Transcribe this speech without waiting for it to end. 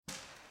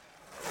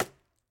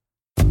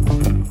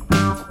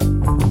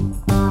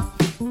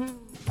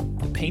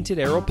The Painted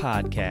Arrow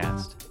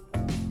Podcast,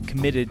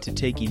 committed to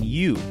taking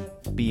you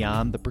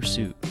beyond the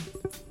pursuit.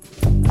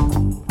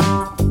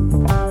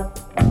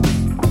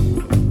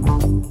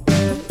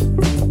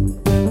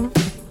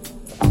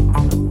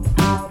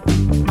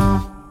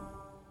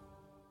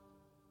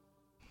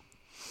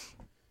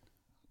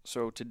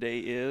 So today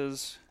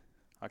is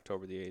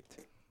October the 8th.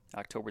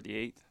 October the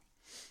 8th,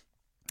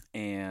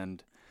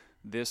 and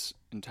this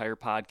entire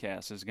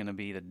podcast is going to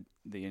be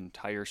the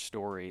entire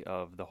story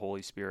of the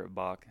Holy Spirit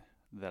buck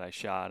that I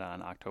shot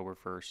on October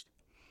 1st.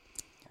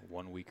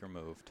 1 week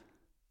removed.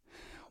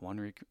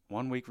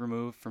 1 week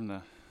removed from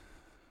the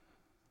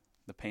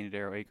Painted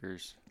Arrow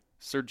Acres,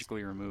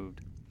 surgically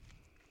removed.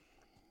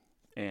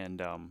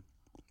 And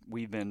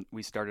we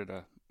started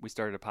a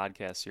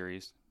podcast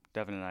series.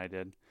 Devin and I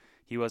did.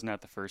 He wasn't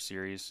at the first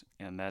series,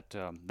 and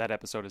that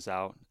episode is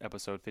out,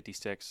 episode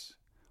 56,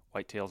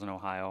 Whitetails in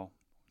Ohio,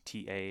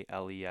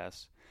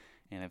 TALES.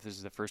 And if this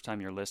is the first time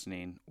you're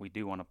listening, we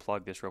do want to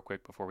plug this real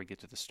quick before we get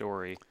to the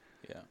story.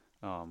 Yeah.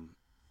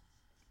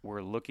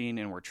 We're looking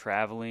and we're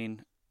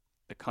traveling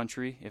the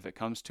country. If it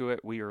comes to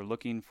it, we are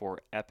looking for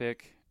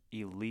epic,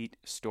 elite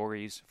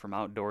stories from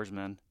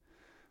outdoorsmen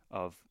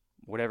of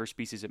whatever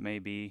species it may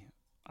be.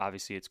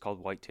 Obviously, it's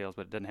called whitetails,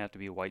 but it doesn't have to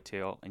be a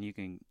whitetail. And you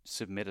can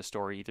submit a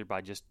story either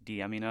by just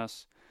DMing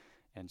us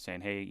and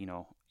saying, "Hey,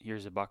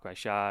 here's a buck I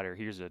shot," or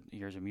here's a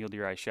mule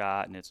deer I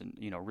shot, and it's a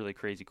really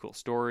crazy cool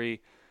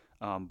story.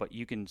 But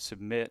you can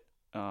submit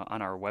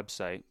on our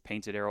website,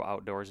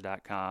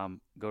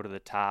 paintedarrowoutdoors.com. Go to the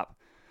top,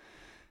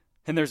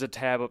 and there's a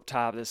tab up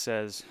top that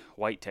says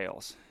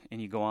whitetails, and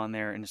you go on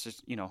there, and it's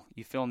just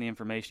you fill in the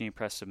information, you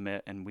press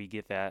submit, and we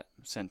get that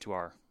sent to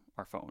our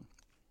phone.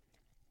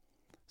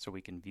 So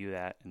we can view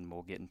that, and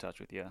we'll get in touch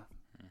with you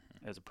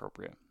as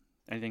appropriate.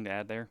 Anything to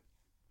add there?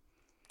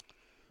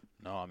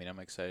 No, I mean, I'm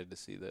excited to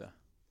see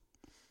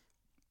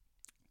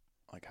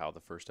how the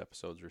first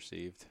episode's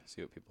received,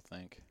 see what people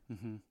think.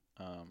 Mm-hmm.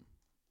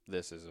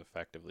 This is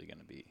effectively going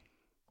to be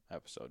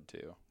episode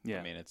 2. Yeah.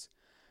 I mean, it's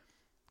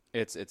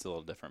a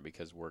little different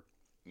because we're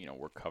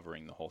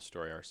covering the whole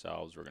story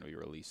ourselves. We're going to be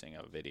releasing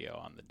a video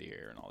on the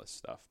deer and all this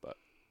stuff, but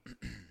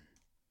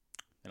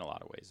in a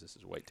lot of ways, this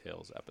is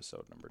Whitetails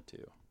episode number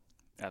 2.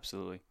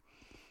 Absolutely.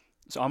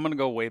 So I'm going to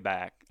go way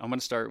back. I'm going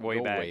to start way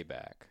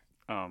back.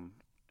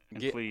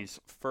 Please.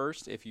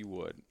 First, if you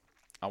would,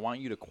 I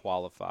want you to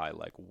qualify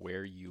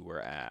where you were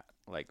at.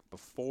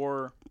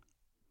 Before,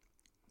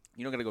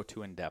 you don't got to go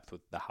too in depth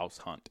with the house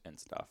hunt and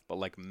stuff, but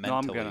mentally. No,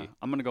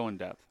 I'm going to go in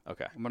depth.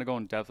 Okay. I'm going to go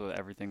in depth with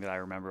everything that I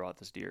remember about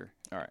this deer.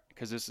 All right.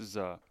 Because this is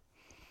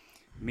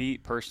me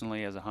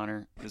personally as a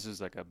hunter, this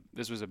was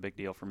a big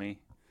deal for me.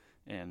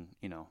 And,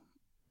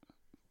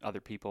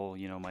 other people,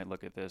 might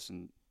look at this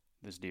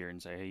deer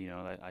and say, hey,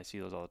 I see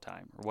those all the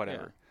time or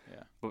whatever.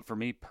 Yeah. But for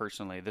me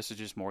personally, this is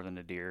just more than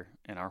a deer,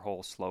 and our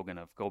whole slogan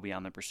of go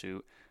beyond the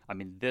pursuit. I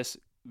mean, this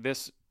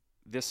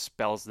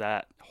spells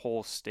that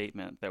whole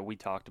statement that we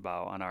talked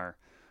about on our,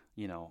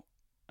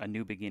 A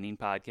New Beginning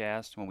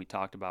podcast when we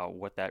talked about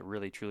what that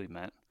really truly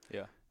meant.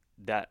 Yeah.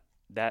 That's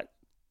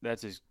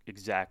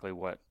exactly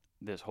what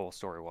this whole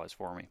story was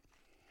for me.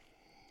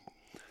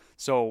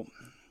 So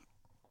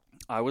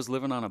I was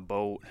living on a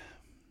boat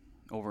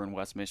over in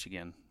West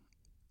Michigan.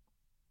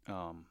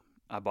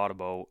 I bought a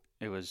boat.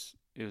 It was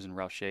in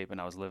rough shape,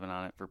 and I was living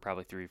on it for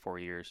probably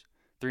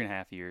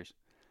 3.5 years.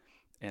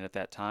 And at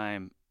that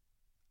time,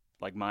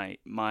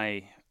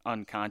 my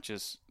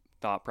unconscious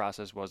thought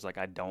process was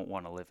I don't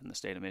want to live in the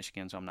state of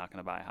Michigan, so I'm not going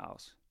to buy a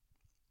house.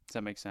 Does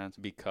that make sense?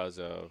 Because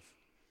of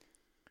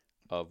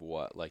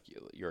what?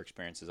 Your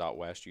experiences out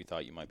west, you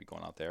thought you might be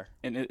going out there?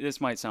 And this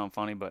might sound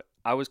funny, but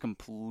I was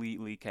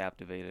completely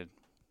captivated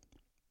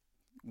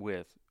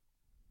with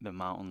the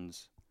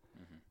mountains.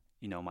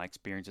 Mm-hmm. My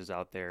experiences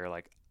out there.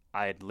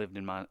 I had lived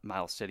in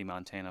Miles City,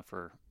 Montana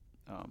for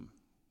a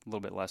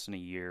little bit less than a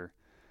year,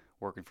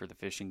 working for the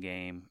Fish and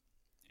Game,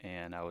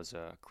 and I was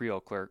a Creole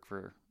clerk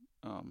for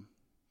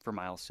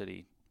Miles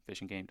City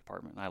Fish and Game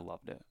Department. And I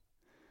loved it.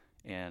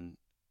 And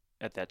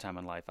at that time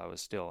in life, I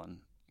was still in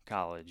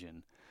college,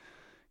 and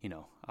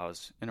I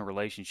was in a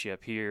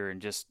relationship here,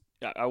 and just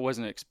I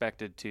wasn't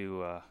expecting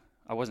to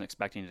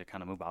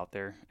kind of move out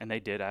there, and they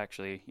did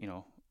actually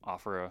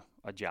offer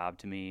a job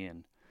to me,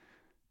 and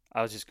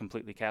I was just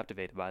completely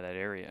captivated by that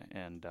area.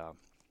 And,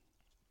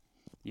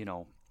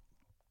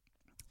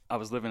 I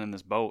was living in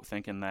this boat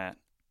thinking that,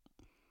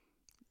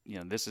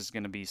 this is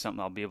going to be something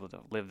I'll be able to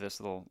live this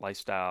little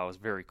lifestyle. It was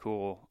very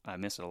cool. I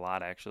miss it a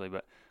lot, actually,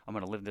 but I'm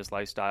going to live this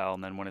lifestyle.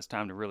 And then when it's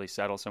time to really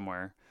settle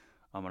somewhere,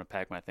 I'm going to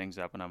pack my things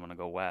up and I'm going to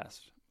go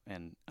west.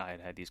 And I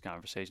had these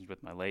conversations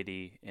with my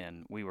lady,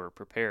 and we were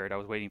prepared. I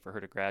was waiting for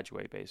her to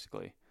graduate,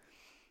 basically.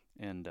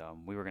 And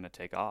we were going to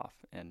take off.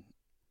 And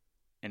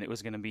it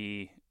was going to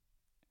be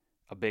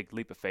a big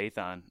leap of faith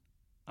on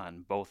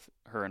both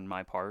her and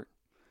my part.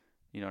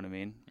 You know what I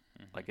mean?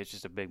 Mm-hmm. It's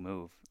just a big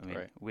move. I mean,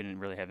 right. We didn't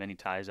really have any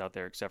ties out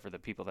there except for the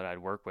people that I'd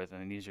work with,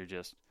 and these are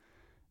just,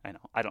 I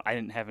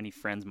didn't have any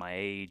friends my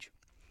age.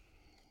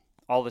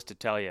 All this to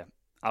tell you,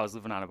 I was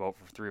living on a boat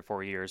for 3 or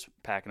 4 years,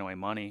 packing away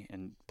money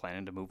and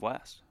planning to move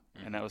west.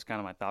 And that was kind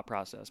of my thought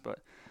process. But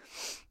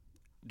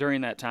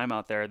during that time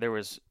out there,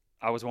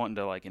 I was wanting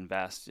to like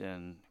invest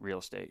in real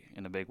estate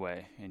in a big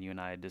way. And you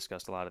and I had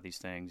discussed a lot of these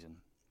things. And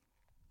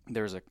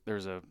there's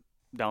a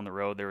down the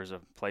road, there was a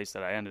place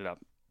that I ended up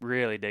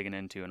really digging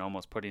into and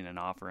almost putting an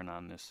offer in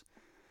on this.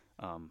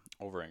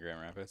 Over in Grand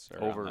Rapids,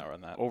 or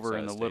on that over side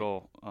in of the state?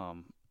 little,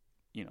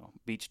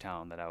 beach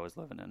town that I was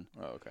living in.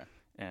 Oh, okay.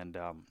 And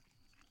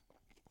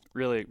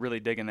really, really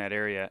digging that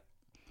area.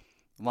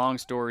 Long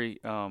story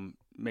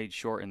made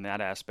short in that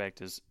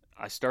aspect is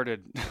I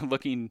started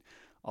looking.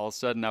 All of a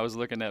sudden, I was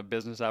looking at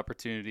business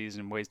opportunities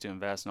and ways to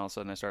invest, and all of a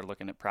sudden, I started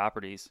looking at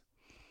properties.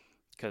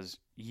 Because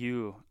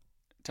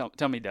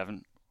tell me,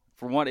 Devin,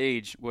 from what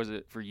age was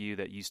it for you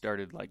that you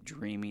started like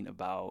dreaming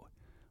about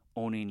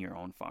owning your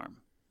own farm?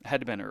 It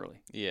had to have been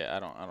early. Yeah, I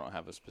don't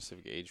have a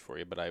specific age for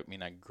you, but I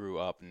mean, I grew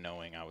up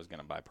knowing I was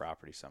going to buy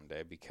property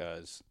someday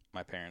because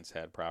my parents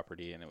had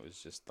property, and it was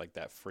just like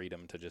that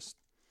freedom to just,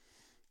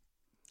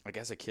 like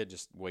as a kid,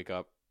 just wake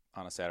up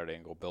on a Saturday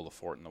and go build a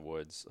fort in the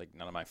woods. Like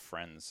none of my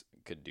friends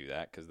could do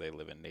that because they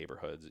live in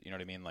neighborhoods. You know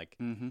what I mean? Like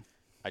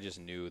I just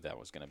knew that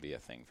was going to be a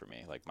thing for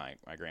me. Like my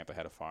grandpa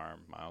had a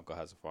farm, my uncle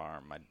has a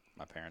farm,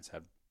 my parents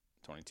had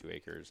 22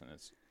 acres, and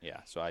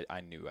so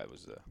I knew that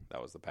was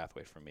the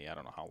pathway for me. I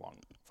don't know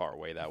far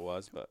away that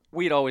was, but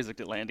we'd always looked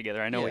at land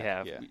together. I know we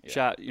have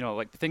shot,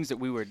 like the things that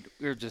we were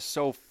just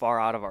so far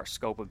out of our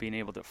scope of being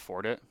able to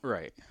afford it.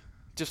 Right.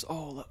 Just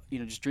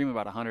just dream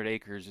about 100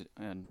 acres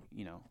and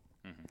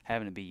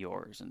having it be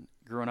yours. And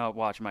growing up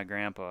watching my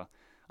grandpa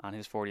on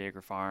his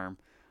 40-acre farm,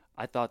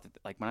 I thought that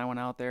like when I went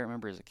out there, I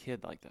remember as a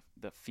kid, like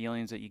the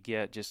feelings that you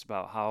get just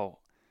about how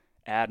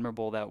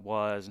admirable that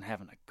was, and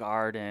having a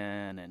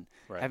garden and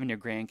having your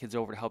grandkids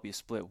over to help you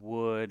split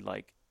wood,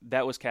 like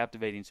that was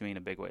captivating to me in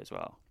a big way as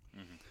well.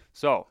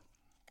 So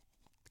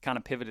kind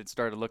of pivoted,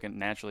 started looking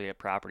naturally at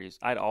properties.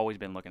 I'd always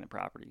been looking at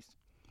properties,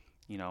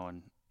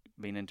 and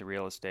being into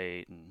real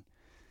estate,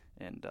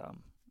 and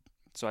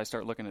so I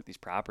started looking at these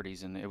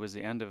properties, and it was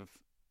the end of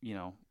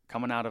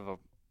coming out of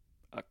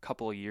a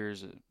couple of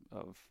years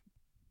of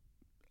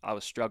I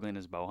was struggling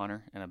as a bow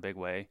hunter in a big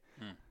way.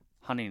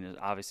 Hunting is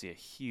obviously a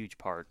huge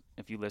part.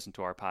 If you listen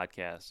to our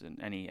podcast in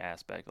any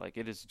aspect, like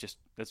it is just,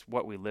 that's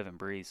what we live and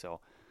breathe. So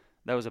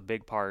that was a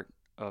big part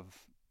of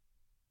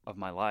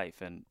my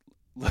life. And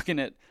looking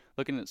at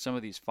some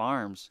of these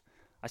farms,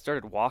 I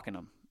started walking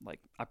them. Like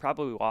I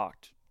probably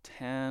walked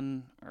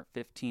 10 or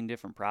 15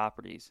 different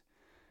properties.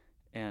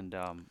 And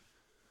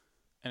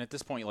at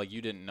this point, like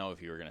you didn't know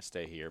if you were going to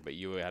stay here, but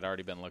you had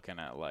already been looking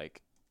at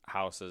like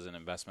houses and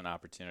investment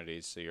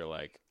opportunities. So you're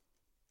like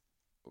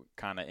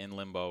kind of in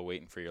limbo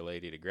waiting for your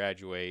lady to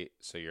graduate.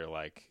 So you're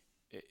like,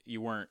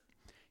 you weren't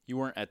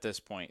at this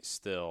point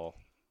still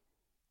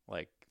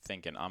like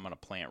thinking I'm going to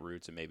plant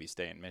roots and maybe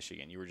stay in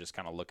Michigan. You were just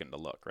kind of looking to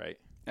look, right?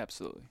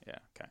 Absolutely. Yeah.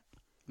 Okay.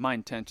 My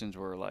intentions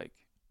were like,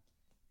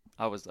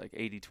 I was like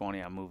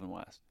 80-20, I'm moving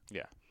west.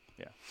 Yeah.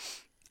 Yeah.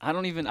 I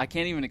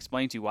can't even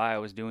explain to you why I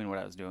was doing what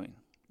I was doing.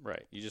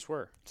 Right. You just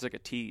were. It's like a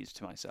tease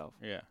to myself.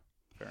 Yeah.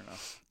 Fair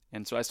enough.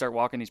 And so I start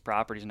walking these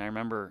properties, and I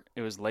remember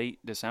it was late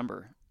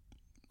December,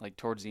 like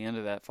towards the end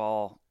of that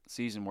fall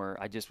season,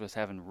 where I just was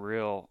having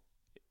real,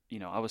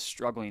 I was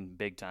struggling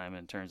big time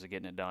in terms of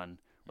getting it done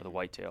with a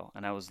whitetail.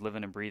 And I was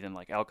living and breathing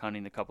like elk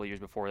hunting the couple of years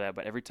before that.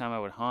 But every time I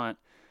would hunt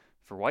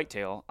for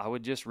whitetail, I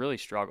would just really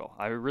struggle.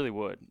 I really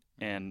would.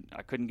 And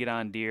I couldn't get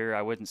on deer.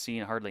 I wasn't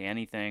seeing hardly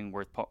anything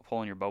worth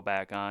pulling your bow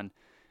back on,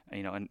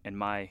 and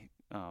my,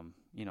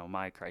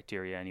 my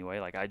criteria anyway.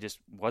 Like I just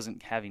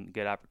wasn't having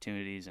good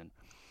opportunities. And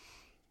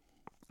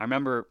I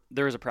remember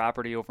there was a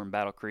property over in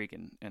Battle Creek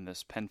in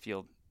this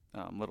Penfield,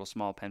 little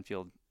small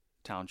Penfield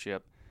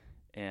township.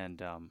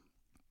 And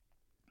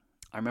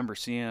I remember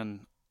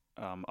seeing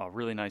a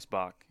really nice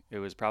buck. It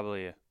was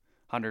probably a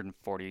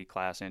 140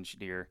 class inch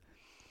deer.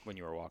 When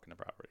you were walking the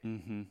property.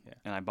 Mm-hmm. Yeah.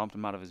 And I bumped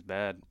him out of his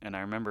bed. And I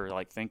remember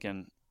like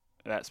thinking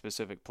that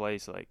specific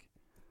place, like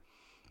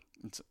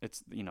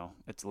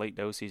it's late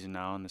doe season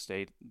now in the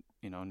state,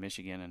 in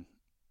Michigan, and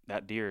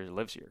that deer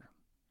lives here.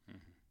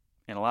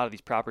 And a lot of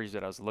these properties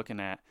that I was looking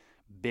at,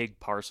 big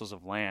parcels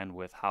of land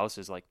with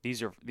houses, like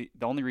these are the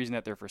only reason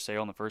that they're for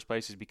sale in the first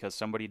place is because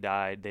somebody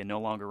died. They no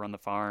longer run the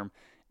farm.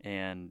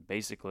 And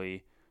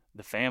basically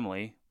the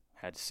family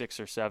had 6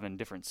 or 7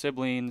 different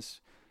siblings,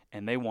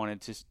 and they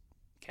wanted to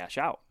cash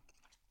out.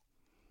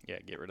 Yeah,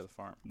 get rid of the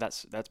farm.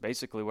 That's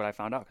basically what I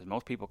found out, because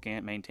most people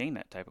can't maintain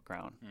that type of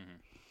ground.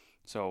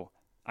 So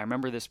I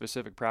remember this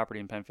specific property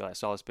in Penfield. I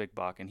saw this big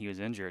buck, and he was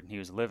injured, and he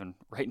was living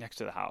right next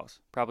to the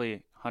house, probably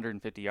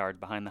 150 yards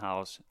behind the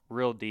house,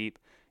 real deep.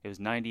 It was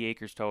 90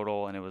 acres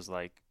total, and it was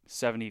like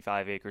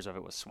 75 acres of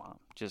it was swamp,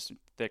 just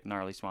thick,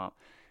 gnarly swamp.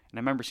 And I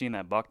remember seeing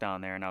that buck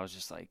down there, and I was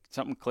just like,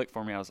 something clicked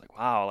for me. I was like,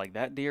 wow, like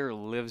that deer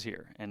lives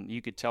here. And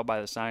you could tell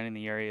by the sign in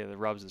the area, the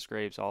rubs, the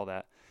scrapes, all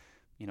that,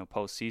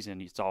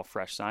 post-season, it's all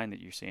fresh sign that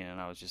you're seeing.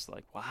 And I was just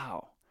like,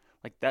 wow,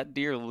 like that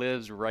deer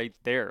lives right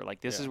there.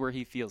 Like this is where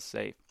he feels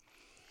safe.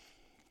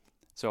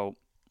 So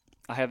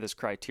I have this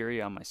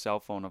criteria on my cell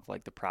phone of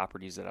like the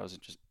properties that I was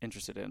just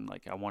interested in.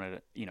 Like I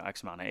wanted,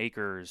 X amount of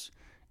acres,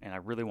 and I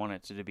really wanted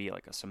it to be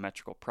like a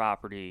symmetrical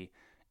property.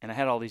 And I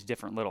had all these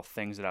different little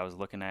things that I was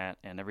looking at,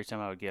 and every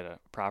time I would get a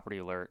property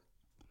alert,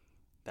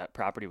 that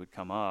property would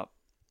come up,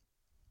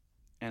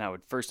 and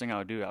first thing I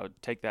would do, I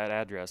would take that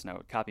address and I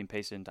would copy and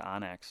paste it into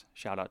Onyx.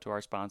 Shout out to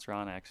our sponsor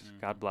Onyx,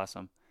 God bless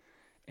them.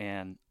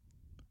 And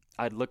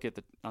I'd look at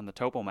on the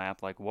topo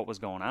map like what was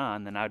going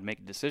on, then I'd make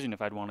a decision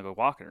if I'd want to go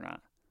walk it or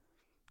not.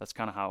 That's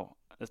kind of how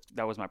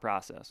that was my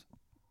process.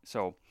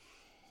 So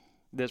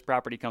this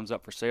property comes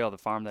up for sale, the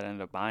farm that I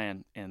ended up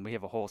buying, and we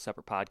have a whole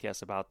separate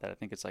podcast about that. I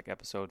think it's like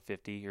episode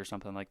 50 or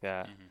something like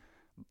that.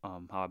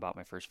 How I bought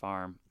my first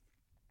farm,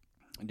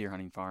 a deer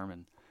hunting farm,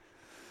 and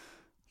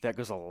that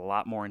goes a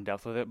lot more in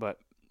depth with it. But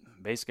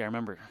basically, I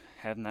remember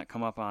having that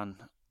come up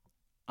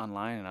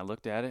online, and I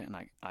looked at it, and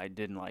I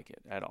didn't like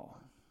it at all.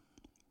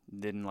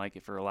 Didn't like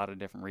it for a lot of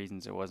different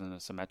reasons. It wasn't a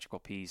symmetrical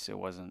piece. It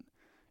wasn't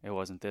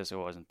this. It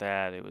wasn't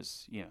that. It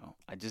was,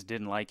 I just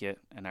didn't like it.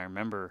 And I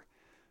remember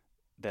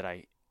that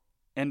I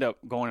end up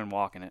going and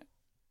walking it.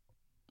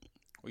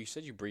 Well, you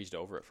said you breezed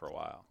over it for a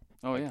while.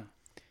 Oh, yeah.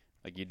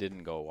 Like you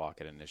didn't go walk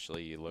it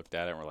initially. You looked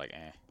at it and were like,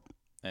 eh.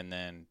 And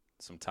then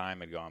some time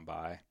had gone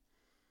by,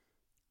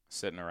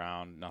 sitting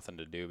around, nothing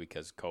to do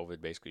because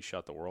COVID basically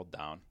shut the world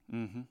down.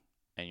 Mm-hmm.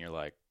 And you're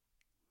like,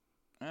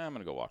 I'm going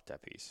to go walk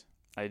that piece.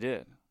 I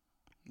did.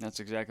 That's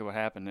exactly what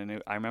happened.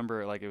 And I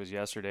remember it like it was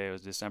yesterday. It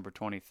was December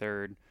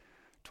 23rd,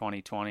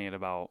 2020 at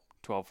about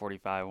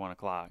 12:45, 1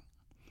 o'clock.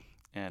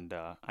 And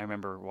I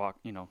remember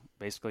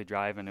basically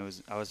driving.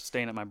 I was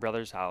staying at my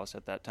brother's house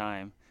at that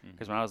time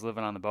because when I was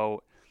living on the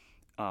boat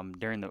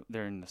during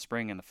the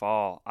spring and the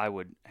fall, I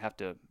would have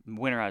to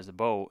winterize the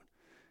boat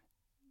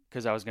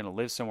because I was going to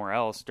live somewhere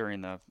else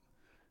during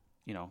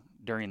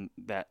during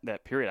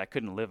that period. I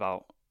couldn't live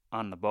out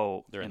on the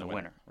boat in the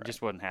winter. Right. It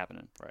just wasn't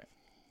happening. Right.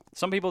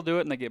 Some people do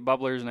it and they get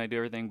bubblers and they do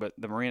everything, but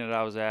the marina that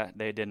I was at,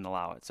 they didn't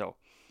allow it. So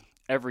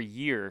every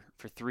year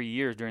for 3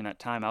 years during that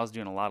time, I was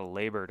doing a lot of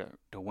labor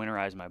to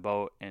winterize my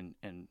boat, and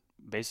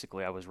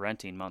basically I was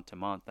renting month to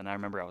month. And I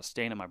remember I was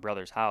staying at my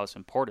brother's house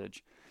in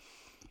Portage,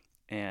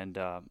 and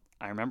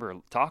I remember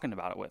talking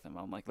about it with him.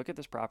 I'm like, look at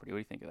this property. What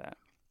do you think of that?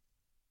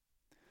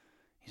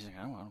 He's like,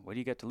 I don't know. What do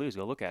you got to lose?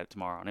 Go look at it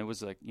tomorrow. And it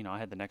was like, I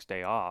had the next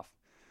day off.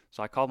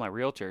 So I called my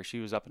realtor. She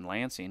was up in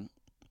Lansing.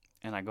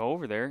 And I go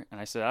over there and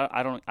I said,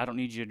 I don't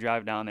need you to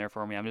drive down there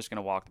for me. I'm just going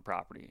to walk the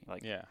property.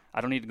 Like, yeah. I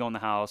don't need to go in the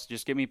house.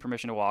 Just give me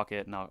permission to walk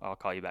it, and I'll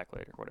call you back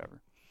later, whatever.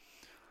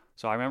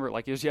 So I remember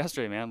like it was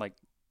yesterday, man. Like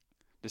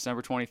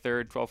December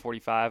 23rd,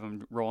 12:45.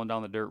 I'm rolling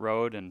down the dirt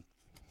road, and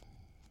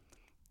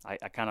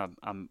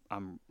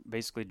I'm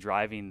basically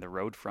driving the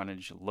road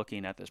frontage,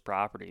 looking at this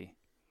property,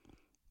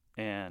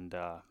 and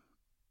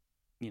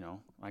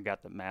I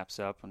got the maps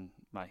up, and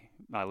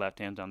my left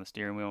hand's on the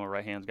steering wheel, my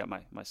right hand's got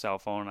my cell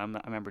phone. And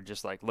I remember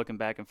just like looking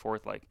back and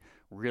forth, like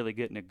really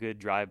getting a good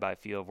drive-by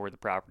feel of where the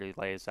property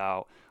lays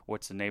out,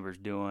 what's the neighbors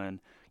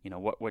doing,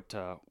 where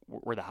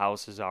the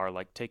houses are,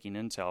 like taking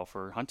intel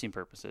for hunting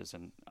purposes.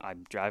 And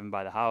I'm driving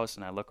by the house,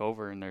 and I look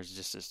over, and there's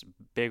just this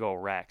big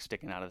old rack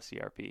sticking out of the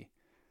CRP,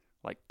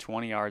 like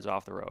 20 yards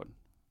off the road.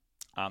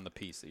 On the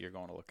piece that you're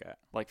going to look at.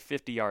 Like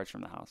 50 yards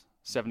from the house,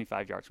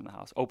 75 yards from the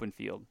house, open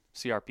field,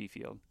 CRP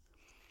field.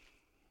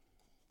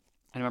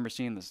 I remember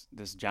seeing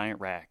this giant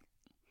rack.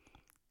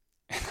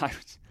 And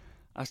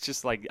I was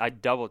just like, I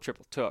double,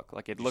 triple took.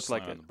 Like it looked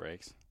like on the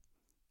brakes.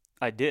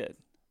 I did.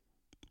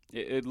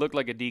 It looked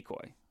like a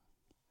decoy.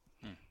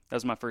 That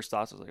was my first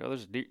thoughts. I was like, oh,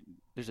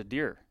 there's a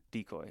deer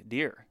decoy.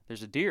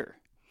 There's a deer.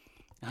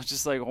 I was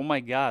just like, oh my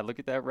God, look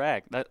at that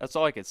rack. That's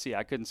all I could see.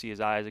 I couldn't see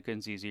his eyes. I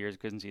couldn't see his ears. I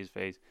couldn't see his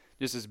face.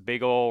 Just this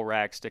big old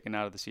rack sticking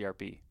out of the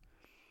CRP.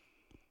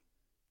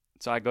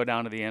 So I go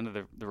down to the end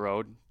of the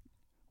road,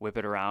 whip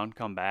it around,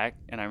 come back,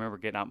 and I remember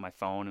getting out my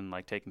phone and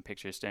like taking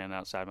pictures standing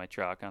outside my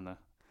truck on the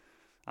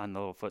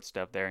little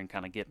footstep there and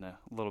kind of getting a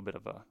little bit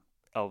of a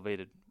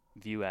elevated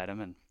view at him.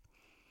 And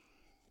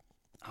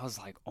I was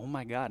like, oh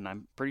my God. And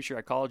I'm pretty sure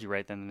I called you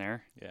right then and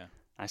there. Yeah.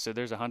 I said,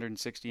 there's a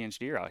 160-inch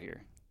deer out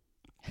here.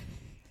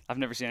 I've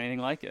never seen anything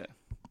like it.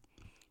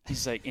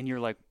 He's like, and you're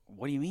like,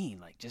 what do you mean?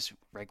 Like just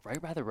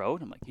right by the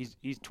road? I'm like,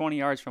 he's 20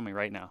 yards from me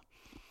right now.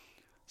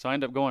 So I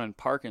end up going and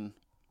parking.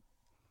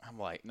 I'm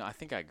like, no, I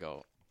think I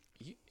go,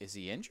 is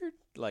he injured?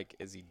 Like,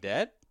 is he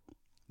dead?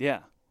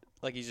 Yeah.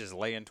 Like he's just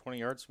laying 20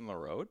 yards from the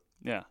road?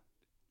 Yeah.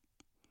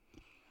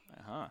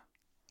 Uh-huh.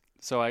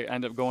 So I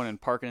end up going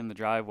and parking in the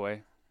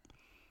driveway,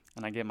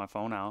 and I get my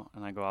phone out,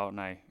 and I go out, and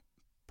I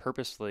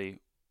purposely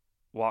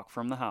walk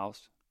from the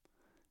house,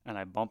 and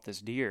I bump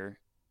this deer,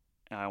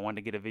 and I wanted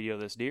to get a video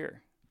of this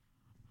deer.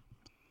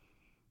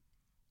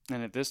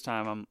 And at this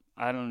time,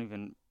 I don't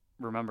even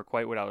remember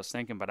quite what I was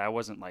thinking, but I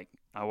wasn't like,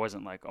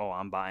 oh,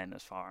 I'm buying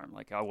this farm.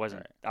 Like I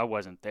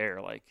wasn't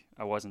there. Like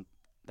that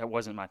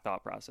wasn't my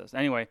thought process.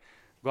 Anyway,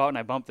 go out and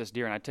I bump this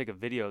deer, and I take a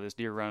video of this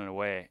deer running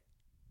away.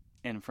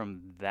 And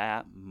from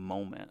that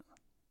moment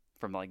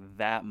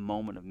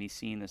of me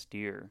seeing this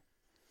deer,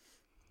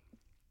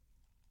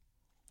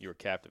 you were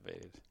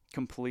captivated.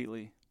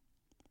 completely.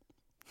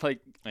 Like,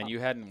 And you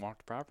hadn't walked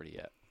the property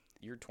yet.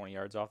 You're 20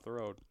 yards off the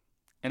road.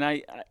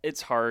 and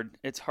it's hard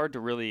to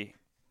really,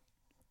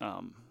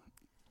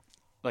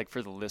 like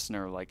for the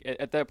listener, like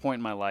at that point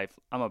in my life,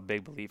 I'm a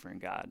big believer in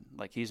God.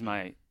 Like he's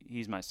my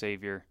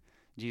savior.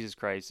 Jesus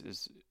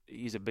Christ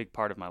he's a big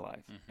part of my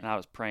life. Mm-hmm. And I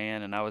was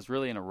praying, and I was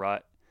really in a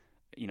rut,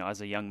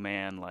 as a young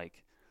man, like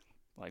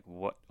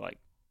what, like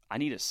I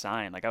need a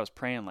sign. Like I was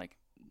praying, like,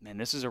 man,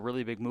 this is a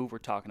really big move we're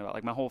talking about.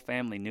 Like my whole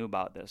family knew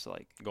about this.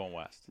 Like Going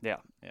west. yeah.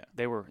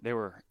 They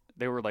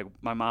were like,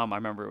 my mom, I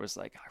remember it was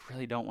like, I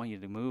really don't want you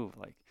to move.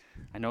 Like,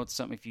 I know it's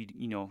something if you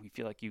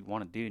feel like you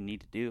want to do,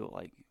 need to do,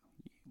 like,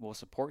 we'll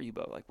support you,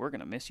 but like, we're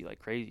going to miss you like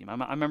crazy.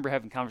 I remember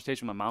having a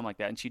conversation with my mom like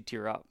that, and she'd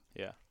tear up.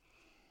 Yeah.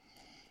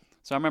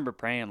 So I remember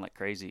praying like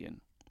crazy.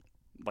 And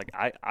like,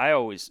 I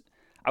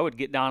would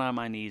get down on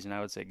my knees and I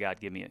would say, God,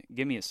 give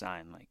me a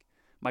sign. Like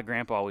my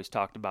grandpa always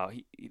talked about,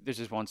 there's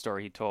this one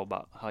story he told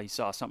about how he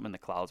saw something in the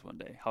clouds one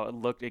day, how it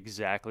looked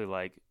exactly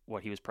like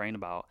what he was praying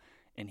about.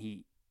 And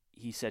he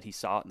said he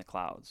saw it in the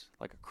clouds,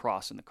 like a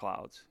cross in the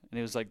clouds. And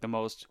it was like the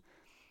most,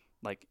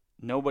 like,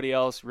 nobody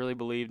else really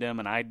believed him.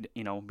 And I,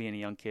 being a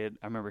young kid,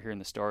 I remember hearing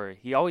the story.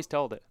 He always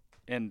told it.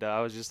 And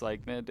I was just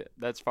like, man,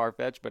 that's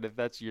far-fetched, but if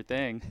that's your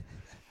thing.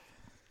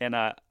 And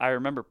I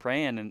remember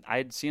praying, and I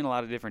had seen a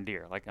lot of different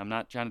deer. Like, I'm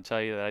not trying to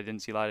tell you that I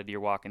didn't see a lot of deer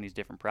walking these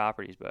different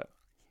properties, but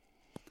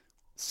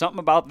something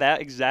about that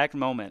exact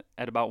moment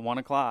at about 1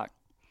 o'clock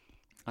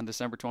on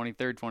December 23rd,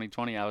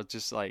 2020, I was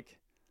just like,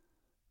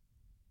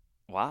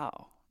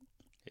 wow.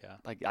 Yeah.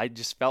 Like, I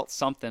just felt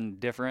something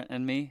different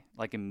in me,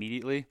 like,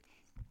 immediately.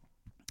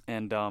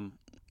 And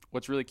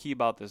what's really key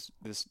about this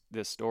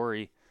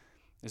story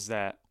is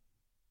that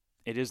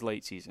it is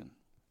late season.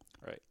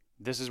 Right.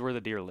 This is where the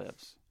deer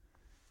lives.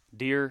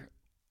 Deer,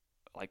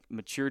 like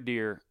mature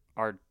deer,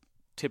 are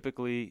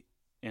typically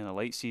in the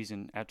late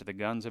season after the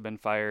guns have been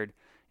fired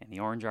and the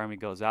Orange Army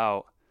goes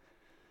out,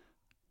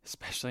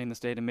 especially in the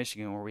state of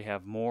Michigan, where we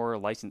have more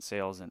license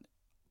sales than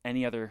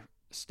any other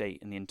state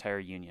in the entire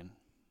union.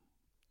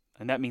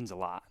 And that means a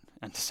lot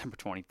on December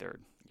 23rd.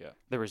 Yeah.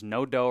 There was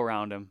no doe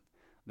around him.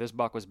 This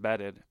buck was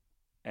bedded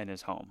in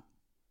his home.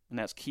 And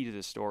that's key to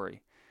this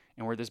story.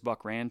 And where this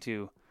buck ran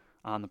to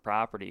on the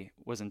property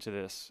was into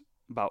this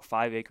about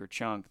 5-acre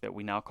chunk that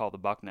we now call the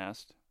buck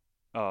nest,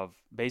 of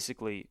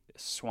basically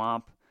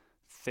swamp,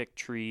 thick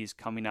trees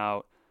coming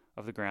out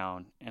of the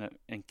ground and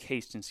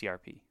encased in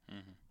CRP.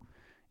 Mm-hmm.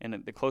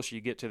 And the closer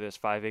you get to this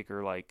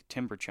 5-acre like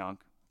timber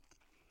chunk,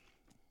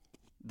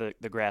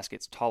 the grass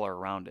gets taller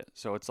around it.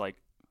 So it's like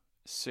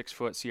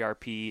 6-foot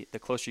CRP. The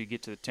closer you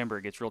get to the timber,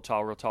 it gets real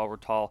tall, real tall, real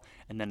tall.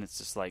 And then it's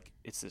just like,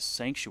 it's this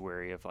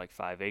sanctuary of like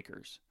 5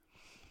 acres.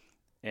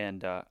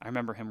 And I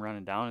remember him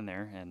running down in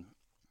there, and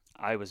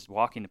I was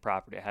walking the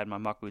property. I had my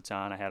muck boots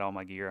on. I had all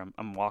my gear.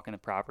 I'm walking the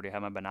property. I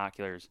had my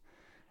binoculars.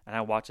 And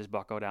I watched this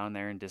buck go down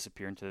there and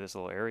disappear into this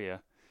little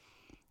area.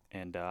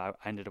 And I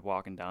ended up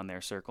walking down there,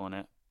 circling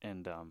it.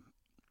 And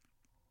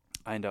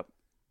I ended up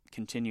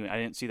continuing. I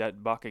didn't see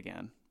that buck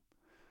again.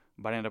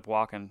 But I ended up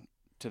walking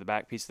to the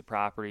back piece of the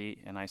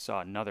property, and I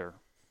saw another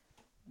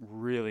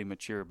really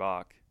mature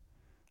buck.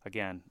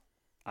 Again,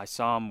 I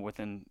saw him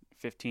within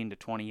 15 to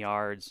 20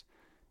 yards.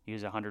 He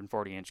was a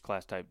 140-inch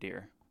class type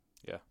deer.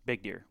 Yeah.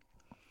 Big deer.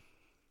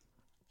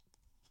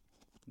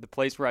 The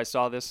place where I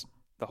saw this,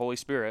 the Holy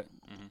Spirit,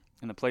 Mm-hmm.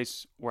 and the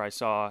place where I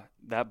saw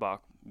that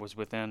buck was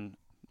within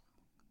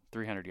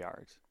 300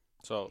 yards.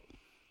 So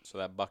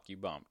that buck you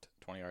bumped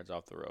 20 yards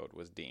off the road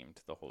was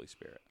deemed the Holy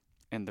Spirit.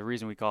 And the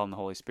reason we call him the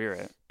Holy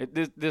Spirit,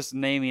 this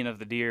naming of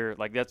the deer,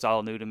 like, that's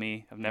all new to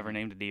me. I've never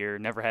named a deer,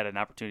 never had an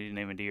opportunity to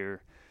name a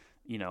deer,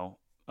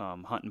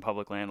 hunting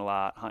public land a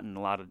lot, hunting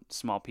a lot of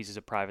small pieces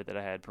of private that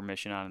I had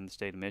permission on in the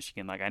state of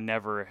Michigan. Like, I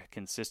never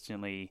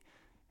consistently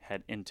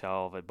had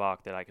intel of a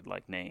buck that I could,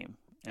 like, name.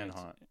 And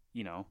hunt.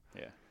 Yeah.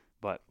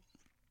 But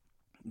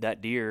that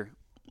deer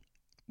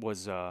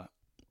was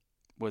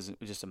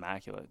just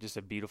immaculate. Just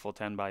a beautiful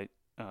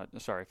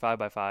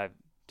 5x5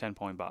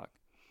 10-point buck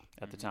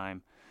at the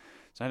time.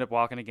 So I ended up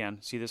walking again,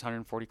 see this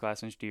 140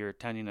 class inch deer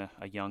tending a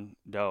young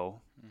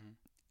doe,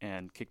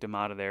 and kicked him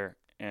out of there.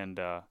 And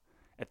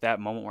at that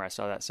moment where I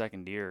saw that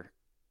second deer,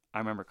 I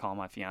remember calling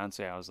my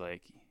fiance. I was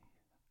like,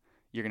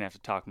 "You're gonna have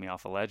to talk me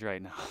off a ledge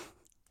right now."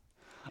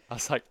 I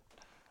was like,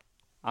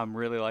 "I'm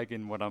really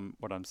liking what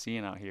I'm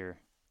seeing out here."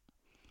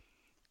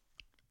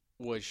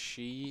 Was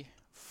she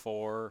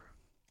for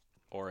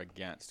or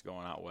against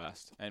going out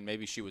west? And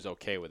maybe she was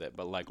okay with it,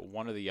 but like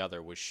one or the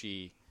other, was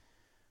she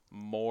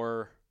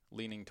more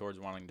leaning towards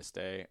wanting to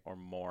stay or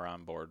more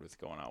on board with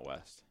going out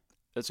west?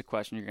 That's a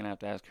question you're gonna have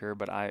to ask her.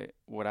 But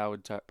what I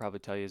would probably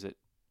tell you is that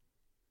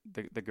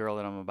the girl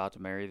that I'm about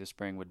to marry this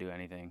spring would do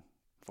anything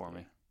for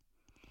me.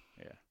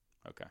 Yeah.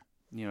 Okay.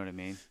 You know what I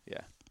mean? Yeah.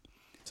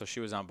 So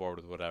she was on board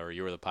with whatever.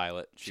 You were the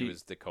pilot. She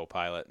was the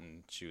co-pilot,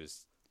 and she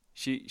was.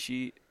 She's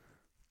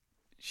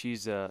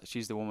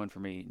the woman for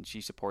me, and she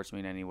supports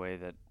me in any way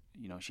that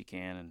she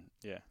can, and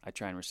Yeah. I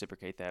try and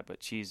reciprocate that.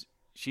 But she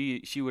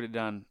would have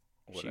done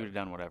Whatever. She would have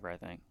done whatever, I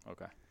think.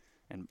 Okay.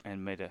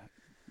 And made a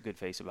good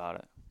face about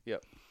it.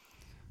 Yep.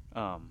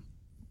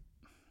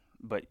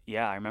 But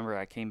yeah, I remember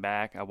I came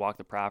back, I walked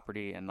the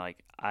property, and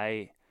like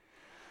I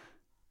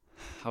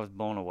was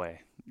blown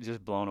away,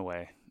 just blown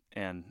away.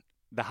 And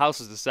the house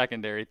was the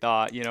secondary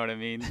thought, you know what I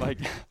mean? Like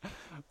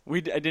I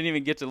didn't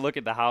even get to look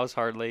at the house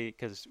hardly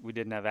because we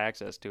didn't have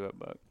access to it.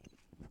 But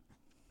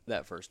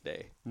That first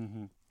day.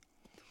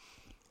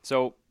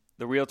 so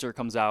the realtor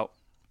comes out.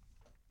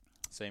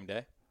 Same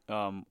day?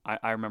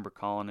 I remember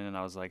calling in and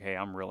I was like, "Hey,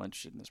 I'm real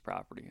interested in this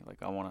property.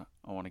 Like, I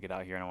wanna get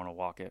out here and I wanna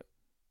walk it,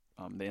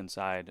 the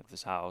inside of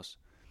this house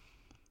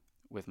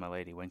with my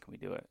lady. When can we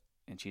do it?"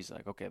 And she's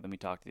like, "Okay, let me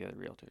talk to the other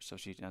realtors." So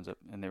she ends up,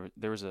 and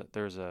there was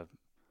a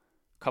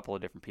couple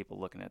of different people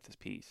looking at this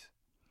piece,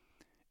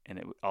 and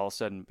it all of a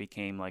sudden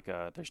became like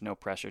there's no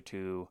pressure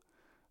to,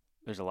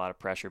 there's a lot of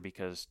pressure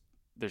because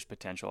there's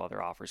potential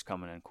other offers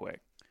coming in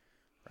quick.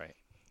 Right.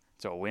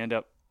 So we end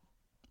up,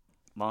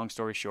 long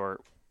story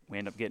short, we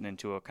end up getting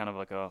into a kind of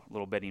like a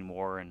little bidding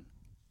war, and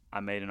I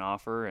made an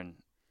offer, and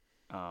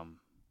I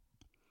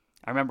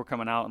remember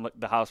coming out and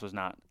the house was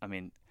not. I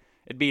mean,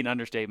 it'd be an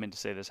understatement to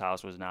say this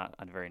house was not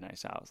a very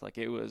nice house. Like,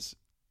 it was,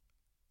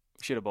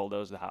 should have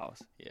bulldozed the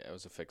house. Yeah, it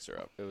was a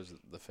fixer-up. It was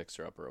the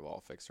fixer-upper of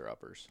all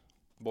fixer-uppers.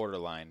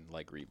 Borderline,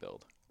 like,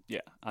 rebuild.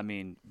 Yeah, I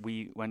mean,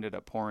 we ended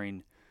up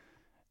pouring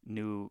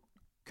new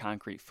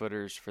concrete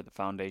footers for the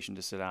foundation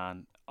to sit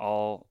on.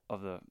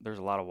 There's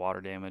a lot of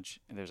water damage,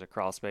 and there's a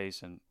crawl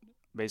space, and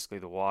basically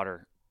the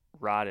water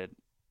rotted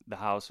the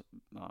house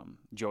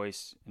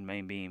joists and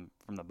main beam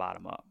from the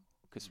bottom up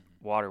because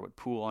water would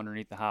pool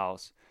underneath the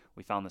house.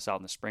 We found this out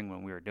in the spring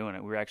when we were doing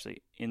it. We were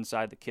actually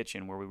inside the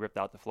kitchen where we ripped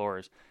out the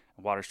floors,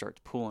 and water starts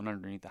pooling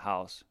underneath the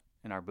house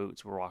in our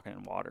boots. We're walking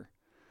in water.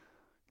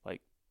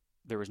 Like,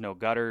 there was no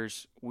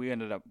gutters. We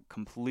ended up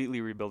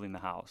completely rebuilding the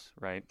house,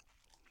 right?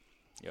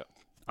 Yep.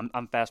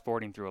 I'm fast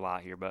forwarding through a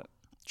lot here, but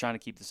trying to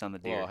keep this on the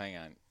deer. Well, hang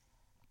on.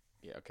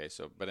 Yeah, okay,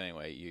 but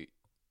anyway,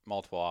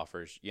 multiple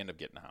offers, you end up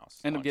getting the house.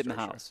 End up getting the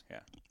house. Yeah.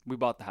 We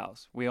bought the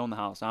house. We own the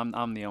house.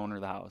 I'm the owner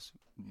of the house.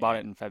 Bought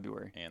it in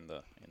February. And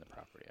the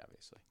property,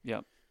 obviously.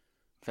 Yep.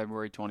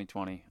 February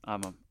 2020.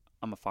 I'm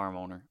a farm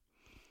owner.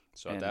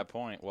 So at that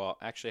point, well,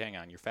 actually, hang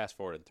on. You're fast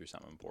forwarding through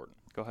something important.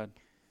 Go ahead.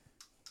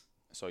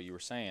 So you were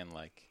saying,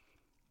 like,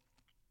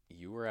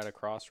 you were at a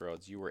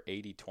crossroads. You were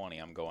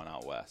 80-20. I'm going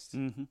out west.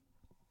 Mm-hmm.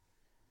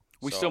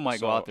 We still might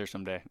go out there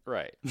someday.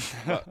 Right.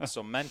 But,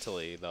 so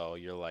mentally, though,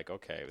 you're like,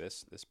 okay,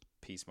 this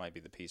piece might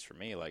be the piece for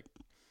me. Like,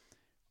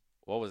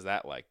 what was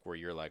that like? Where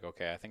you're like,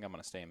 okay, I think I'm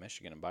going to stay in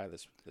Michigan and buy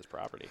this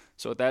property.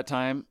 So at that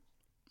time,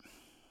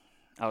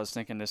 I was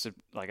thinking this is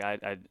like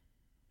I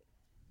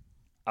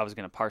was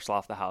going to parcel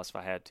off the house if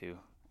I had to,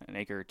 an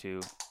acre or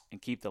two,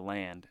 and keep the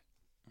land.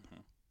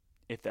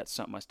 If that's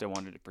something I still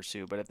wanted to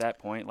pursue. But at that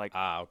point, like,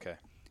 okay.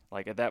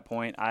 Like, at that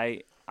point,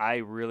 I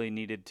really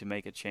needed to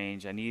make a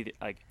change.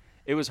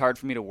 It was hard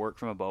for me to work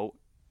from a boat.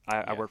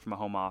 I worked from a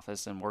home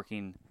office, and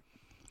working,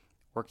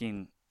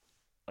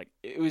 like,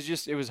 it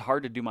was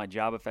hard to do my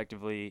job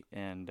effectively.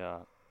 And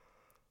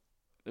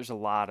there's a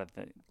lot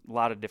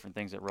of different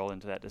things that roll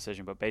into that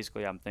decision. But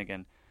basically, I'm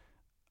thinking,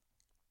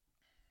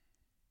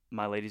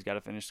 my lady's got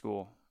to finish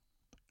school.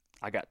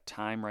 I got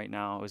time right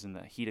now. I was in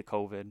the heat of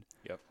COVID.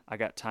 Yep. I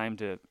got time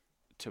to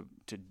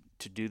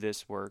do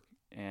this work,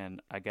 and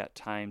I got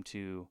time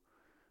to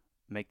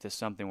make this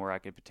something where I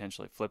could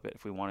potentially flip it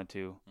if we wanted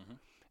to.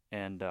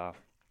 And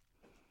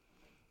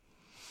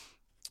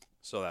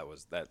so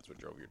that's what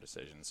drove your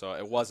decision. So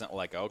it wasn't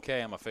like,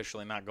 okay, I'm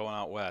officially not going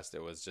out west.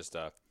 It was just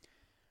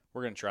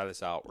we're going to try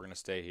this out. We're going to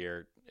stay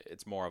here.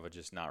 It's more of a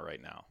just not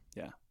right now.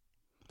 Yeah.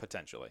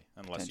 Potentially,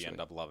 unless you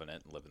end up loving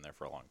it and living there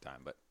for a long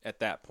time. But at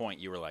that point,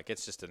 you were like,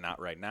 it's just a not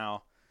right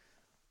now.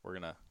 We're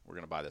gonna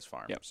buy this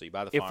farm. Yep. So you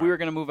buy the farm. If we were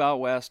gonna move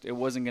out west, it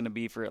wasn't gonna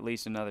be for at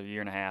least another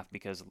year and a half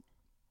because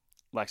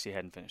Lexi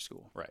hadn't finished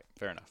school. Right.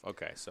 Fair enough.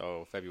 Okay.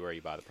 So February,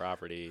 you buy the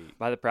property.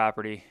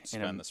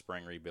 Spend the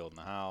spring rebuilding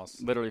the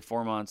house. Literally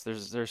 4 months.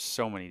 There's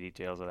so many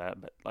details of that,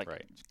 but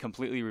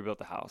completely rebuilt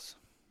the house.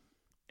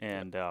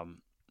 And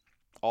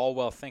all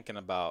while thinking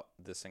about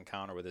this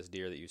encounter with this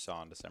deer that you saw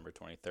on December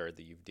 23rd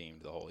that you've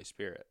deemed the Holy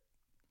Spirit.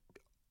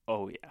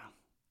 Oh yeah,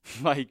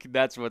 like,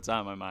 that's what's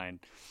on my mind.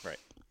 Right.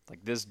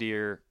 Like, this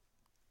deer,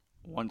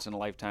 once in a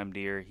lifetime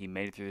deer. He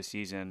made it through the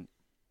season.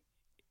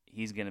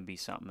 He's going to be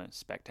something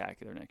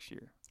spectacular next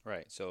year.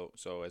 Right. So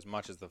as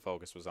much as the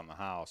focus was on the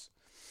house,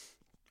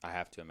 I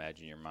have to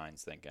imagine your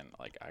mind's thinking,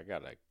 like, I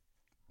got to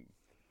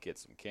get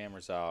some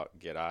cameras out,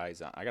 get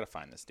eyes on. I got to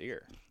find this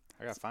deer.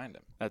 I got to find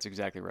him. That's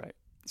exactly right.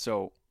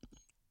 So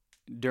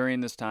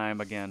during this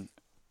time, again,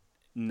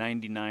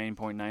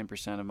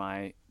 99.9% of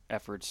my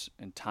efforts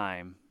and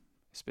time,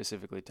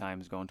 specifically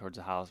time, is going towards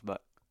the house.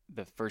 But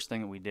the first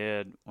thing that we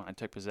did when I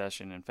took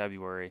possession in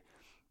February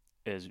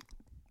is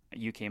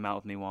you came out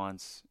with me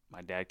once.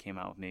 My dad came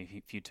out with me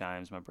a few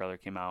times. My brother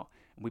came out.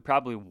 We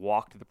probably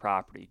walked the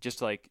property just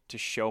like to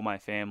show my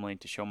family,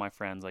 to show my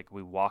friends. Like,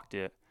 we walked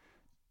it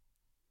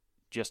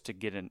just to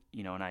get an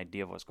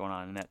idea of what's going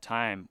on. In that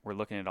time, we're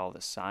looking at all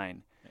this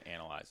sign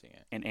and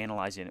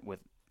analyzing it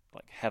with,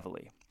 like,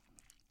 heavily.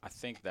 I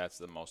think that's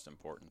the most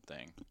important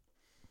thing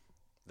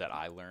that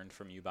I learned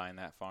from you buying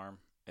that farm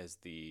is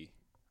the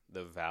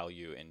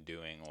value in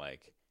doing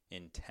like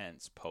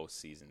intense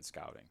postseason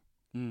scouting.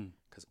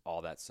 Because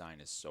all that sign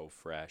is so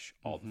fresh,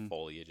 all the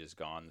foliage is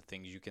gone, the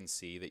things you can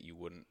see that you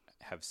wouldn't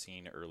have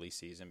seen early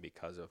season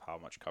because of how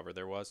much cover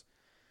there was.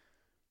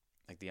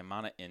 Like the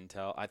amount of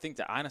intel, I think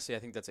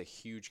that's a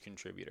huge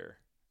contributor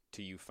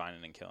to you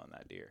finding and killing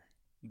that deer.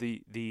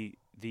 The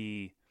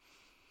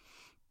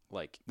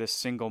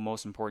single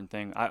most important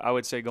thing I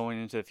would say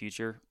going into the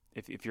future,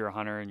 if you're a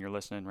hunter and you're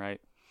listening, right,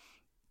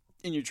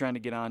 and you're trying to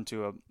get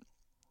onto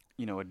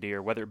a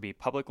deer, whether it be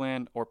public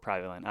land or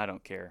private land, I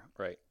don't care.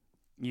 Right.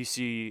 You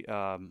see,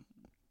 I'm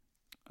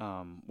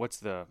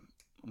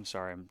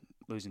sorry, I'm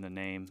losing the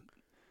name.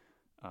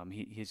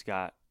 He's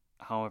got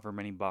however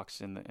many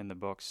bucks in the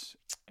books.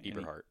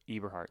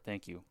 Eberhart,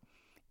 thank you.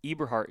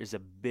 Eberhart is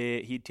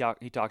he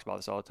talks about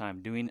this all the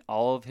time, doing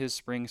all of his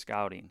spring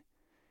scouting,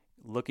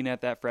 looking at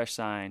that fresh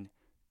sign,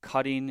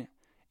 cutting,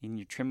 and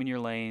you're trimming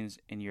your lanes,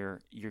 and you're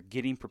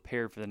getting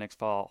prepared for the next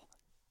fall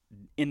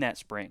in that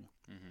spring.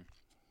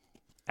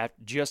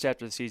 Just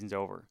after the season's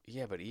over.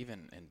 Yeah, but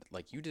even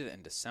like you did it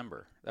in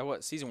December.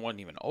 Season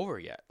wasn't even over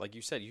yet. Like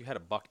you said, you had a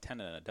buck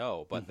 10 and a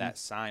doe, but that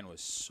sign was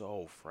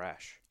so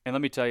fresh. And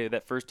let me tell you,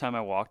 that first time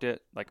I walked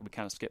it, like we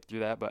kind of skipped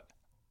through that, but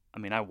I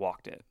mean, I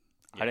walked it.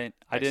 Yeah,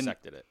 I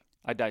dissected it.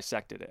 I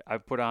dissected it. I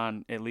put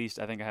on at least,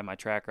 I think I had my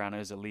tracker on. It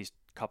was at least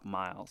a couple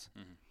miles,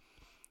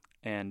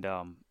 and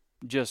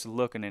just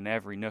looking in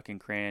every nook and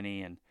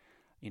cranny, and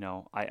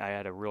I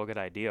had a real good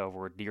idea of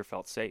where deer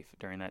felt safe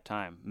during that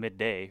time,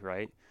 midday,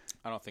 right?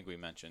 I don't think we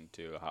mentioned,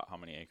 too, how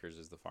many acres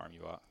is the farm you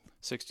bought?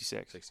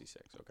 66.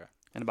 66, okay.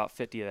 And about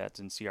 50 of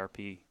that's in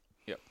CRP.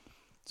 Yep.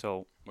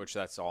 So, which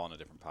that's all in a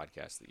different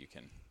podcast that you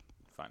can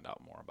find out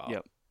more about.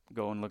 Yep.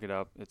 Go and look it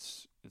up.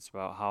 It's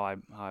about how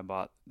I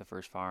bought the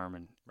first farm.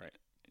 And right.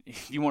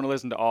 If you want to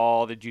listen to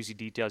all the juicy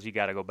details, you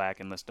got to go back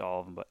and listen to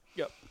all of them. But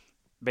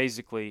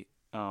basically,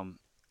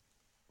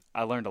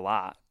 I learned a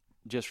lot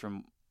just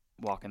from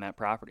walking that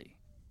property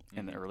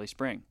in the early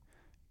spring,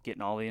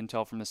 getting all the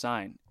intel from the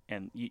sign.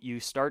 And you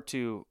start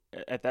to,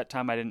 at that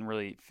time, I didn't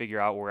really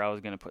figure out where I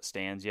was going to put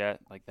stands yet.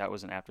 Like, that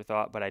was an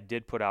afterthought. But I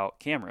did put out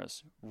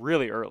cameras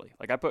really early.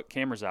 Like, I put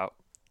cameras out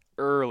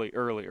early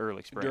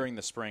spring. During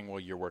the spring while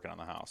you're working on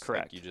the house.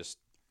 Correct.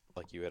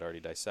 Like you had already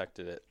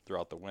dissected it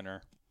throughout the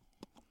winter.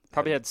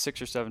 Probably had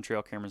 6 or 7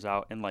 trail cameras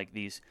out. And, like,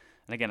 these,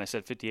 and again, I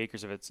said 50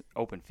 acres of it's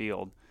open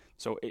field.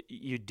 So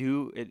it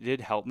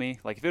did help me.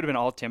 Like, if it would have been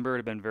all timber, it would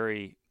have been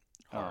very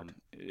hard.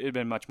 It would have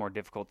been much more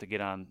difficult to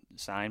get on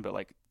sign, but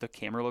like the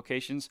camera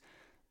locations,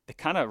 they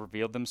kind of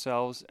revealed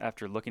themselves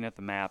after looking at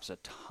the maps a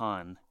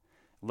ton,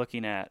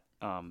 looking at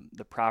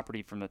the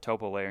property from the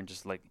topo layer, and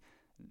just like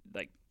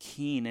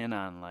keying in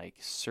on like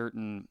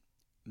certain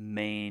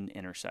main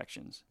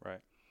intersections. Right.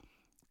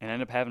 And I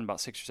ended up having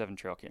about 6 or 7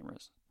 trail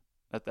cameras.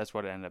 That's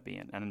what it ended up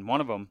being. And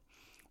one of them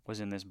was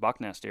in this buck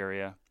nest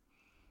area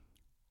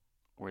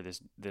where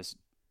the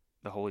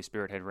Holy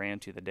Spirit had ran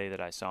to the day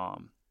that I saw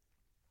him.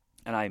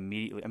 And I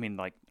immediately,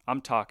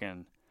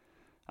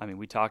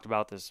 we talked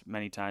about this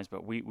many times,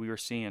 but we were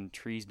seeing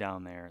trees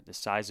down there the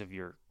size of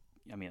your,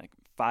 like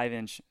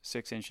 5-inch,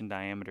 6-inch in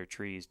diameter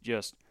trees,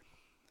 just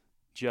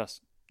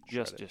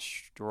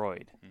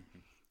destroyed.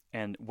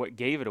 And what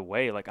gave it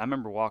away, like I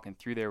remember walking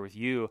through there with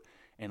you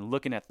and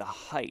looking at the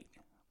height.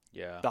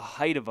 Yeah. The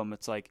height of them,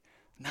 it's like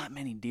not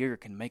many deer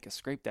can make a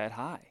scrape that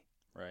high.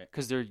 Right.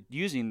 Because they're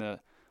using the,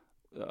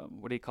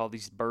 what do you call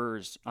these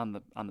burrs on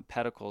the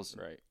pedicles?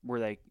 Right. Where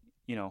they,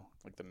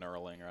 like the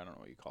knurling, or I don't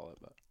know what you call it,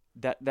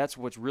 but that's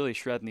what's really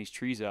shredding these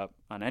trees up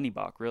on any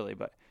buck, really.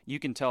 But you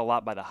can tell a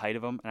lot by the height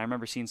of them. And I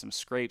remember seeing some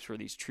scrapes where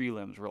these tree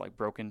limbs were like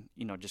broken,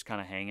 just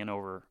kind of hanging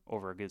over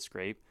a good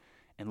scrape,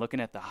 and looking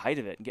at the height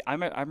of it. I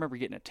remember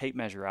getting a tape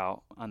measure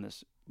out on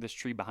this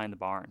tree behind the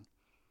barn.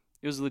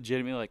 It was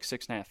legitimately like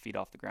 6.5 feet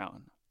off the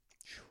ground.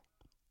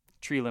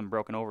 Tree limb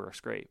broken over a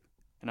scrape,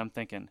 and I'm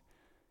thinking,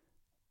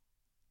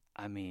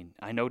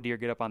 I know deer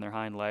get up on their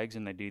hind legs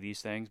and they do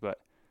these things, but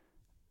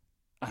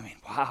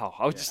wow.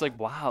 I was just like,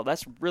 wow,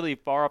 that's really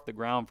far off the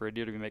ground for a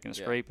deer to be making a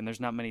scrape, and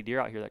there's not many deer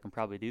out here that can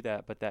probably do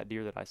that, but that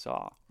deer that I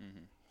saw.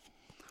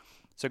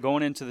 So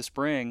going into the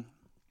spring,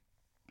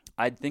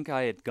 I think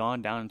I had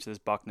gone down into this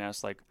buck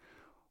nest. Like,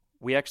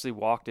 we actually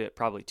walked it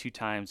probably 2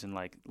 times in,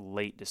 like,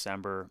 late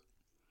December,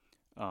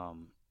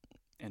 and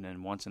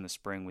then once in the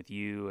spring with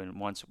you, and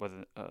once with,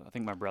 I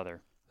think, my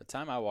brother. The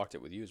time I walked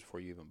it with you is before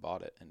you even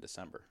bought it in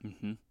December.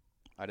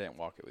 I didn't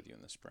walk it with you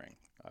in the spring.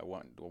 I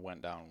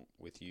went down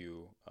with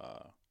you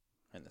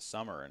in the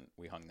summer, and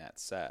we hung that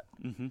set.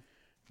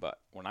 But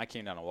when I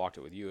came down and walked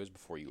it with you, it was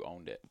before you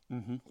owned it.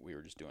 We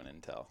were just doing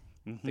intel.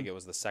 I think it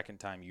was the second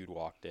time you'd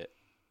walked it.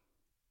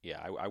 Yeah,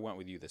 I went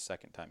with you the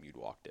second time you'd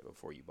walked it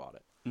before you bought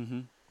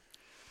it.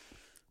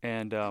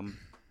 And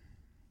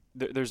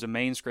there's a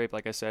main scrape,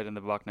 like I said, in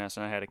the buck nest,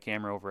 and I had a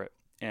camera over it.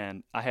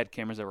 And I had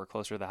cameras that were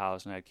closer to the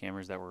house, and I had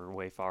cameras that were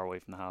way far away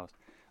from the house.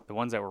 The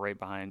ones that were right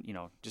behind,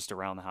 just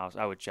around the house,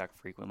 I would check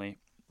frequently.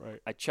 Right.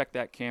 I checked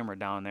that camera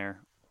down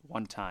there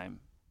one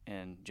time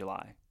in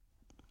July.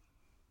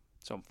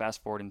 So I'm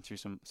fast forwarding through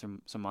some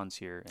months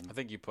here, I and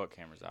think you put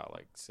cameras out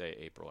like say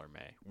April or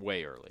May,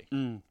 way early,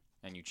 mm,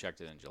 and you checked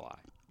it in July.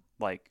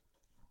 like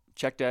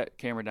checked that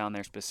camera down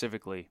there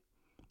specifically.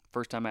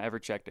 First time I ever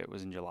checked it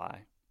was in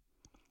July,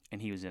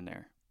 and he was in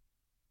there.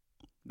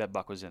 That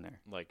buck was in there.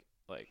 Like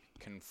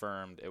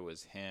confirmed it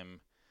was him.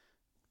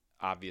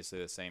 Obviously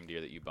the same deer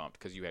that you bumped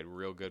because you had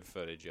real good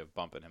footage of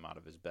bumping him out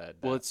of his bed.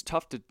 Well, it's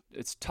tough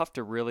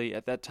to really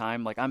at that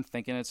time. Like I'm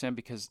thinking it's him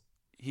because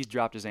he's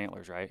dropped his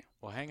antlers, right?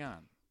 Well, hang on.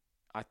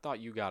 I thought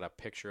you got a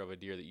picture of a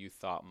deer that you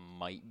thought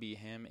might be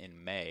him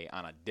in May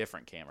on a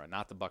different camera,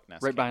 not the buck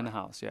nest Right camera. behind the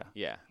house, yeah.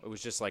 Yeah, it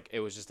was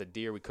just a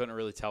deer. We couldn't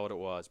really tell what it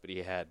was, but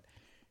he had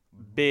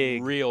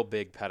real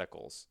big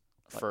pedicles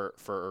for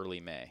early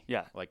May.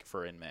 Yeah. Like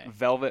for in May.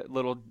 Velvet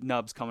little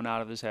nubs coming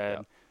out of his head,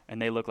 Yep.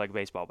 and they look like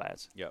baseball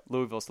bats. Yep.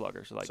 Louisville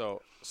Sluggers, like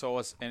So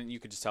it's, and you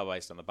could just tell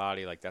based on the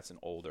body, like that's an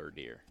older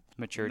deer.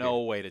 mature. No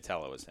deer. way to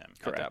tell it was him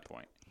Correct. at that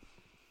point.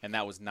 And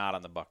that was not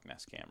on the buck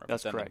nest camera.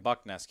 That's but then correct. the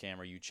buck nest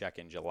camera you check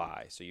in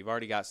July. So you've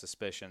already got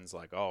suspicions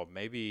like, oh,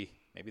 maybe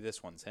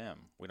this one's him.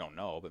 We don't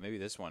know, but maybe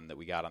this one that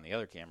we got on the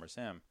other camera's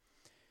him.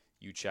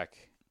 You check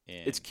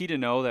in. It's key to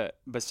know that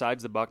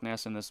besides the buck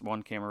nest and this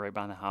one camera right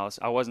behind the house,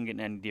 I wasn't getting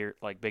any deer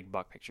like big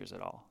buck pictures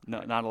at all. No,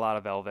 Right. not a lot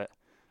of velvet.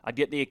 I'd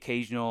get the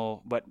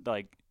occasional, but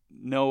like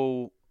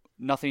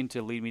nothing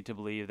to lead me to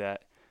believe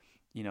that,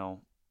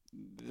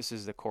 this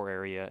is the core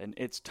area. And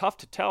it's tough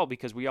to tell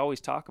because we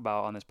always talk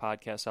about on this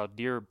podcast how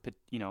deer,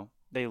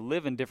 they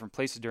live in different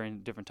places during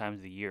different times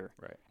of the year.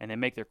 Right. And they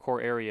make their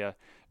core area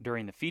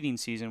during the feeding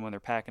season when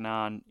they're packing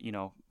on,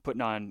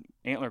 putting on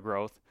antler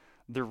growth.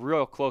 They're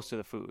real close to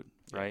the food,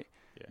 right?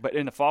 Yeah. But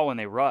in the fall when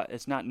they rut,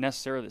 it's not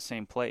necessarily the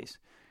same place.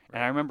 Right.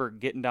 And I remember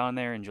getting down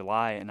there in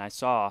July and I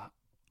saw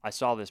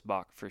this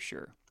buck for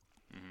sure.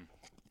 Mhm.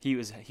 He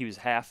was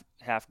half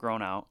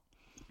grown out,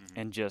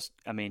 and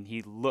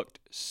he looked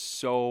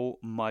so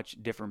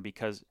much different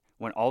because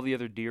when all the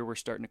other deer were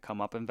starting to come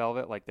up in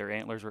velvet, like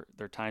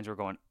their tines were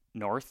going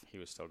north, He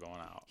was still going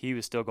out. he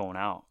was still going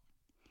out.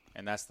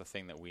 And that's the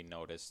thing that we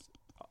noticed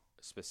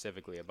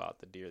specifically about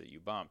the deer that you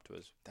bumped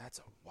was that's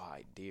a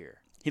wide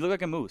deer. He looked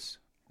like a moose.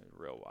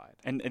 Real wide.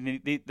 And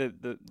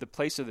the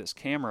place of this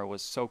camera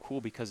was so cool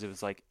because it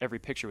was like every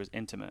picture was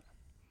intimate.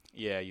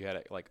 Yeah, you had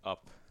it like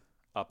up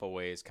a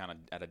ways, kind of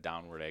at a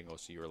downward angle,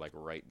 so you were like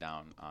right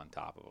down on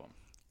top of them.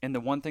 And the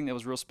one thing that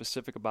was real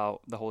specific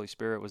about the Holy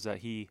Spirit was that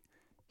he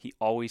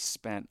always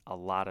spent a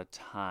lot of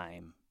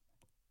time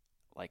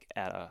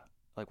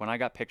like when I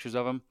got pictures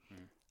of him,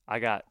 I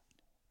got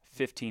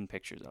 15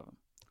 pictures of him.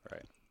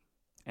 Right.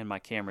 And my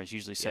camera is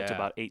usually set to Yeah.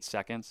 about 8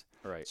 seconds.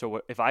 Right.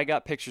 So if I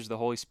got pictures of the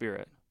Holy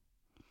Spirit,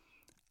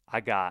 I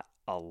got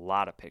a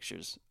lot of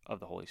pictures of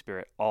the Holy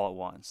Spirit all at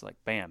once. Like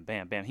bam,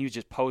 bam, bam. He was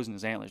just posing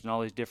his antlers and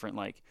all these different,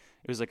 like,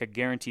 it was like a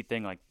guaranteed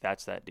thing, like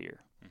that's that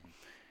deer. Mm-hmm.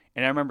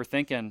 And I remember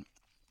thinking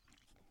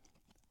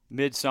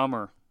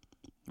midsummer,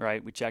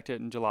 right? We checked it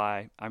in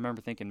July. I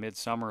remember thinking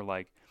midsummer,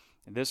 like,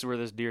 this is where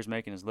this deer's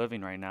making his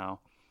living right now.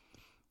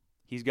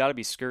 He's got to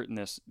be skirting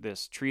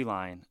this tree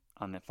line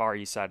on the far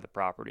east side of the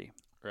property.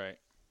 Right.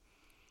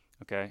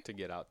 Okay. To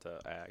get out to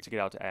ag. To get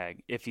out to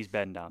ag, if he's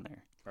bedding down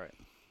there. Right.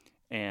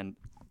 And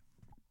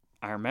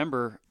I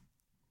remember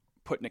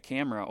putting a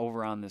camera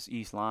over on this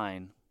east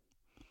line,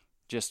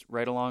 just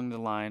right along the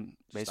line,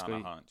 Just basically.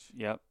 on a hunch.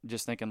 Yep.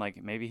 Just thinking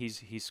like maybe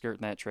he's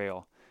skirting that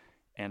trail,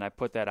 and I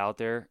put that out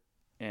there,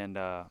 and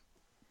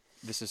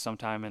this is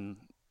sometime in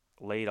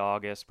late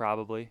August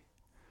probably.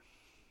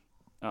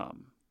 No.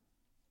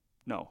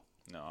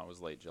 No, it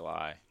was late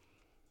July.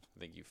 I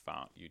think you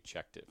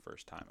checked it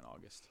first time in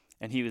August.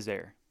 And he was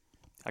there.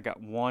 I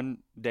got one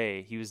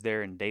day he was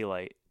there in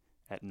daylight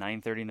at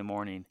 9:30 in the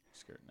morning.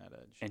 Skirting that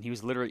edge. And he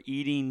was literally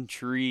eating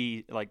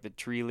the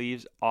tree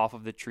leaves off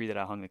of the tree that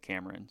I hung the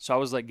camera in. So I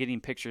was like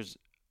getting pictures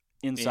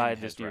inside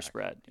this his deer rack.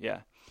 spread.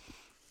 Yeah.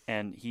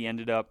 And he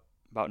ended up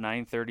about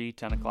 9:30,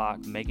 10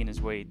 o'clock, making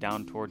his way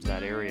down towards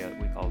that area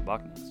that we call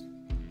Buckness.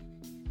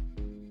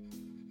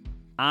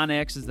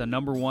 onX is the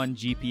 #1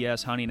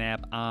 GPS hunting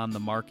app on the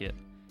market.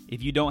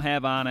 If you don't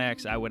have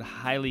onX, I would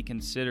highly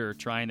consider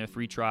trying a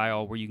free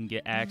trial where you can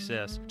get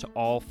access to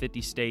all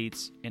 50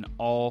 states and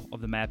all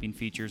of the mapping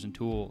features and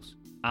tools.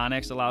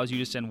 onX allows you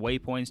to send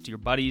waypoints to your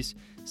buddies,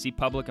 see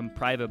public and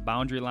private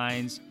boundary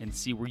lines, and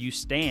see where you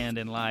stand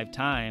in live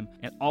time,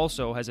 and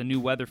also has a new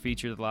weather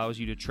feature that allows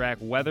you to track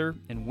weather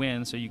and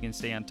wind so you can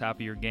stay on top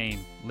of your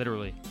game.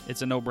 Literally,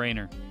 it's a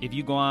no-brainer. If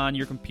you go on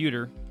your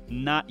computer,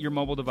 not your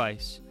mobile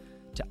device,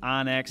 to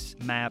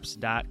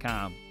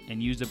onxmaps.com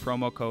and use the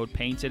promo code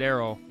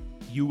PAINTEDARROW,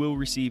 you will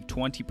receive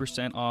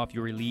 20% off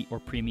your Elite or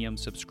Premium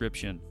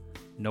subscription.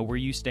 Know where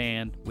you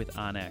stand with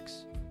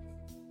onX.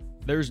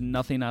 There's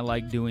nothing I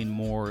like doing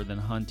more than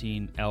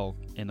hunting elk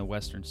in the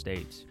western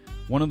states.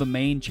 One of the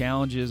main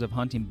challenges of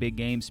hunting big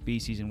game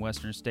species in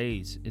western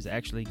states is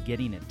actually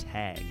getting a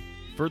tag.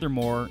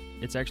 Furthermore,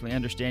 it's actually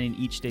understanding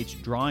each state's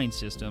drawing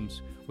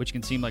systems, which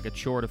can seem like a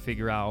chore to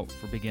figure out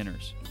for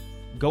beginners.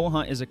 Go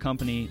Hunt is a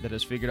company that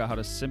has figured out how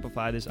to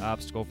simplify this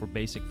obstacle for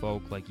basic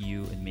folk like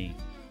you and me.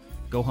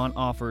 Go Hunt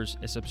offers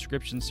a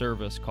subscription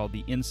service called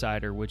The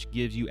Insider, which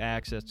gives you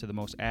access to the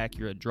most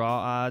accurate draw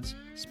odds,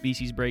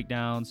 species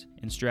breakdowns,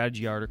 and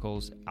strategy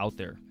articles out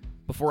there.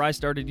 Before I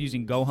started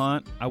using Go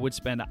Hunt, I would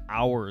spend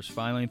hours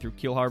filing through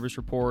kill harvest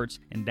reports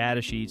and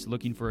data sheets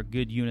looking for a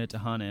good unit to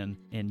hunt in,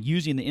 and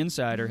using The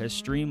Insider has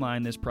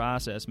streamlined this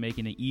process,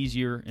 making it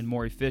easier and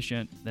more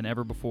efficient than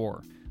ever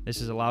before. This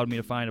has allowed me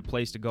to find a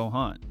place to go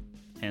hunt,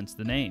 hence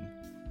the name.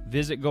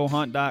 Visit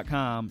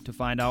GoHunt.com to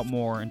find out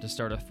more and to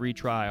start a free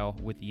trial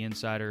with the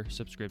Insider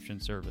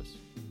subscription service.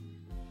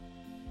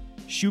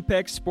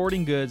 Shupex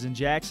Sporting Goods in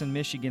Jackson,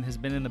 Michigan has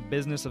been in the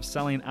business of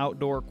selling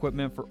outdoor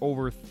equipment for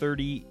over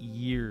 30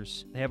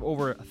 years. They have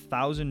over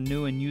 1,000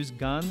 new and used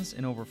guns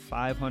and over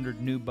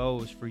 500 new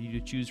bows for you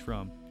to choose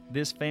from.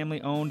 This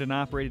family-owned and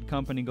operated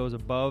company goes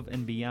above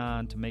and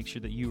beyond to make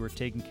sure that you are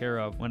taken care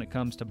of when it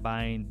comes to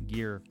buying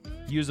gear.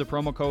 Use the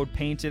promo code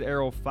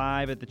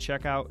PAINTEDARROW5 at the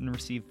checkout and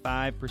receive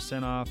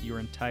 5% off your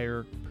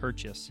entire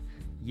purchase.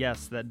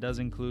 Yes, that does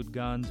include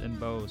guns and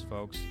bows,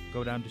 folks.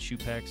 Go down to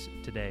Shupex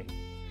today.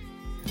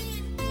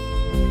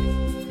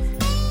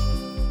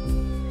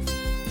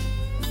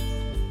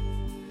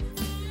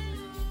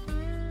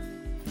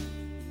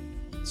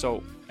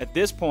 So at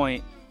this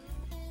point,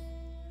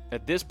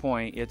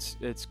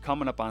 it's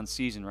coming up on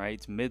season, right?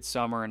 It's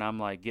midsummer, and I'm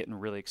like getting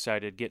really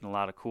excited, getting a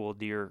lot of cool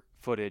deer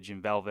footage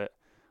in velvet.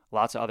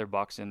 Lots of other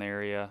bucks in the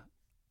area,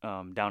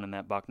 down in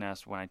that buck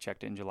nest when I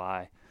checked it in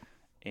July,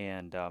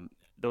 and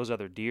those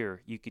other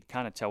deer, you could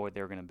kind of tell what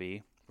they were going to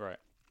be. Right.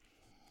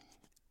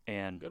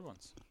 And Good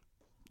ones.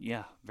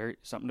 Yeah, very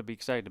something to be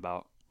excited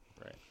about.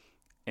 Right.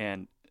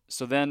 And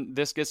so then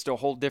this gets to a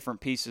whole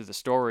different piece of the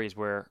stories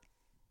where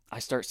I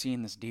start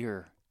seeing this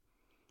deer.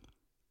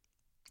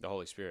 The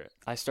Holy Spirit.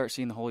 I start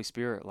seeing the Holy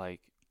Spirit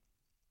like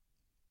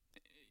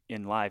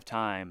in live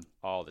time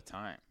All the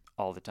time.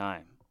 all the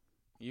time.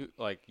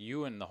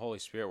 You and the Holy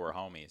Spirit were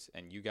homies,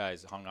 and you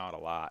guys hung out a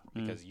lot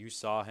because you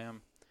saw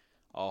him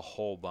a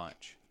whole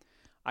bunch.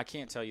 I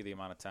can't tell you the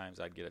amount of times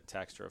I'd get a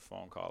text or a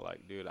phone call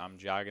like, dude, I'm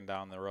jogging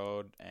down the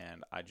road,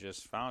 and I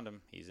just found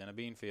him. He's in a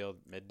bean field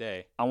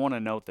midday. I want to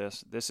note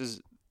this.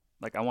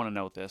 I want to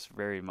note this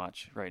very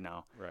much right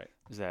now. Right.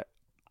 Is that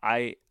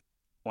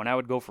when I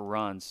would go for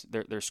runs,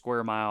 they're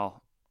square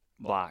mile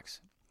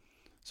blocks.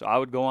 So I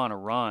would go on a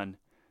run,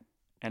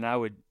 and I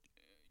would,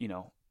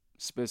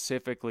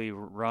 specifically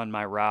run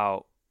my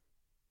route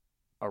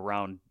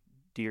around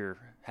deer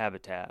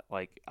habitat.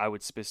 Like I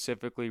would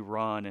specifically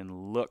run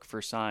and look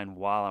for sign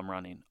while I'm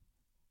running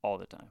all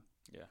the time.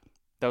 Yeah.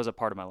 That was a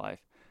part of my life.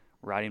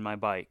 Riding my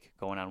bike,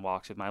 going on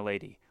walks with my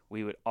lady.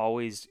 We would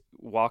always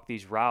walk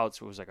these routes.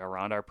 It was like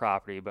around our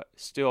property, but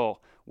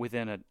still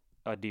within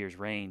a deer's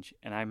range.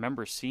 And I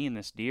remember seeing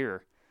this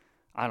deer,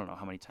 I don't know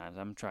how many times.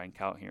 I'm trying to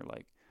count here.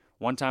 Like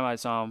one time I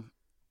saw him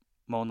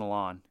mowing the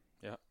lawn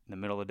in the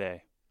middle of the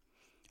day.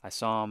 I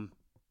saw him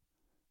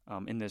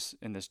in this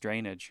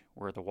drainage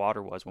where the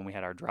water was when we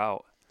had our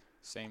drought.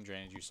 Same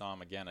drainage. You saw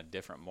him again a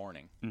different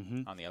morning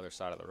on the other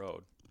side of the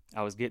road.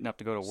 I was getting up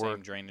to go to work.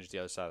 Same drainage the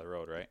other side of the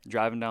road, right?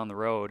 Driving down the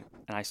road,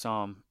 and I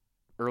saw him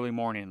early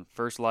morning,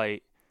 first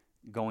light,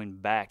 going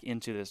back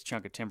into this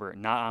chunk of timber,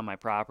 not on my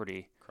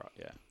property.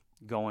 Yeah.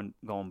 Going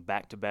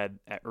back to bed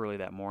early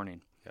that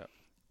morning. Yep.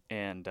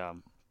 And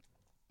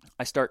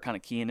I start kind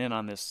of keying in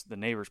on the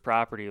neighbor's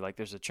property. Like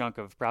there's a chunk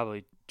of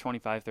probably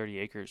 25, 30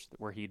 acres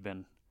where he'd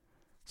been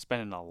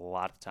spending a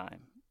lot of time.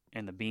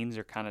 And the beans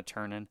are kind of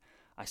turning.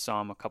 I saw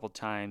him a couple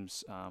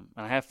times, and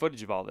I have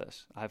footage of all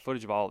this.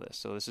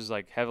 So this is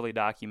like heavily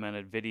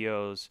documented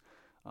videos,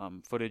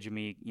 footage of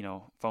me,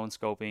 phone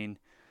scoping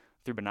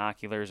through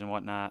binoculars and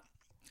whatnot.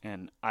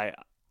 And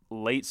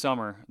late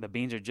summer, the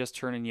beans are just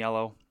turning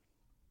yellow,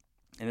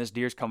 and this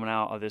deer's coming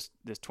out of this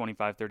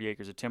 25, 30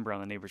 acres of timber on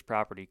the neighbor's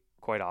property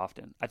quite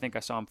often. I think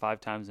I saw him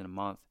 5 times in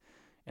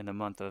the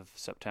month of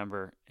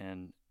September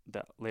and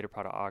the later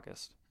part of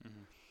August.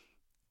 Mm-hmm.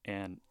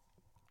 And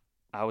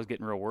I was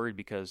getting real worried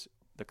because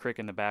the creek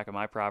in the back of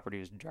my property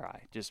was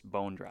dry, just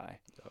bone dry.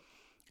 Yep.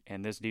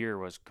 And this deer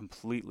was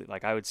completely,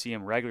 like I would see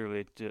him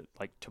regularly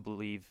to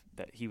believe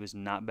that he was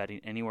not bedding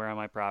anywhere on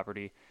my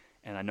property.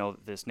 And I know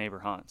that this neighbor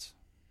hunts.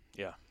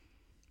 Yeah.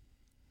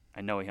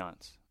 I know he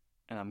hunts.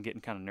 And I'm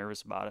getting kind of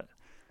nervous about it.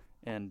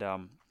 And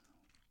the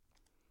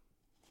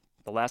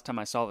last time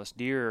I saw this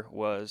deer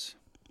was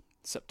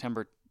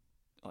September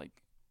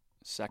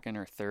 2nd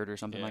or 3rd or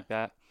something like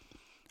that.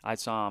 I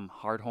saw him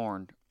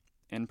hard-horned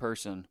in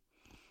person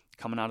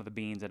coming out of the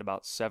beans at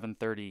about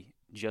 7:30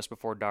 just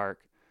before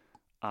dark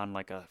on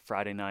like a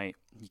Friday night.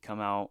 He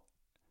come out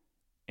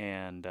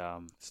and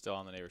still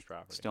on the neighbor's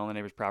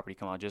property.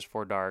 Come out just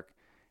before dark,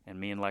 and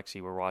me and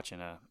Lexi were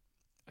watching a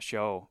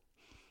show,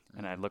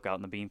 and I look out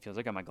in the bean fields.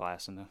 I got my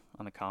glass on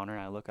the counter,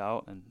 and I look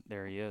out, and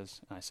there he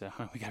is. And I said,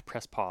 "We got to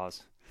press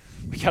pause.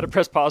 We got to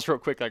press pause real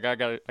quick. Like I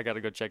got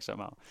to go check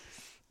something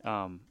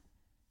out."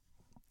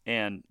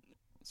 And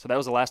so that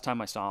was the last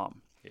time I saw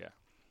him. Yeah.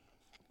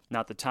 Now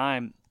at the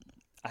time,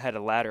 I had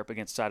a ladder up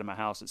against the side of my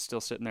house. It's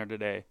still sitting there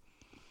today.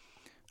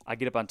 I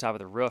get up on top of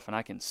the roof, and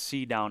I can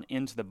see down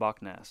into the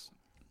buck nest.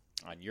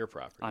 On your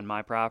property. on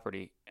my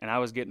property. And I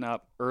was getting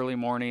up early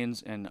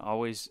mornings and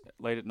always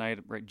late at night,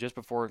 right just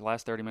before the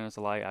last 30 minutes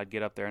of light, I'd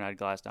get up there and I'd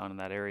glass down in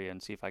that area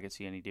and see if I could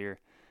see any deer.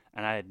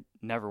 And I had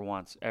never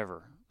once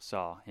ever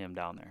saw him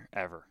down there,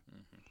 ever.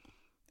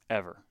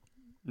 Ever.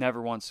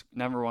 Never once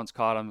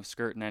caught him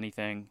skirting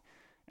anything.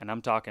 And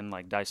I'm talking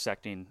like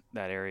dissecting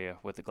that area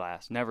with the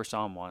glass. Never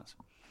saw him once.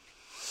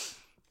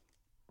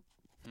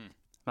 Am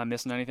I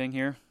missing anything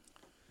here?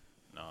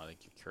 No, I think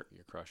you're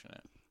crushing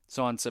it.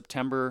 So on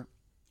September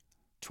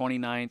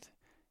 29th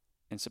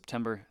and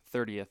September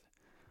 30th,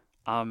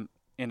 I'm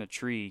in a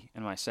tree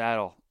in my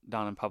saddle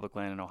down in public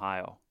land in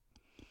Ohio,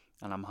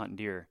 and I'm hunting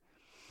deer.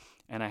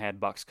 And I had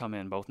bucks come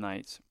in both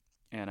nights.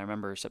 And I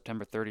remember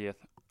September 30th,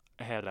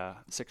 I had a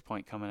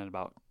 6-point come in at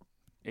about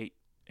 8,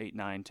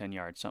 9, 10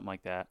 yards, something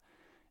like that.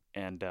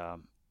 And it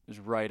was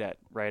right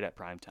at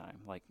prime time,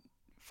 like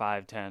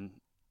 5, 10,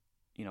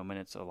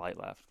 minutes of light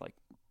left. Like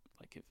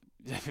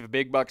if a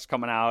big buck's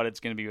coming out, it's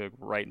going to be like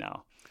right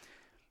now.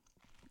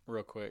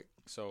 Real quick,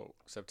 so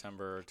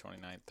September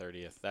 29th,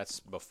 30th, that's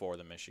before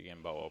the Michigan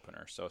bow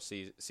opener. So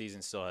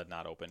season still had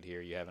not opened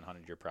here. You haven't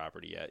hunted your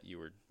property yet. You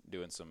were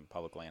doing some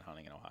public land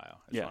hunting in Ohio.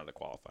 I just wanted to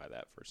qualify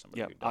that for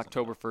somebody who doesn't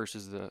October know. 1st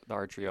is the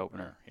archery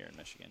opener. Here in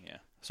Michigan, yeah.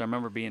 So I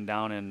remember being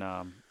down in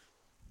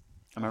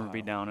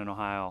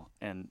Ohio,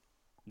 and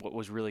what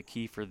was really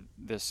key for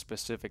this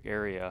specific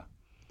area.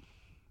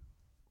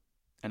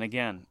 And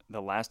again,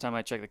 the last time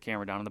I checked the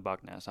camera down in the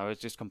buck nest, I was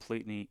just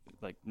completely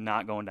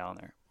not going down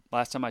there.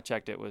 Last time I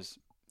checked, it was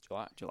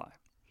July.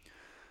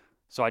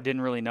 So I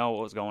didn't really know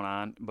what was going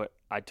on, but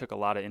I took a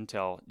lot of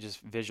intel just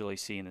visually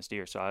seeing this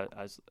deer. So I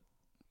was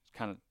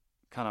kind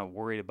of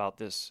worried about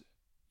this,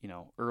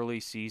 early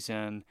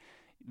season.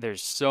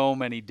 There's so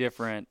many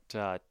different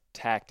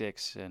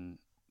tactics and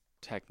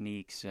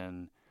techniques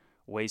and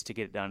ways to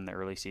get it done in the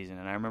early season.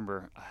 And I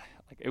remember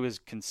it was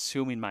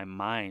consuming my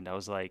mind. I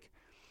was like,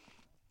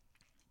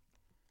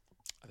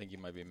 I think you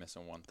might be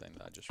missing one thing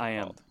that I just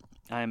recalled.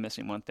 I am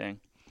missing one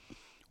thing.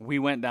 We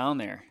went down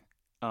there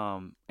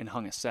and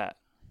hung a set,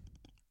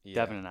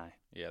 Devin and I.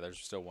 Yeah, there's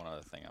still one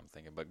other thing I'm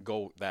thinking, but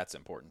that's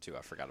important too.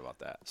 I forgot about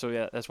that. So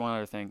yeah, that's one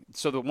other thing.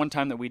 So the one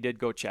time that we did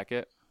go check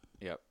it.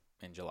 Yep,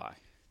 in July.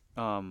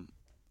 I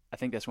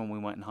think that's when we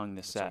went and hung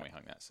this set. That's when we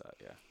hung that set,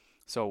 yeah.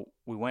 So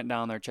we went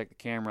down there, checked the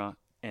camera,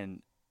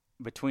 and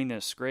between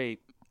this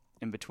scrape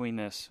and between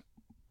this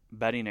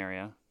bedding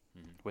area,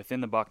 within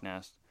the buck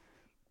nest,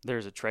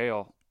 there's a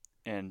trail,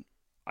 and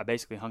I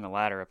basically hung a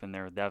ladder up in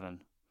there with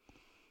Devin.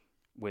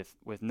 With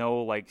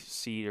no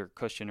seat or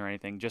cushion or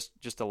anything, just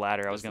a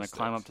ladder. I was going to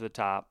climb up to the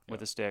top with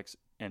the sticks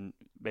and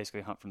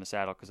basically hunt from the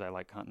saddle because I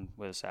like hunting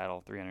with a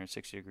saddle.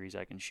 360 degrees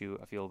I can shoot.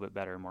 I feel a bit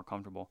better and more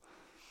comfortable.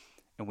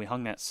 And we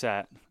hung that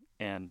set,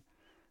 and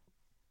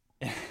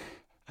that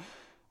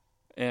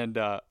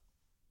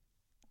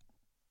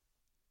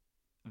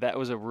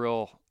was I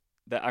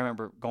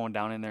remember going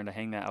down in there to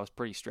hang that. I was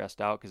pretty stressed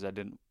out because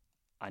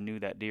I knew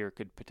that deer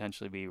could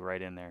potentially be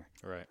right in there.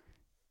 Right.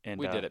 And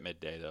we did it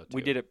midday though. Too.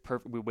 We did it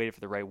perfect. We waited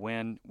for the right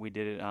wind. We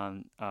did it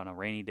on a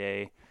rainy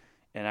day,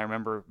 and I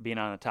remember being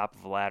on the top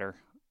of a ladder,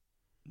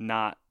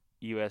 not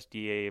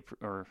USDA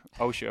or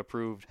OSHA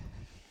approved,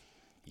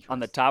 on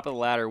the top of the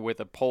ladder with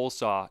a pole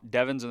saw.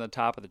 Devin's on the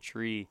top of the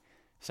tree,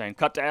 saying,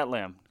 "Cut that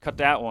limb, cut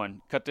that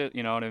one, cut it."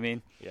 You know what I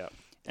mean? Yeah.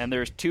 And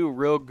there's 2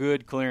 real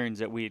good clearings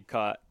that we had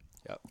cut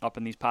up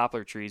in these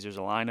poplar trees. There's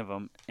a line of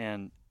them,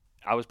 and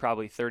I was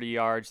probably 30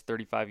 yards,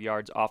 35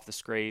 yards off the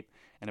scrape,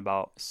 and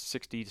about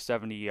 60 to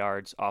 70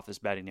 yards off this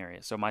bedding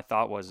area. So my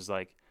thought was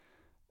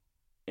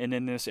and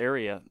in this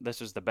area,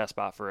 this is the best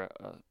spot for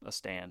a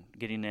stand,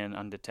 getting in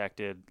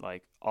undetected,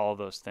 all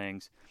those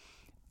things.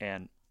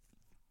 And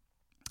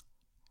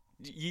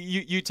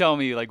you tell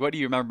me, what do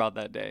you remember about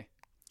that day?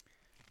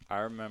 I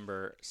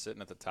remember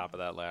sitting at the top of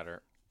that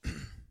ladder,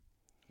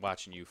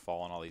 watching you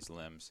fall on all these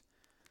limbs,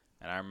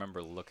 and I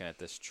remember looking at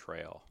this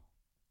trail.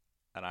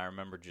 And I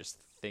remember just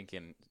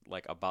thinking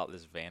about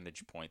this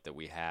vantage point that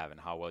we have and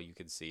how well you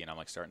can see. And I'm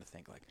starting to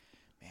think man,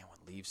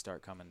 when leaves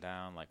start coming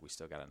down, we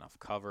still got enough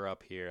cover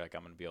up here. I'm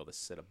going to be able to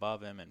sit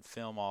above him and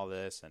film all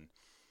this. And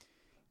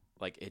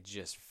it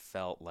just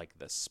felt like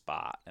the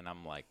spot. And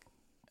I'm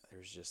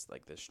there's just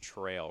this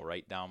trail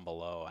right down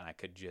below. And I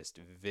could just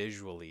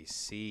visually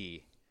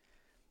see.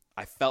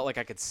 I felt like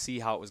I could see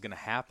how it was going to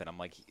happen. I'm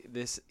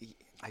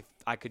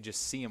I could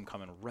just see him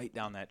coming right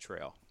down that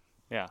trail.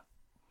 Yeah.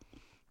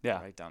 Yeah.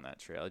 Right down that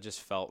trail. It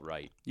just felt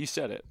right. You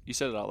said it. You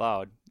said it out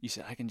loud. You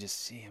said, I can just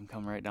see him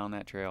come right down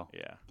that trail.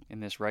 Yeah. In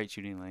this right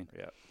shooting lane.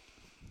 Yeah.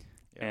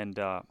 And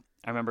I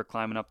remember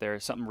climbing up there.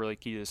 Something really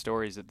key to the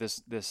story is that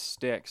this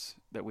sticks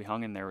that we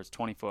hung in there was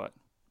 20 foot.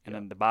 And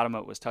then the bottom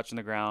of it was touching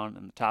the ground,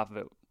 and the top of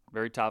it,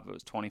 very top of it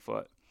was 20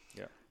 foot.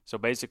 Yeah. So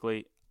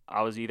basically,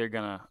 I was either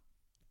going to,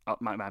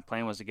 my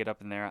plan was to get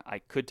up in there. I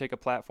could take a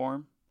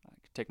platform. I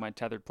could take my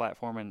tethered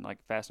platform and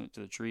fasten it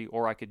to the tree,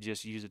 or I could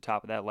just use the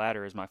top of that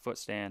ladder as my foot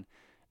stand,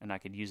 and I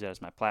could use that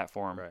as my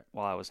platform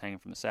while I was hanging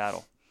from the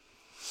saddle.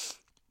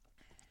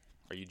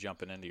 Are you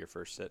jumping into your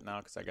first sit now?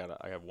 Because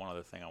I have one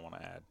other thing I want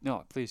to add.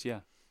 No, please,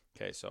 yeah.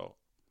 Okay, so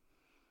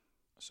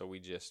So we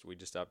just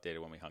updated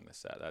when we hung the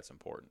set. That's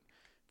important.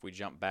 If we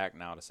jump back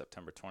now to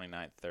September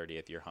 29th,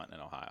 30th, you're hunting in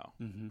Ohio.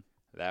 Mm-hmm.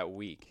 That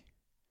week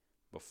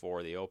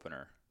before the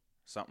opener,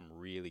 something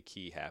really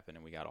key happened,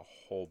 and we got a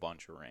whole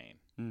bunch of rain.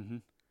 Mm-hmm.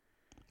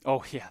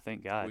 Oh, yeah,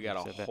 thank God. We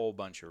got a whole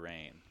bunch of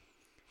rain.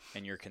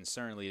 And your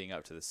concern leading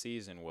up to the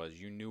season was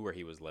you knew where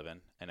he was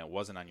living, and it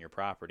wasn't on your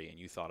property, and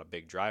you thought a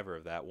big driver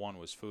of that, one,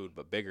 was food,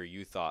 but bigger,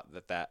 you thought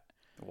that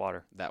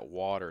water,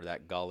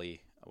 that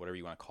gully, whatever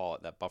you want to call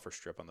it, that buffer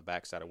strip on the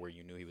backside of where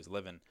you knew he was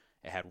living,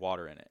 it had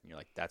water in it. And you're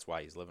like, that's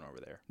why he's living over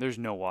there. There's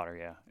no water,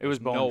 yeah. It was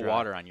bone no dry.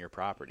 water on your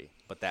property.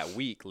 But that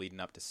week leading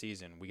up to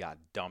season, we got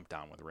dumped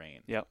on with rain.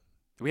 Yep.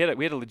 We had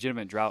a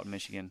legitimate drought in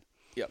Michigan.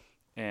 Yep.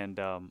 And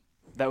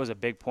that was a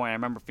big point.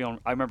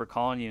 I remember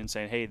calling you and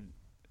saying, hey,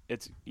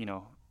 it's,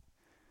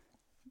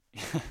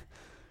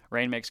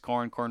 rain makes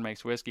corn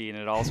makes whiskey, and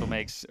it also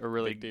makes a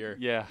really big deer.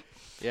 Yeah.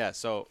 Yeah,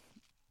 so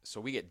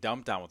we get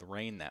dumped on with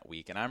rain that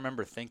week, and I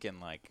remember thinking,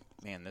 like,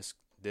 man,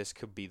 this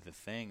could be the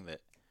thing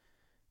that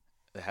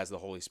has the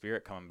Holy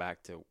Spirit coming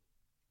back to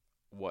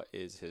what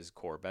is his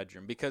core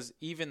bedroom. Because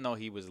even though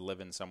he was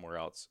living somewhere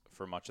else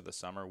for much of the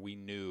summer, we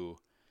knew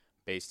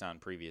based on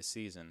previous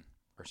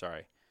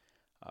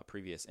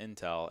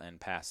intel and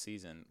past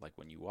season, like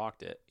when you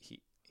walked it,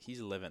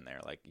 he's living there.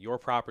 Like, your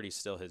property's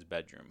still his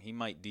bedroom. He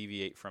might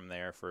deviate from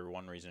there for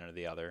one reason or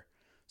the other,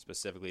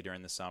 specifically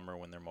during the summer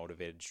when they're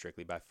motivated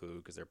strictly by food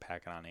because they're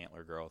packing on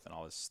antler growth and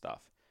all this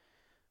stuff.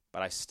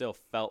 But I still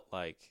felt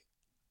like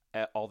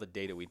all the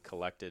data we'd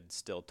collected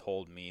still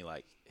told me,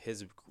 like,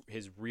 his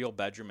real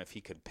bedroom, if he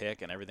could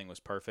pick and everything was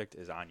perfect,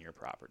 is on your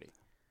property.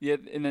 Yeah,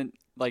 and then,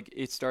 like,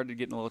 it started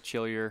getting a little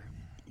chillier.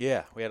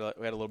 Yeah, we had a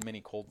little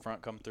mini cold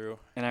front come through.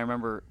 And I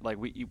remember, like,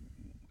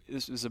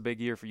 this was a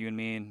big year for you and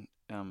me,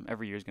 and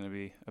every year is going to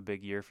be a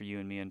big year for you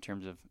and me in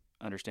terms of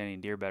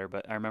understanding deer better.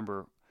 But I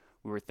remember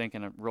we were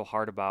thinking real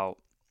hard about,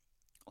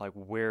 like,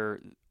 where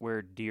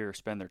deer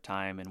spend their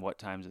time and what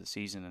times of the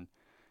season.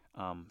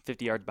 And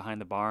 50 yards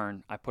behind the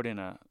barn, I put in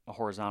a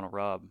horizontal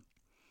rub,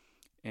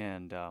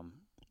 and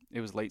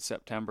it was late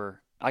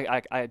September.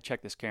 I had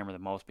checked this camera the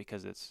most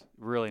because it's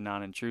really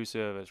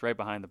non-intrusive. It's right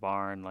behind the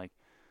barn. Like,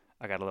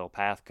 I got a little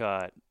path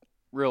cut,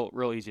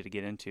 real easy to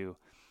get into.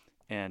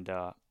 And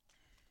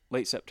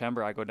late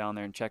September, I go down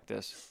there and check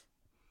this.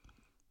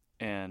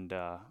 And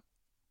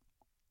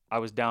I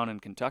was down in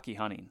Kentucky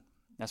hunting.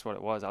 That's what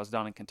it was. I was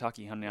down in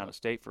Kentucky hunting out of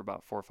state for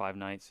about 4 or 5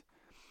 nights.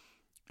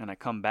 And I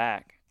come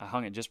back. I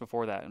hung it just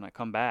before that. And I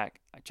come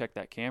back. I check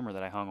that camera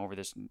that I hung over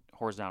this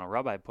horizontal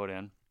rub I put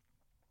in.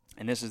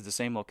 And this is the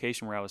same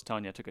location where I was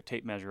telling you I took a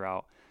tape measure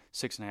out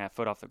 6.5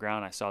 foot off the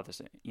ground. I saw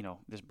this,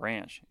 this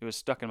branch. It was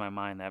stuck in my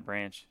mind, that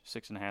branch,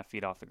 6.5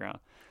 feet off the ground.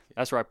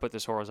 That's where I put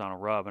this horizontal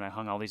rub, and I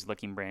hung all these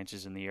licking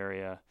branches in the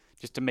area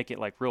just to make it,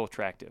 like, real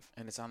attractive.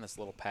 And it's on this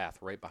little path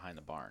right behind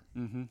the barn.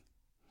 Mm-hmm.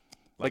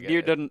 Like,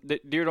 deer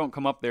don't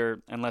come up there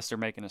unless they're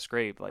making a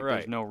scrape. Like, right.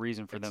 There's no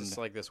reason for them to. It's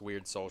like this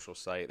weird social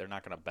site. They're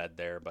not going to bed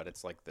there, but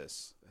it's like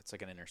this. It's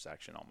like an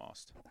intersection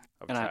almost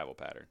of travel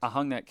patterns. I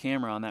hung that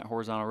camera on that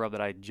horizontal rub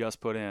that I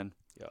just put in.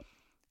 Yep.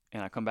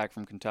 And I come back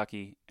from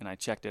Kentucky, and I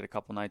checked it a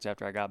couple nights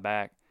after I got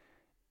back,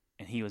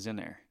 and he was in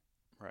there.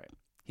 Right.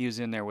 He was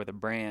in there with a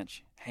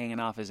branch hanging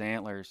off his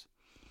antlers,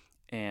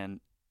 and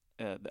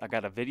I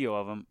got a video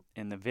of him.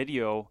 In the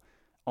video,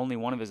 only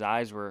one of his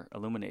eyes were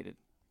illuminated.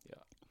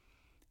 Yeah.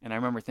 And I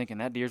remember thinking,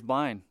 that deer's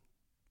blind.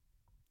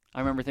 I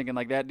remember thinking,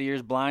 like, that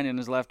deer's blind in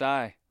his left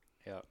eye.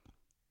 Yeah.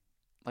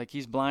 Like,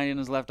 he's blind in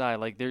his left eye.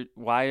 Like,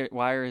 why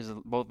are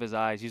both of his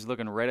eyes? He's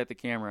looking right at the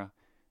camera.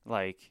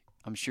 Like,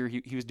 I'm sure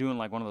he was doing,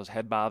 like, one of those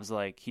head bobs.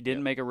 Like, he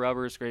didn't make a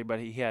rubber scrape, but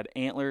he had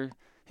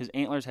his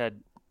antlers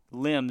had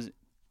limbs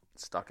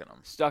stuck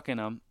in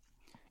them.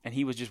 And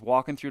he was just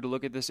walking through to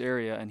look at this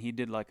area, and he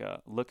did, like,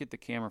 a look at the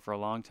camera for a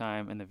long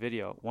time. In the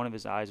video, one of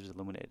his eyes was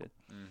illuminated.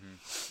 Mm-hmm.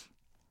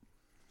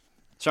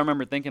 So I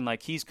remember thinking,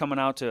 like, he's coming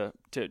out to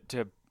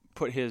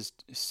put his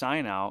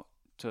sign out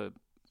to,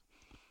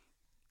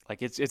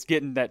 like, it's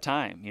getting that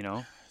time,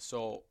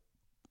 So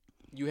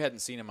you hadn't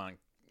seen him on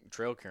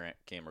trail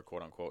camera,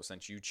 quote unquote,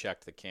 since you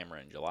checked the camera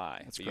in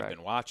July. That's so correct. You've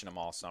been watching him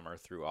all summer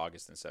through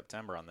August and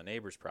September on the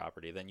neighbor's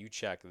property. Then you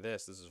check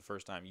this. This is the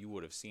first time you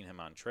would have seen him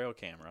on trail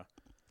camera.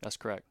 That's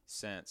correct.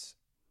 Since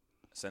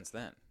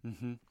then,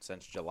 mm-hmm.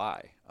 Since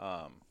July.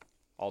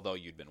 Although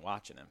you'd been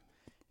watching him,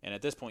 and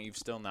at this point you've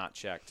still not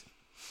checked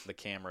the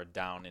camera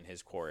down in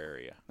his core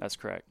area. That's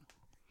correct.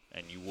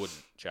 And you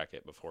wouldn't check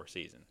it before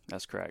season.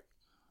 That's correct.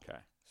 Okay,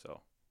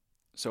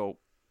 so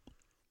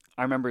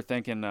I remember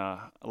thinking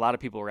a lot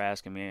of people were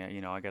asking me,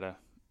 a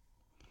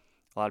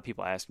lot of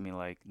people asking me,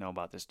 like, know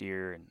about this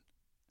deer and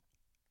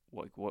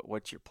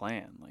what's your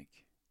plan, like,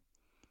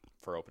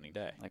 for opening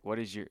day? Like, what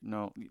is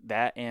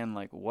that, and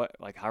like, what,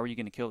 like, how are you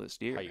going to kill this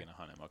deer? How are you going to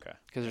hunt him? Okay.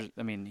 Because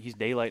he's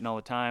daylighting all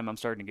the time. I'm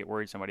starting to get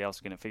worried somebody else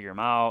is going to figure him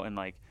out, and,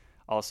 like,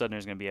 all of a sudden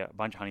there's going to be a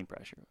bunch of hunting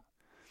pressure.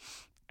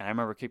 And I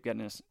remember keep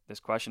getting this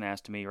question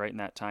asked to me right in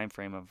that time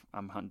frame of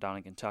I'm hunting down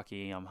in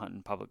Kentucky, I'm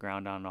hunting public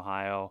ground down in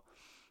Ohio,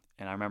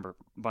 and I remember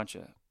a bunch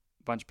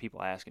of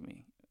people asking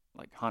me,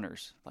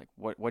 hunters, like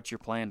what's your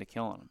plan to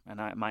kill them?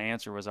 And my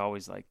answer was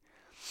always like,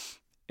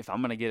 if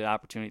I'm gonna get an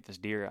opportunity at this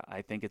deer,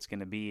 I think it's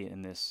gonna be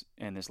in this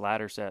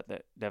ladder set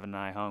that Devin and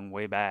I hung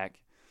way back,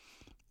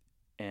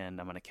 and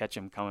I'm gonna catch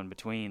him coming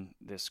between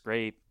this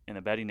scrape in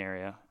the bedding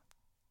area,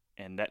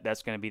 and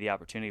that's gonna be the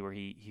opportunity where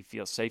he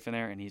feels safe in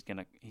there, and he's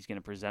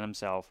gonna present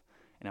himself,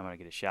 and I'm gonna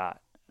get a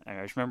shot.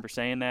 I just remember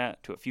saying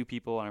that to a few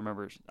people,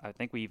 and I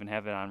think we even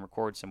have it on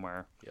record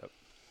somewhere. Yep.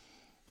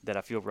 That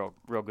I feel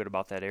real good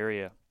about that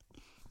area.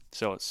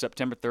 So it's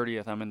September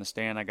 30th. I'm in the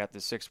stand. I got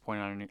this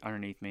 6-point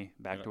underneath me,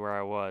 back to where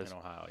I was. In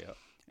Ohio, yep.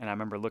 And I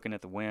remember looking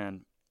at the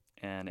wind,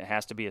 and it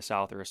has to be a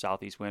south or a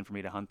southeast wind for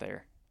me to hunt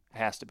there. It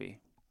has to be.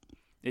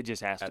 It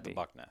just has to be. At the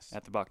buck nest.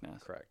 At the buck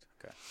nest. Correct.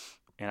 Okay.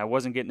 And I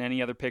wasn't getting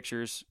any other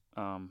pictures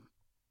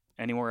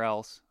anywhere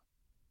else,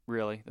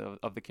 really,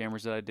 of the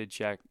cameras that I did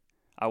check.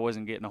 I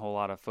wasn't getting a whole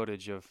lot of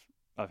footage of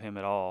him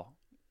at all.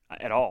 I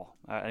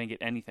didn't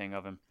get anything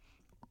of him.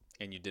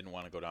 And you didn't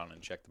want to go down and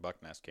check the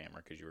buck nest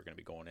camera because you were going to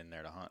be going in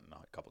there to hunt in a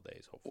couple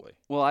days, hopefully.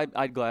 Well,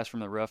 I'd glass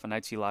from the roof, and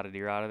I'd see a lot of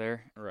deer out of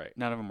there. Right.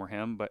 None of them were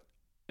him, but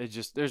there's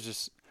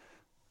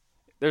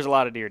a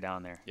lot of deer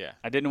down there. Yeah.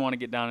 I didn't want to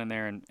get down in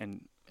there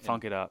and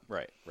funk it up.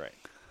 Right.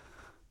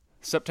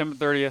 September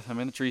 30th, I'm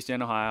in the tree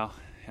stand, Ohio,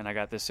 and I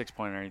got this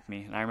 6-point underneath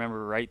me. And I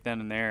remember right then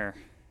and there,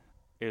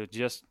 it was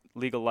just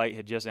legal light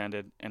had just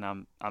ended, and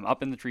I'm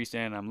up in the tree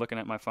stand, and I'm looking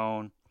at my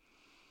phone,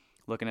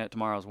 looking at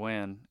tomorrow's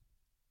wind,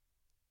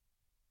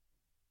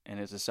 and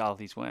it's a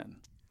southeast wind.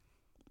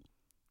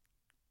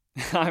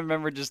 I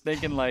remember just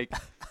thinking, like,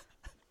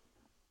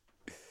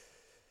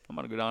 I'm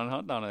going to go down and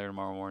hunt down there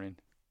tomorrow morning.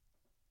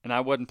 And I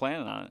wasn't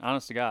planning on it,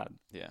 honest to God.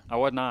 Yeah. I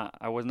was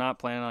not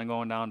planning on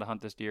going down to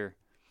hunt this deer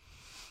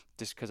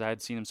just because I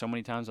had seen him so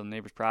many times on the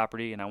neighbor's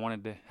property, and I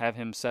wanted to have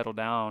him settle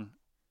down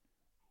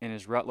in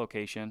his rut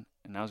location,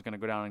 and I was going to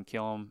go down and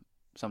kill him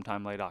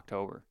sometime late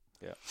October.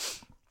 Yeah.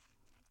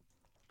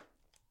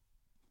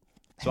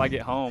 So I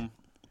get home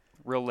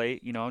real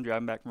late, I'm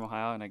driving back from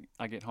Ohio, and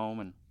I get home,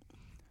 and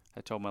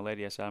I told my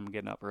lady, I said, I'm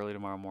getting up early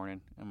tomorrow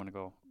morning. I'm going to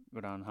go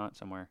down and hunt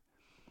somewhere.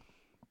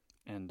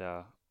 And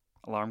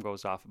alarm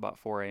goes off about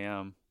 4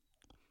 a.m.,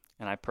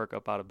 and I perk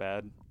up out of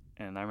bed,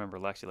 and I remember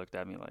Lexi looked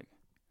at me like,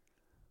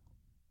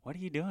 what are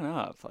you doing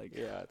up? Like,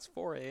 yeah, it's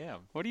 4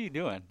 a.m. What are you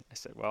doing? I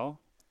said, well,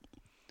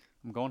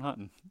 I'm going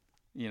hunting,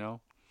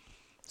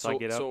 So I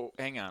get up. So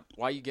hang on.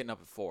 Why are you getting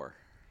up at 4?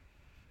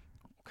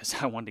 Because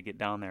I wanted to get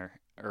down there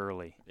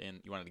early. And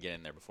you wanted to get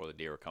in there before the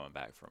deer were coming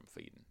back from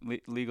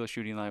feeding. Legal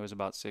shooting light was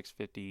about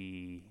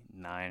 6:59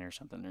 or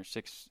something, or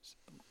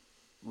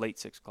late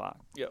 6 o'clock.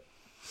 Yep.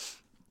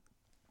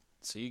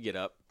 So you get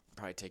up,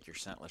 probably take your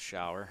scentless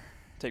shower.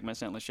 Take my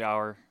scentless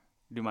shower,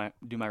 do my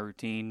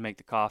routine, make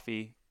the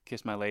coffee,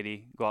 kiss my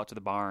lady, go out to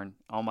the barn.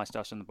 All my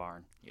stuff's in the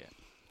barn. Yeah.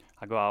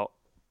 I go out,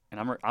 and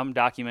I'm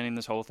documenting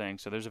this whole thing,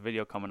 so there's a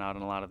video coming out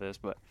on a lot of this,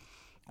 but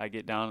I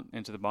get down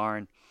into the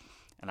barn,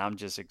 and I'm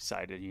just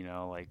excited,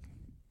 like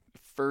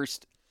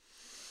first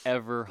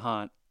ever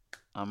hunt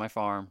on my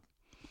farm.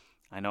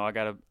 I know I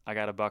got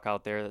a buck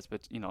out there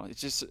but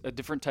it's just a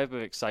different type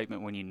of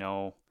excitement when you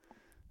know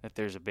that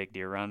there's a big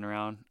deer running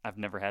around. I've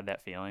never had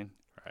that feeling.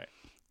 Right.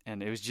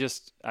 And it was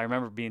just, I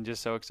remember being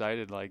just so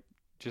excited, like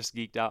just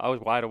geeked out. I was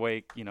wide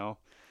awake,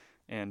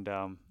 and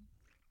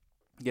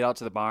get out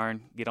to the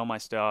barn, get all my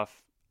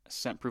stuff,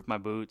 scent-proof my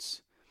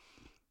boots.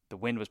 The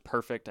wind was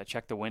perfect. I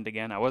checked the wind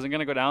again. I wasn't going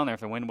to go down there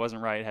if the wind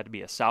wasn't right. It had to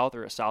be a south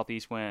or a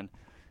southeast wind.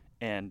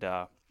 And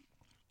south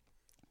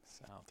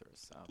or a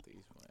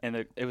southeast wind. And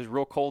it was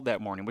real cold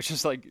that morning, which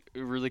is like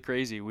really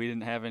crazy. We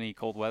didn't have any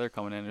cold weather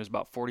coming in. It was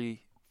about 43,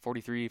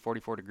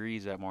 44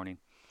 degrees that morning.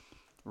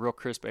 Real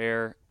crisp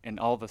air, and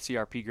all the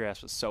CRP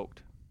grass was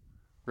soaked.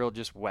 Real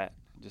just wet,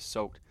 just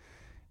soaked.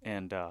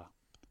 And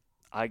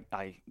I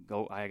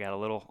got a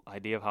little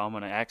idea of how I'm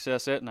going to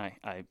access it, and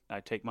I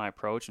take my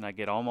approach, and I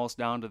get almost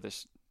down to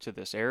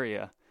this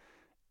area,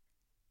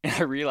 and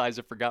I realize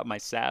I forgot my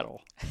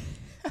saddle.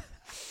 I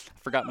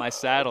forgot my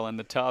saddle in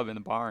the tub in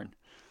the barn.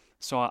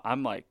 So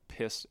I'm like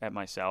pissed at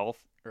myself.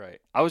 Right.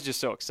 I was just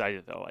so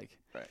excited though, like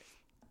right.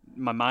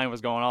 My mind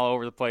was going all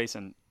over the place,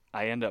 and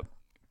I end up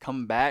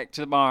coming back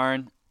to the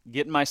barn,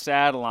 getting my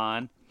saddle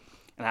on.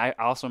 And I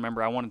also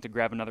remember I wanted to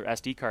grab another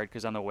SD card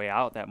because on the way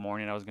out that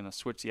morning I was going to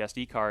switch the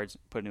SD cards,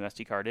 put a new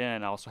SD card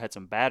in. I also had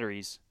some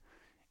batteries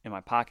in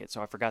my pocket,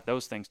 so I forgot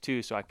those things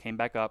too. So I came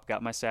back up,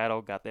 got my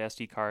saddle, got the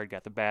SD card,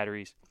 got the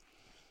batteries,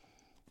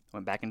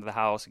 went back into the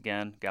house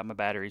again, got my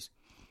batteries.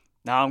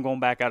 Now I'm going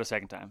back out a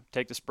second time.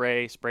 Take the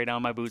spray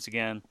down my boots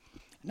again.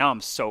 Now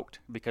I'm soaked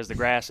because the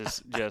grass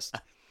is just,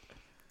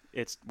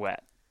 it's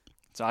wet.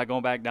 So I go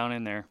back down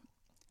in there,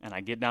 and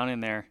I get down in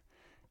there,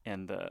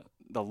 and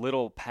the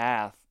little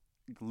path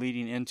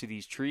leading into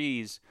these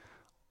trees,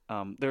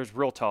 there's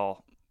real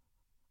tall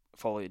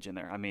foliage in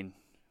there. I mean,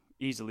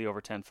 easily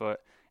over 10 foot.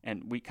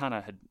 And we kind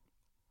of had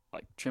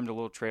like trimmed a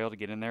little trail to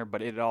get in there,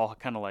 but it all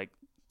kind of like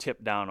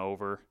tipped down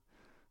over.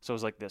 So it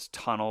was like this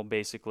tunnel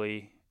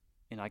basically,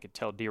 and I could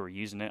tell deer were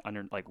using it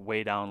under like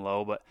way down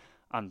low, but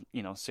I'm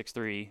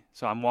 6'3",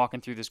 so I'm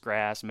walking through this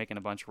grass, making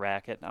a bunch of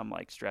racket, and I'm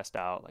like stressed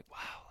out, like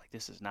wow, like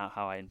this is not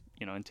how I,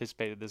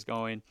 anticipated this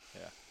going.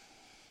 Yeah.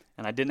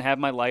 And I didn't have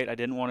my light. I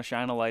didn't want to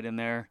shine a light in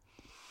there.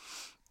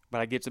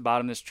 But I get to the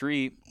bottom of this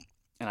tree,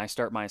 and I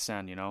start my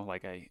ascend,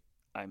 like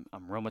I'm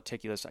real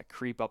meticulous. I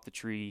creep up the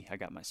tree. I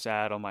got my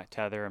saddle, my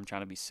tether. I'm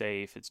trying to be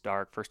safe. It's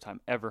dark. First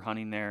time ever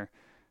hunting there.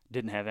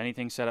 Didn't have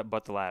anything set up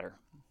but the ladder.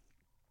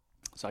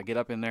 So I get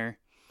up in there.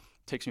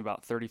 It takes me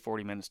about 30,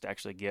 40 minutes to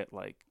actually get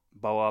like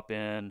bow up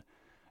in,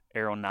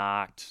 arrow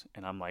knocked,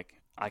 and I'm like,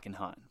 I can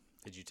hunt.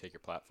 Did you take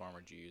your platform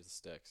or did you use the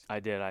sticks? I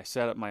did. I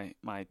set up my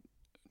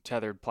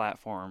tethered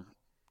platform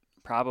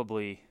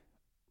probably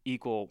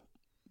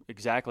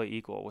exactly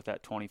equal with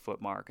that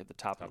 20-foot mark at the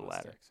top of the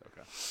ladder. Sticks.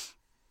 Okay.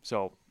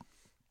 So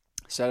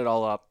set it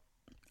all up.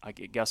 I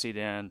get gussied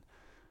in.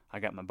 I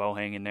got my bow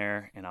hanging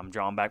there, and I'm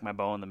drawing back my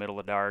bow in the middle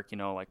of the dark,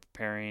 like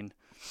preparing.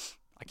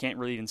 I can't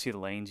really even see the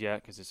lanes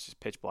yet because it's just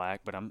pitch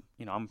black, but I'm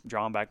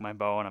drawing back my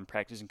bow, and I'm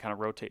practicing kind of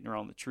rotating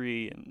around the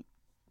tree, and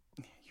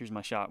here's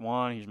my shot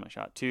 1, here's my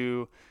shot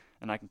 2,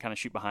 and I can kind of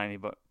shoot behind me,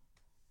 but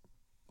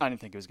I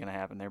didn't think it was going to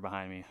happen there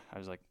behind me. I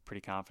was like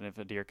pretty confident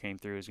if a deer came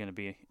through, it was going to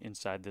be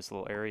inside this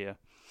little area.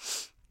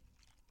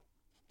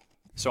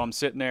 So I'm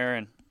sitting there,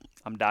 and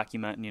I'm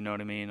documenting, you know what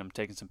I mean? I'm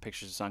taking some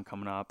pictures of the sun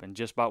coming up, and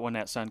just about when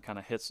that sun kind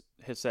of hits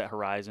that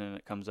horizon and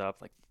it comes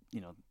up, like,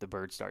 the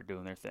birds start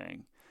doing their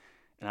thing.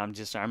 And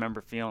I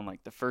remember feeling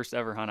like the first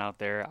ever hunt out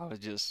there, I was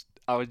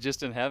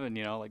just in heaven,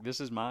 like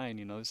this is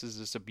mine, this is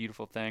just a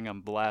beautiful thing.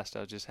 I'm blessed. I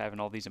was just having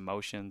all these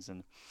emotions,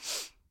 and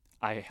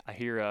I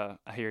hear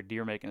a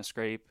deer making a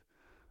scrape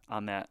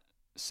on that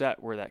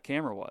set where that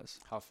camera was.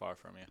 How far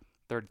from you?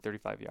 30,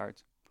 35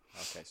 yards.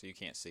 Okay, so you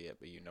can't see it,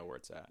 but you know where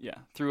it's at. Yeah,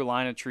 through a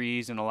line of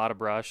trees and a lot of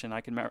brush, and I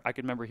could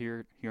remember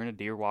hearing a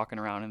deer walking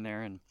around in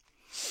there, and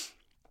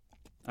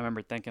I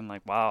remember thinking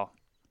like, wow,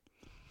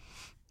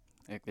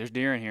 like, there's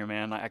deer in here,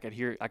 man. I could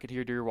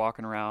hear deer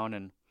walking around,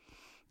 and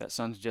that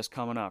sun's just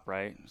coming up,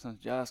 right? The sun's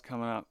just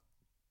coming up,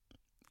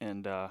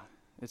 and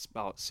it's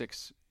about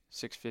 6:57,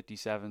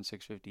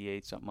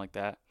 6:58, something like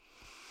that,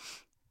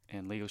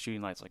 and legal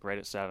shooting light's like right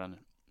at 7,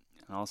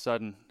 and all of a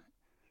sudden,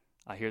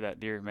 I hear that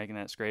deer making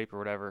that scrape or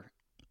whatever.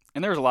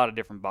 And there's a lot of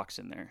different bucks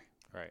in there.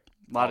 Right.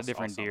 A lot of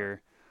different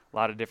deer, a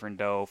lot of different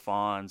doe,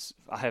 fawns.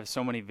 I have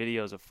so many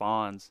videos of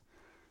fawns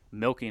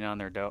milking on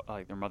their doe,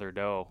 like their mother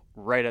doe,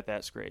 right at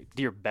that scrape.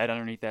 Deer bed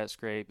underneath that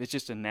scrape. It's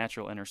just a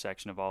natural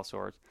intersection of all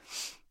sorts.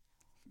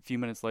 A few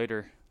minutes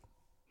later,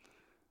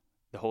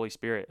 the Holy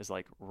Spirit is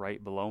like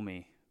right below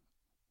me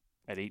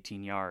at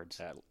 18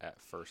 yards.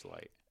 At first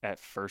light. At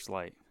first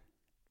light.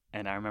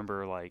 And I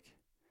remember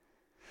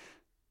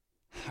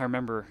I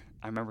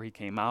remember he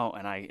came out,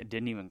 and I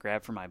didn't even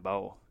grab for my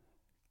bow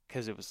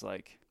because it was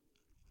like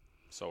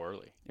so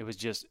early. It was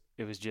just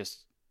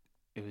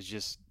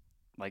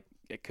like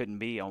it couldn't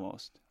be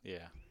almost.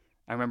 Yeah.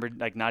 I remember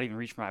like not even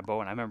reaching for my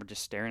bow, and I remember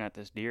just staring at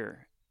this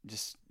deer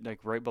just like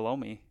right below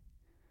me,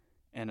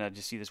 and I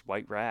just see this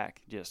white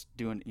rack just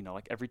doing,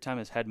 like every time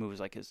his head moves,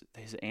 like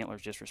his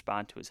antlers just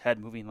respond to his head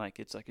moving, like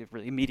it's like a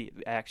really immediate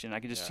action. I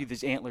could just see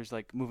these antlers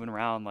like moving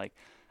around, like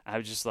I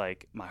was just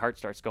like my heart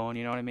starts going,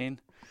 you know what I mean?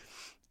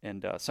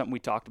 And something we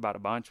talked about a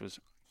bunch was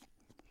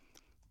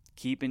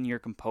keeping your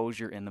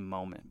composure in the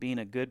moment, being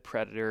a good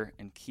predator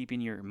and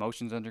keeping your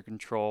emotions under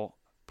control,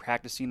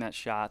 practicing that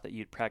shot that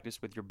you'd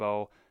practiced with your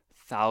bow,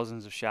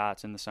 thousands of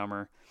shots in the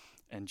summer,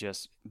 and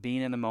just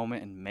being in the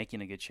moment and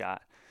making a good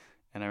shot.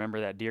 And I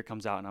remember that deer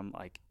comes out, and I'm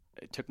like,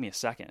 it took me a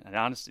second. And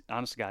honest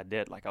to God, it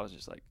did. Like, I was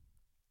just like,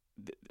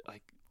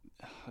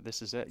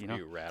 this is it, Were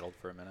you rattled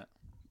for a minute?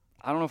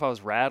 I don't know if I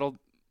was rattled,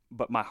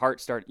 but my heart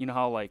started,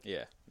 how like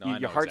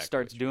your heart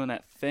starts doing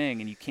that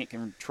thing and you can't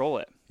control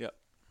it. Yep.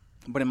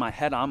 But in my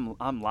head,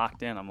 I'm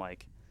locked in. I'm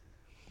like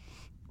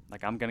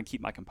I'm going to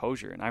keep my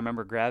composure. And I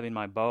remember grabbing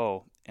my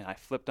bow, and I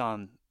flipped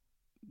on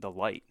the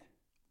light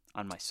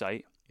on my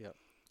sight. Yep.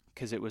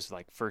 Because it was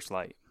like first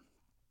light.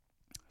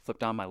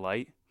 Flipped on my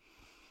light,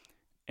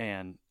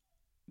 and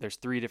there's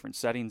 3 different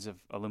settings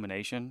of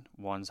illumination.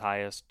 1's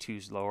highest,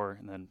 2's lower,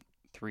 and then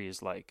 3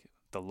 is like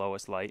the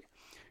lowest light.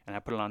 And I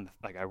put it on,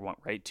 like I went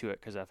right to it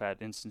because I've had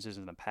instances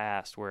in the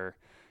past where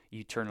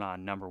you turn it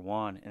on number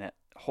 1 and that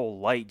whole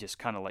light just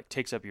kind of like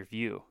takes up your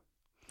view.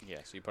 Yeah,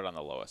 so you put it on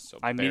the lowest. So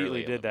I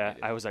immediately did that.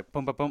 I was like,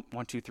 boom, boom, boom,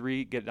 1, 2,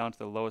 3, get it down to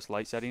the lowest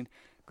light setting,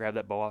 grab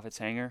that bow off its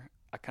hanger.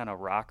 I kind of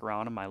rock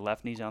around and my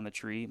left knee's on the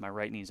tree, my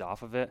right knee's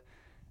off of it,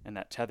 and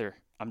that tether,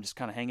 I'm just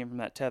kind of hanging from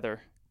that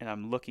tether, and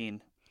I'm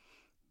looking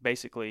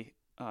basically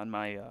on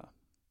my,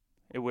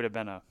 it would have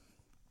been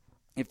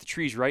if the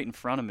tree's right in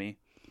front of me,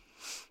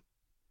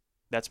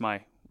 that's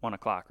my 1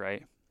 o'clock,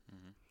 right?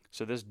 Mm-hmm.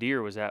 So this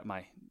deer was at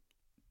my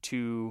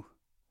 2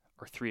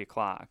 or 3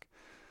 o'clock.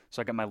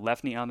 So I got my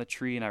left knee on the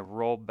tree, and I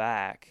roll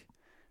back,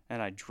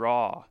 and I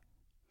draw,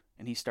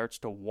 and he starts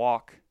to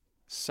walk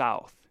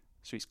south.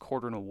 So he's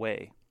quartering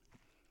away.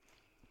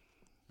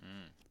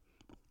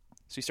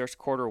 So he starts to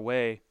quarter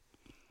away,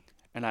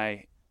 and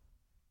I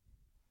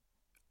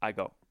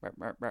go,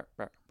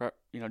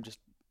 just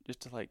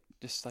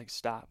to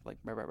stop,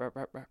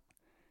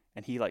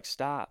 and he like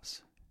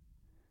stops.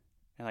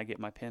 And I get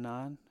my pin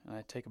on, and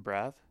I take a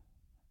breath,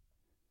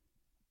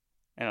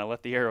 and I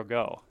let the arrow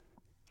go.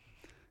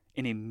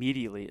 And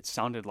immediately it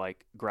sounded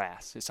like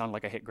grass. It sounded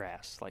like I hit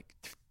grass. Like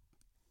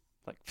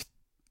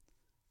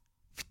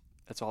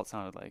that's all it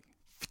sounded like.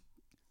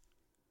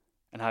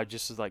 And I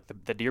just was like,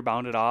 the deer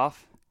bounded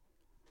off.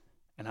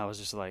 And I was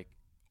just like,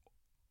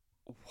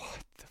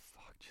 what the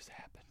fuck just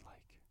happened?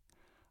 Like,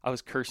 I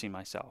was cursing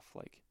myself.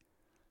 Like,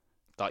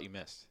 Thought you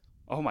missed.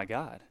 oh my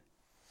God.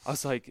 I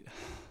was like,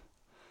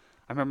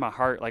 I remember my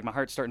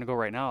heart's starting to go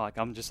right now. Like,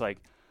 I'm just like,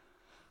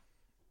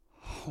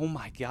 oh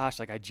my gosh.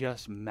 Like, I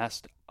just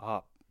messed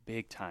up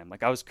big time.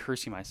 Like, I was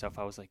cursing myself.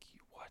 I was like,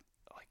 what?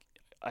 Like,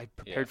 I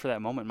prepared for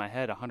that moment in my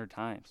head 100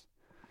 times.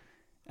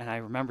 And I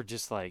remember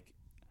just like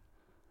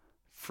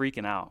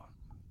freaking out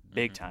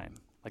big time.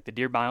 Like, the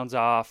deer bounds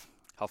off.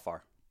 How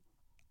far?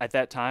 At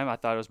that time, I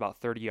thought it was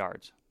about 30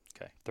 yards.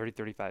 Okay. 30,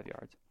 35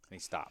 yards. And he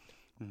stopped.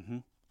 Mm-hmm.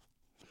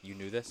 You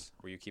knew this?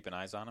 Were you keeping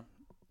eyes on him?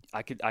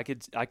 I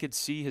could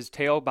see his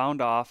tail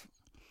bound off,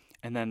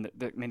 and then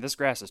I mean, this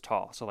grass is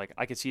tall, so like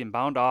I could see him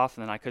bound off,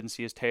 and then I couldn't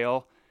see his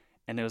tail,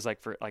 and it was like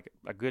for like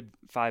a good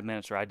 5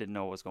 minutes where I didn't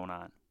know what was going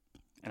on,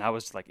 and I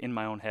was like in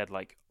my own head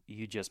like,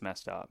 you just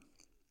messed up.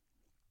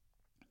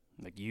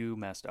 Like, you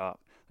messed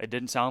up. It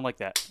didn't sound like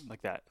that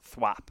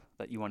thwap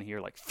that you want to hear,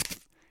 like,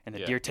 and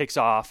the deer takes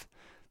off.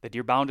 The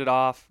deer bounded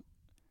off,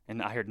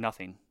 and I heard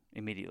nothing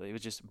immediately. It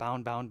was just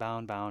bound, bound,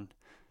 bound, bound.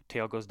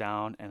 Tail goes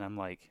down, and I'm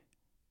like,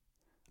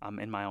 I'm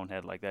in my own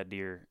head like, that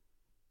deer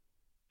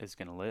is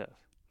going to live.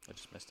 I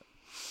just missed him.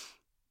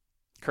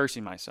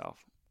 Cursing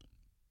myself.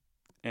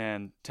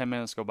 And 10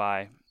 minutes go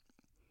by,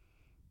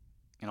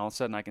 and all of a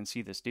sudden I can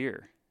see this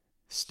deer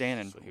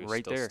standing So he was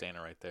right still there,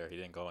 standing right there. He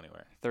didn't go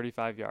anywhere.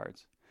 35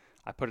 yards.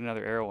 I put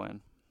another arrow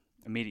in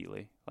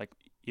immediately. Like,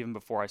 even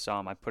before I saw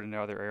him, I put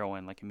another arrow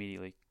in, like,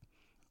 immediately.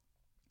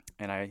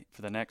 And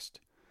for the next,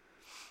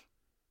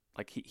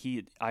 like,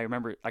 I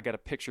remember I got a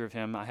picture of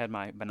him. I had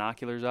my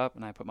binoculars up,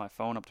 and I put my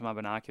phone up to my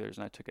binoculars,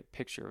 and I took a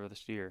picture of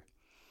this deer.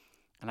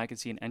 And I could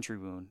see an entry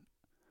wound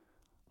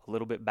a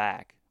little bit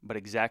back, but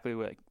exactly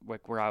like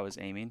where I was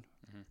aiming,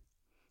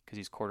 because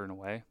he's quartering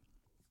away.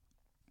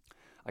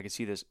 I could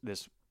see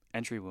this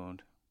entry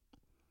wound.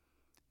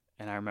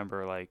 And I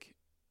remember, like,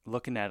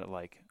 looking at it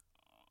like,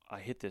 I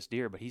hit this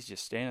deer, but he's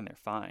just standing there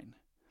fine.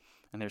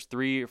 And there's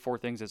 3 or 4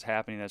 things that's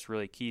happening that's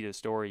really key to the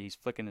story. He's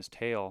flicking his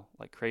tail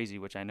like crazy,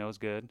 which I know is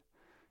good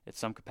at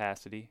some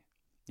capacity,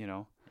 you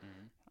know.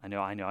 Mm-hmm.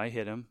 I know I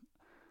hit him.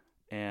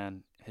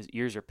 And his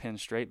ears are pinned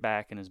straight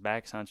back, and his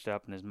back's hunched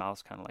up, and his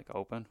mouth's kind of like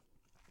open.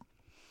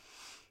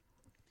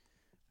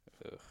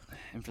 Ugh.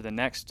 And for the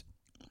next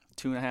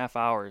 2.5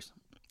 hours,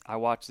 I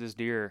watched this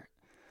deer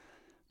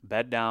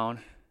bed down,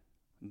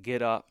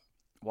 get up,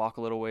 walk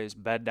a little ways,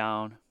 bed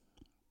down,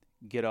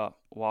 get up,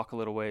 walk a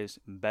little ways,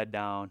 bed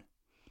down,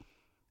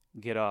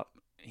 get up.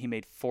 He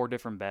made 4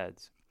 different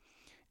beds.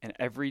 And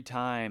every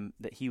time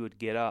that he would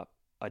get up,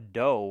 a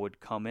doe would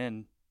come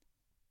in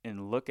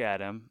and look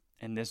at him,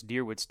 and this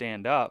deer would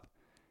stand up,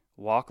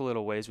 walk a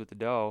little ways with the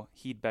doe,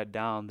 he'd bed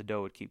down, the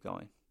doe would keep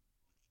going.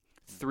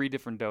 3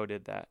 different doe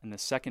did that. And the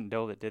second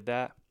doe that did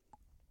that,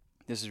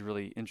 this is a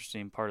really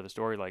interesting part of the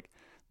story, like,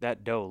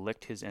 that doe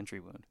licked his entry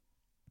wound.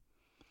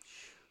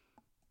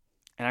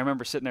 And I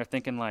remember sitting there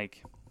thinking,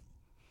 like,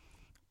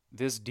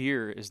 this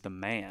deer is the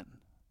man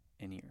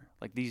in here.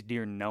 Like, these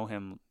deer know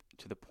him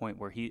to the point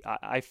where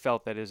I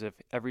felt that as if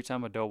every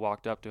time a doe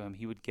walked up to him,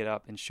 he would get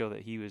up and show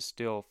that he was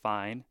still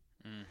fine,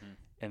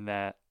 and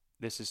that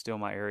this is still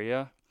my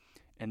area.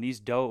 And these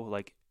doe,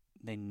 like,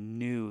 they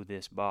knew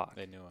this buck.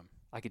 They knew him.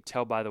 I could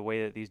tell by the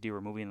way that these deer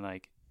were moving,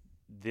 like,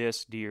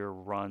 this deer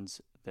runs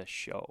the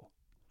show.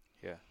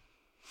 Yeah.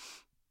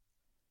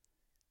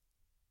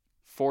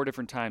 4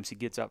 different times he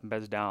gets up and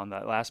beds down.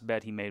 That last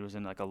bed he made was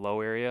in, like, a low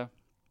area.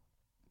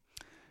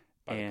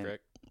 By the creek?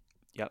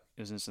 Yep.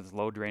 It was in this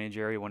low drainage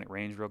area. When it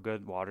rains real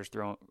good, water's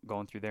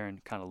going through there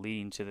and kind of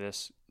leading to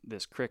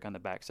this creek on the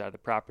back side of the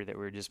property that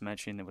we were just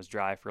mentioning. It was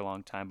dry for a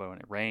long time, but when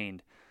it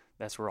rained,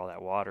 that's where all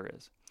that water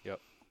is. Yep.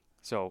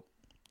 So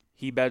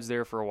he beds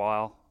there for a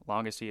while,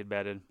 longest he had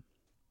bedded.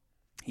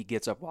 He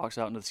gets up, walks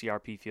out into the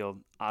CRP field,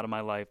 out of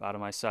my life, out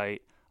of my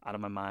sight, out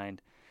of my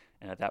mind.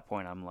 And at that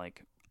point, I'm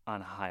like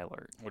on high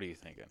alert. What are you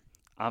thinking?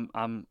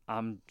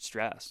 I'm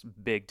stressed,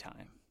 big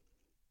time.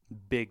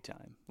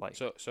 Like,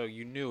 so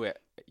you knew it.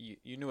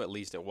 You knew at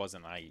least it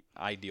wasn't an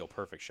ideal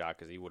perfect shot,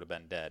 because he would have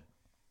been dead.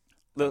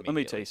 Let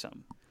me tell you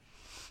something.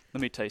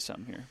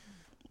 Here.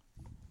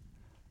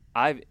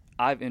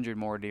 I've injured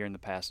more deer in the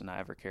past than I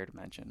ever care to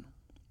mention.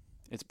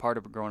 It's part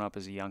of growing up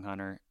as a young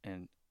hunter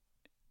and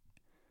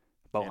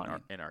bow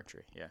hunting. In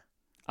archery, yeah.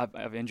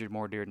 I've injured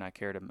more deer than I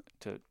care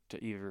to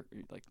either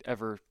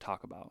ever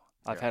talk about.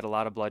 I've had a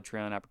lot of blood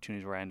trailing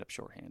opportunities where I end up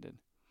shorthanded.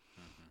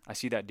 I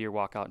see that deer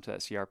walk out into that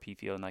CRP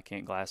field, and I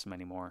can't glass him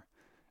anymore,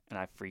 and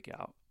I freak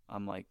out.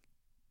 I'm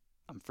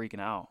freaking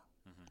out.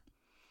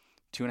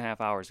 2.5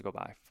 hours go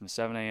by. From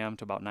 7 a.m.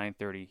 to about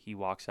 9:30, he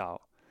walks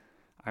out.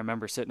 I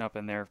remember sitting up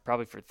in there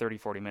probably for 30,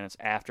 40 minutes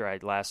after I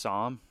last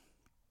saw him,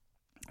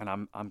 and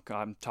I'm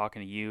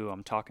talking to you.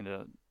 I'm talking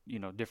to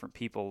different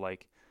people.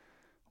 Like,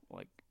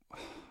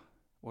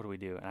 what do we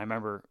do? And I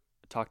remember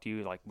talk to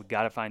you. Like, we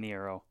got to find the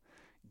arrow.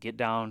 Get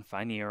down,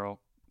 find the arrow,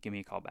 give me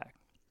a call back.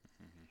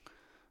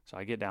 So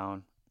I get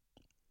down.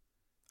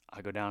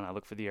 I go down, I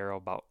look for the arrow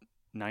about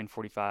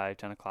 9:45,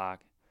 10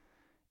 o'clock.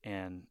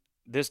 And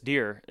this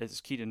deer,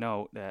 it's key to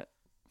note that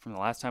from the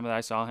last time that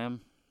I saw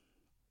him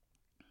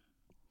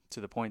to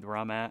the point where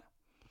I'm at,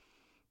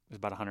 it was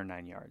about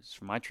 109 yards.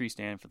 From my tree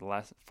stand, for the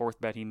last fourth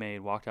bet he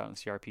made, walked out in the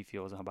CRP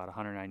field, was about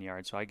 109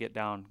 yards. So I get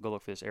down, go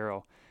look for this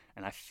arrow,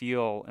 and I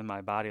feel in my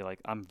body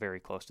like I'm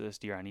very close to this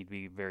deer. I need to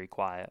be very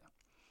quiet.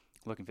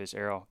 Looking for this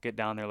arrow. Get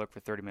down there, look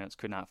for 30 minutes,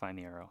 could not find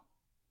the arrow.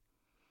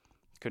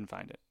 Couldn't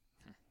find it.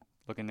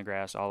 Look in the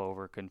grass all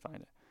over, couldn't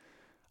find it.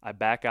 I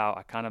back out.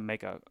 I kind of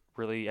make a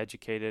really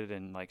educated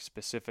and like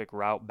specific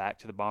route back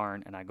to the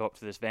barn, and I go up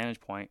to this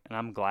vantage point, and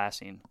I'm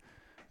glassing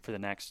for the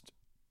next,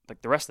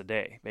 like the rest of the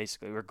day,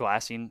 basically. We're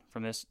glassing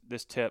from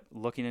this tip,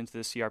 looking into the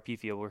CRP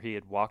field where he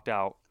had walked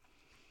out,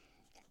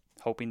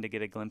 hoping to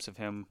get a glimpse of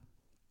him.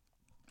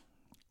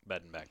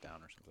 Bedding back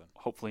down or something.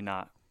 Hopefully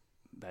not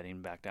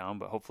bedding back down,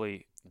 but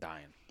hopefully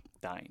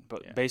Dying.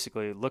 But Yeah.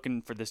 basically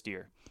looking for this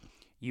deer.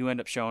 You end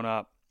up showing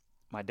up.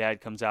 My dad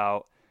comes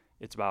out.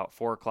 It's about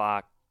 4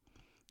 o'clock,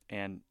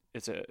 and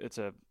it's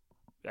a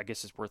I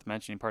guess it's worth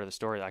mentioning part of the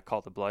story. I call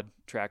it the blood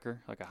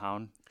tracker, like a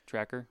hound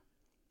tracker.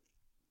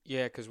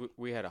 Yeah, because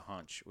we had a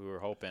hunch. We were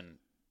hoping.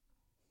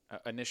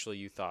 Initially,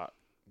 you thought,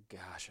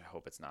 "Gosh, I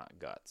hope it's not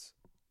guts,"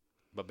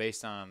 but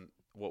based on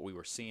what we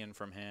were seeing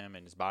from him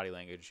and his body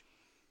language,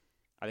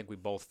 I think we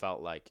both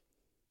felt like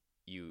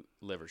you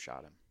liver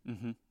shot him.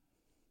 Mm-hmm.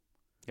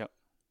 Yep.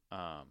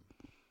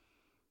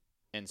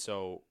 And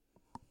so,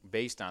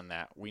 based on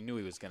that, we knew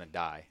he was going to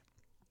die.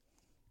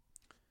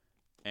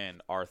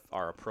 And our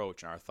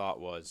approach and our thought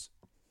was,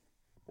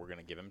 we're going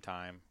to give him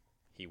time.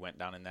 He went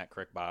down in that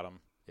creek bottom.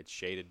 It's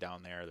shaded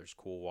down there. There's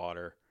cool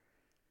water.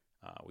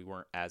 We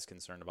weren't as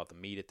concerned about the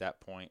meat at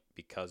that point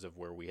because of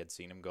where we had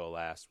seen him go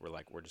last. We're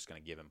like, we're just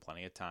going to give him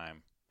plenty of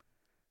time,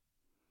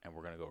 and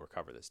we're going to go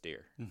recover this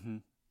deer. Mm-hmm.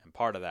 And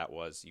part of that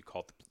was you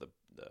called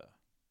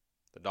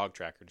the dog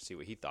tracker to see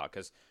what he thought,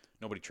 because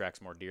nobody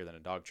tracks more deer than a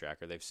dog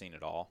tracker. They've seen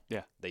it all.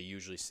 Yeah. They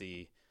usually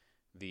see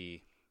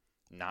the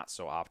not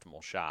so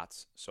optimal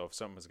shots. So if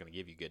someone's going to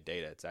give you good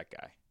data, it's that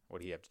guy. What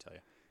do you have to tell you?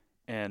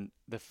 And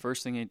the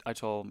first thing I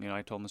told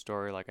him the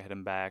story, like I hit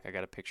him back. I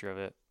got a picture of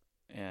it.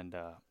 And,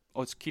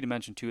 it's key to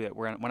mention too that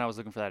when I was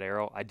looking for that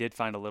arrow, I did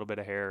find a little bit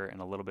of hair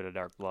and a little bit of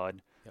dark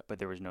blood, but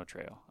there was no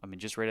trail. I mean,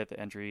 just right at the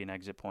entry and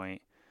exit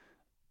point,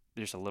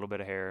 there's a little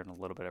bit of hair and a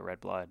little bit of red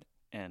blood.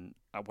 And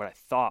what I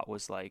thought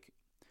was like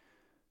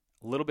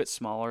a little bit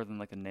smaller than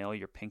like the nail of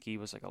your pinky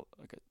was like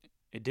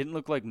it didn't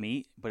look like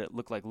meat, but it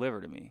looked like liver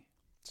to me.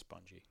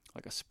 Spongy.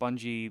 Like a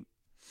spongy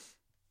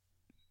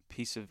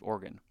piece of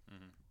organ.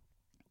 Mm-hmm.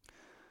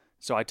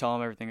 So I tell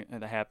him everything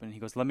that happened. He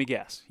goes, let me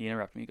guess. He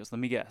interrupted me. He goes, let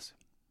me guess.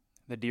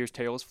 The deer's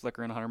tail was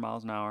flickering 100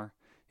 miles an hour.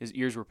 His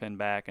ears were pinned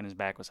back and his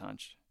back was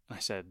hunched. And I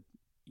said,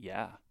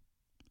 yeah,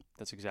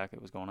 that's exactly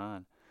what was going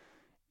on.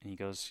 And he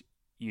goes,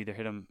 you either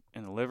hit him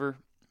in the liver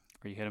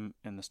or you hit him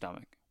in the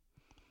stomach.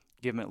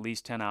 Give him at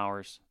least 10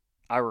 hours.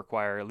 I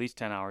require at least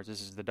 10 hours.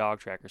 This is the dog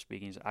tracker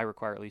speaking. I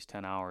require at least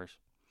 10 hours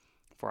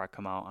before I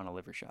come out on a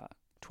liver shot.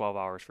 12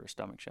 hours for a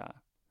stomach shot.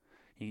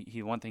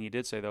 He one thing he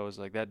did say, though, is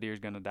like that deer's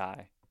going to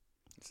die.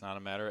 It's not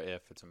a matter of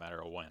if, it's a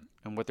matter of when.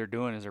 And what they're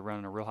doing is they're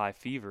running a real high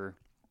fever.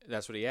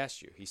 That's what he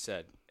asked you. He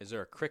said, is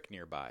there a creek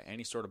nearby?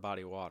 Any sort of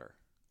body of water?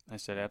 I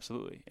said,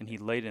 absolutely. And he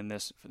laid in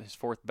his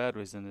fourth bed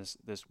was in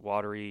this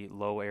watery,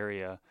 low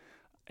area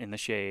in the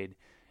shade.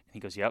 And he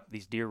goes, yep,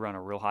 these deer run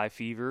a real high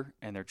fever,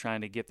 and they're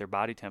trying to get their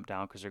body temp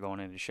down because they're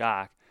going into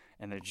shock,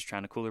 and they're just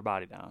trying to cool their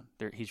body down.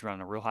 He's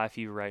running a real high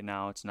fever right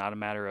now. It's not a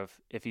matter of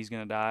if he's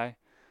going to die,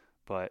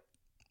 but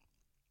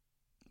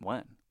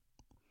when.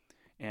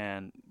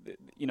 And,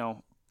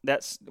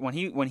 that's when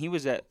he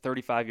was at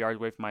 35 yards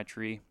away from my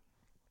tree,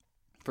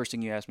 first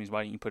thing you asked me is,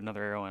 why didn't you put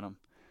another arrow in him?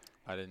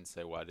 I didn't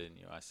say, why didn't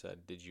you? I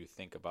said, did you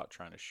think about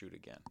trying to shoot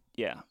again?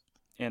 Yeah.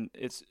 And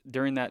it's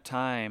during that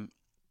time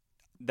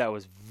that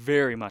was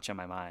very much on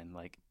my mind.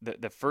 Like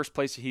the first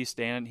place he's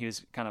standing, he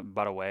was kind of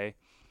butt away,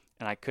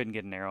 and I couldn't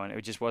get an arrow, and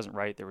it just wasn't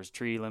right. There was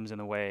tree limbs in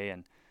the way,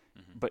 and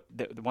but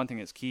the one thing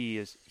that's key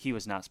is he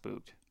was not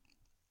spooked.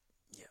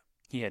 Yeah.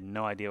 He had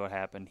no idea what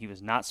happened. He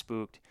was not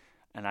spooked,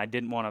 and I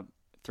didn't want to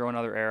throw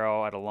another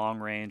arrow at a long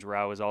range where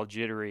I was all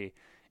jittery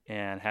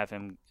and have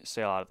him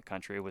sail out of the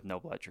country with no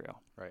blood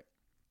trail. Right.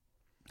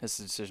 That's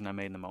the decision I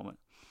made in the moment.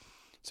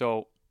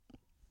 So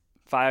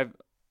 5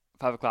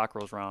 o'clock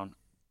rolls around.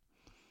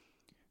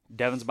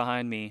 Devin's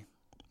behind me.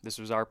 This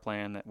was our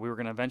plan, that we were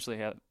going to eventually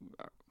have,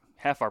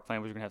 half our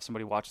plan was going to have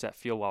somebody watch that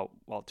field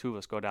while two of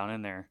us go down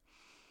in there.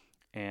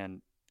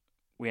 And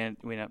we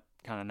ended up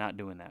kind of not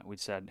doing that. We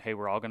said, hey,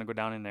 we're all going to go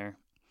down in there.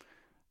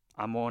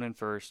 I'm going in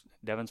first.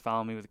 Devin's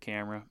following me with the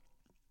camera.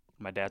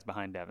 My dad's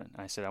behind Devin.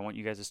 I said, I want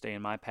you guys to stay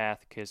in my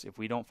path, because if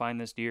we don't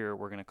find this deer,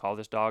 we're going to call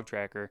this dog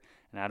tracker,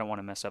 and I don't want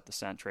to mess up the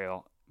scent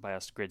trail by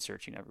us grid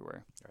searching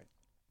everywhere. Right.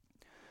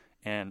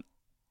 And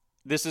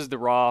this is the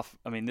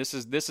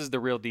this is the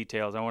real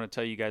details. I want to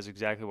tell you guys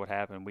exactly what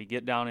happened. We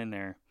get down in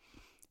there,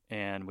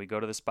 and we go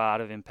to the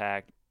spot of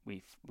impact.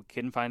 We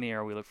couldn't find the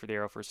arrow. We looked for the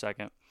arrow for a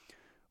second.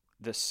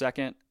 The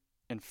second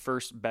and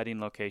first bedding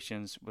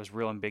locations was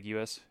real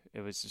ambiguous.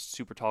 It was just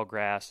super tall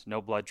grass,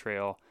 no blood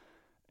trail,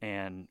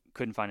 and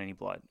couldn't find any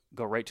blood.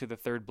 Go right to the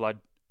third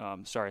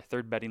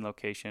bedding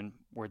location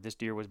where this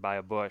deer was by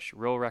a bush,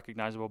 real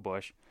recognizable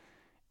bush,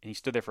 and he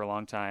stood there for a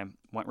long time.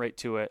 Went right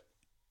to it,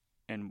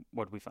 and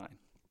what did we find?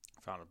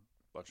 Found a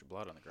bunch of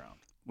blood on the ground.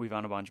 We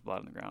found a bunch of blood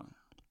on the ground.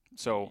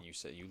 So and you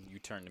said you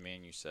turned to me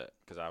and you said,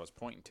 because I was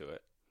pointing to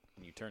it,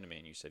 and you turned to me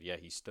and you said, yeah,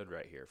 he stood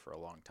right here for a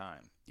long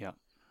time. Yeah.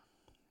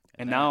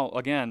 And And now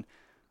again,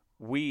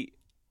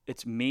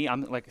 it's me.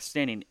 I'm like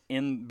standing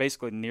in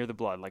basically near the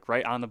blood, like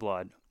right on the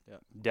blood. Yeah.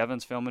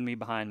 Devin's filming me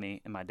behind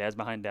me, and my dad's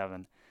behind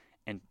Devin.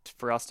 And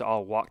for us to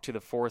all walk to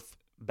the fourth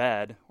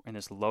bed in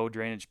this low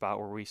drainage spot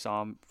where I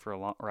saw him for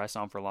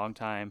a long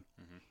time,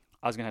 Mm-hmm.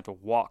 I was gonna have to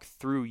walk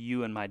through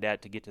you and my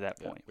dad to get to that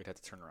Yeah, point. we'd have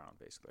to turn around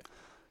basically.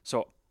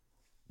 So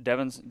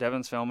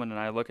Devin's filming, and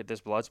I look at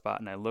this blood spot,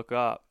 and I look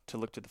up to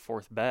look to the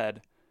fourth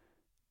bed,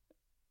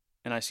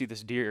 and I see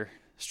this deer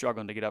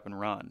struggling to get up and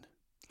run.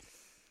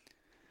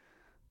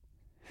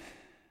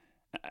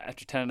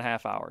 After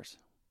 10.5 hours,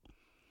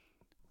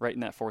 right in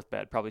that fourth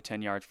bed, probably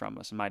 10 yards from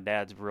us, and my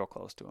dad's real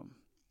close to him.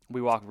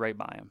 We walked right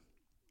by him.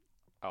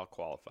 I'll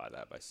qualify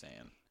that by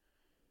saying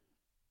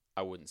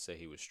I wouldn't say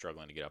he was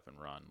struggling to get up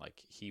and run. Like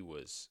he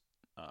was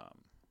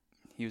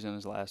He was in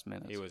his last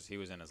minutes. he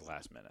was in his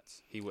last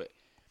minutes. He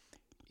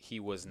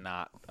was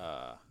not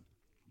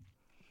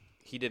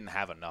he didn't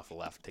have enough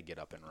left to get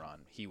up and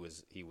run. He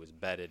was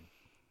bedded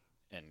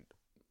and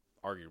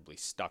arguably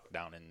stuck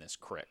down in this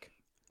creek.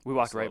 We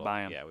walked right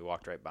by him. Yeah, we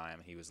walked right by him.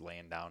 He was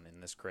laying down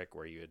in this creek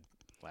where you had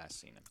last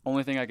seen him.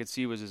 Only thing I could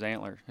see was his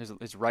antler,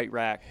 his right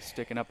rack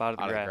sticking up out of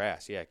the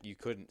grass. Yeah, you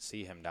couldn't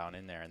see him down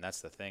in there. And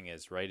that's the thing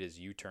is, right as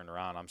you turn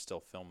around, I'm still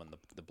filming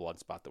the blood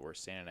spot that we're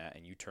standing at,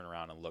 and you turn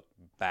around and look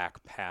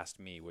back past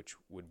me, which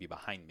would be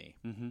behind me,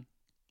 Mm-hmm.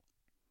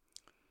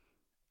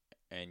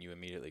 and you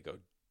immediately go,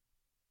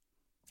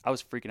 I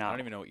was freaking out. I don't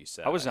even know what you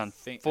said. I was on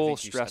full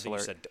stress you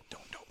alert. said,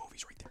 don't move,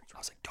 he's right there. I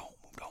was like, don't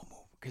move.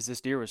 Because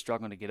this deer was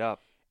struggling to get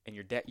up. And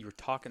your dad, you were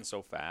talking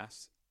so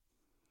fast.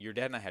 Your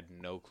dad and I had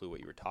no clue what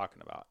you were talking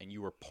about, and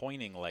you were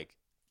pointing like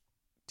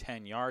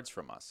 10 yards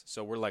from us.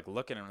 So we're like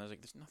looking at him, and I was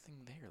like, "There's nothing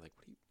there. Like,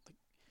 what are you? Like,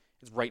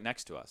 it's right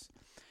next to us."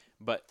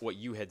 But what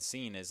you had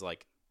seen is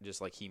like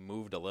just like he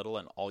moved a little,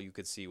 and all you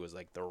could see was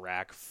like the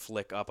rack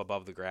flick up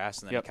above the grass,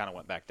 and then Yep. it kind of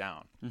went back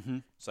down. Mm-hmm.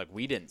 It's like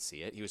we didn't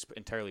see it. He was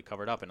entirely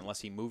covered up, and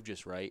unless he moved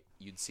just right,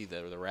 you'd see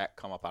the rack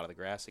come up out of the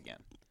grass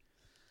again.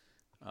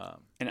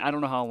 And I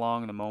don't know how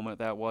long the moment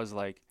that was,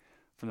 like,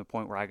 from the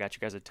point where I got you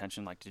guys'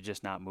 attention, like, to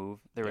just not move.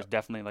 There was Yep.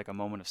 definitely, like, a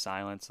moment of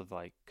silence of,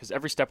 like, because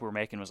every step we were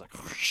making was, like,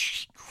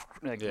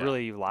 Yeah.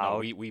 really No,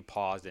 loud. we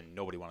paused, and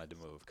nobody wanted to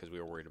move because we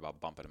were worried about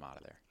bumping him out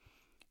of there.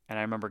 And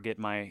I remember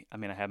getting I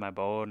had my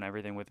bow and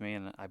everything with me,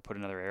 and I put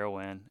another arrow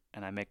in,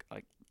 and I make,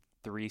 like,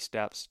 3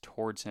 steps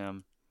towards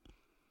him,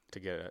 To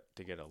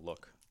get a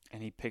look.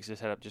 and he picks his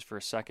head up just for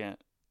a second,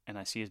 and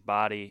I see his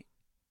body,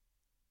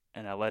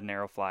 and I let an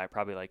arrow fly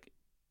probably, like,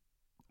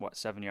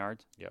 7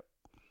 yards? Yep.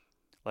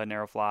 Let an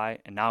arrow fly,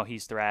 and now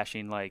he's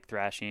thrashing.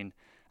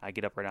 I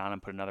get up right on him,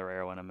 put another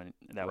arrow in him, and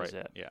that was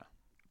Right, it. Yeah.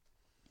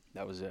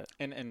 That was it.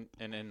 And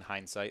in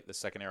hindsight, the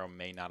second arrow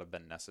may not have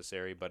been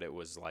necessary, but it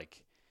was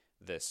like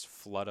this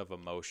flood of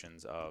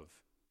emotions of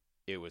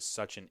it was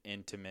such an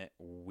intimate,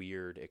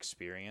 weird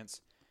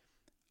experience.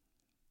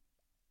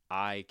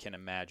 I can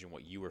imagine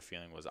what you were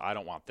feeling was, I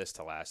don't want this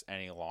to last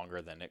any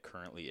longer than it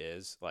currently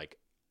is. Like,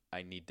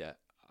 I need to,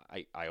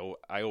 I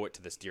owe it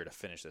to this deer to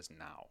finish this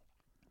now.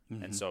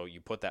 Mm-hmm. And so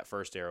you put that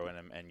first arrow in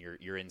him, and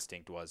your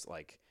instinct was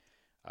like,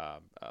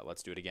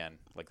 let's do it again.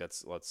 Like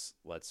let's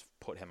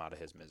put him out of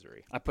his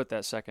misery. I put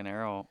that second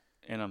arrow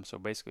in him, so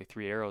basically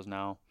 3 arrows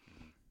now.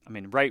 I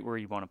mean, right where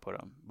you want to put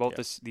them. Both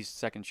Yeah. these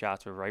second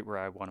shots were right where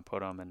I want to put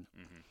them, and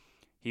Mm-hmm.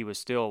 he was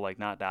still like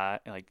not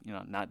dead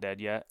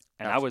yet.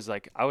 And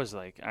Absolutely. I was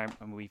like,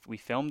 we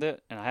filmed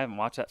it, and I haven't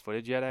watched that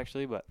footage yet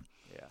actually, but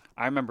Yeah.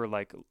 I remember I'm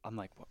like,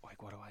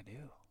 what do I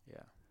do?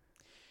 Yeah.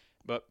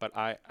 But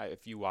I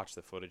if you watch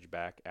the footage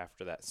back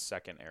after that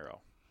second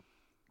arrow,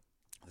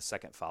 the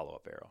second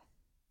follow-up arrow,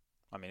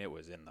 I mean, it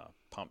was in the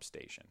pump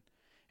station.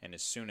 And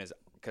as soon as,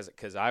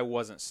 because I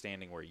wasn't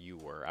standing where you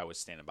were, I was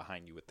standing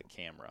behind you with the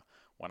camera.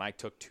 When I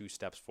took 2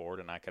 steps forward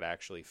and I could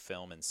actually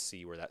film and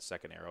see where that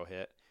second arrow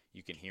hit,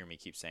 you can hear me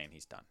keep saying,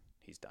 he's done,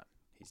 he's done,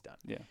 he's done.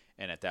 Yeah.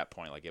 And at that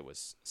point, like, it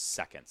was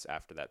seconds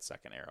after that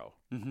second arrow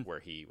Mm-hmm. where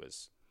he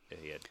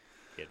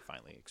had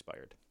finally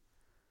expired.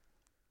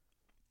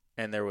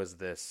 And there was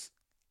this,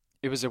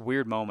 It was a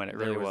weird moment. It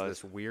really there was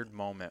was. this weird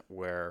moment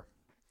where,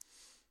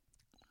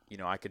 you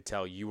know, I could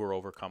tell you were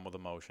overcome with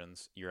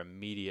emotions. Your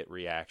immediate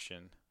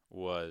reaction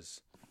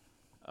was,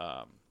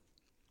 and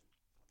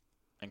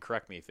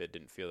correct me if it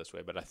didn't feel this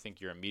way, but I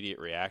think your immediate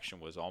reaction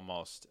was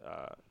almost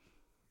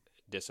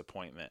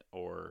disappointment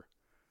or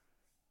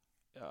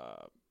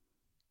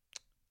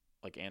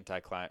like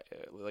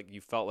like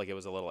you felt like it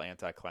was a little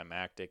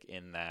anticlimactic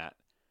in that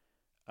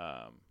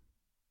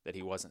that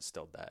he wasn't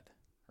still dead,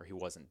 or he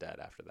wasn't dead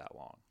after that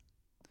long.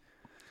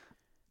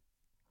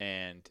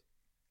 And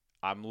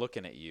I'm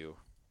looking at you,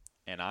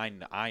 and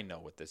I know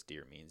what this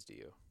deer means to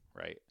you,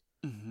 right?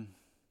 Mm-hmm.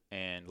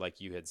 And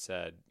like you had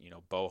said,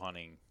 bow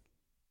hunting,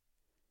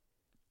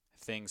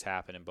 things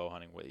happen in bow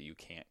hunting that you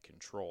can't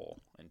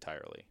control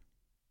entirely.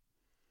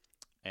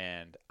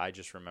 And I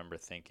just remember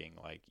thinking,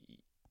 like,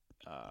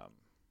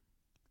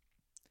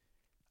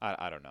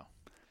 I don't know,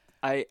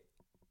 I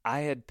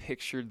had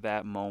pictured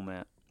that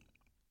moment.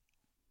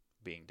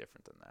 being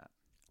different than that.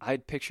 I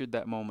had pictured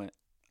that moment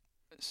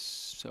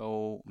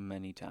so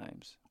many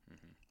times.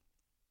 Mm-hmm.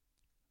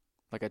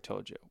 Like I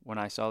told you, when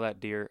I saw that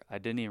deer, I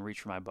didn't even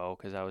reach for my bow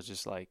because I was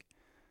just like,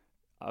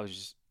 I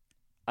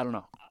don't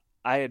know.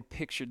 I had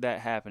pictured that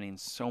happening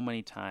so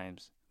many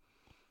times,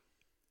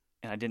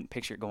 and I didn't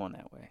picture it going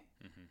that way.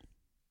 Mm-hmm.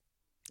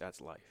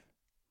 That's life.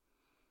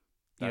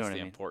 You know That's what the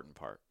I mean? important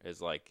part.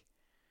 Is like,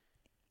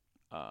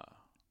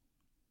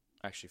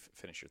 actually,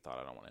 finish your thought.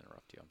 I don't want to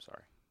interrupt you. I'm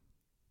sorry.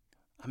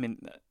 I mean,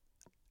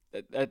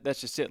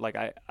 that's just it. Like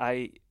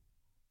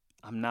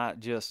I'm not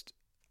just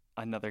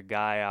another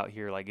guy out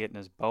here like getting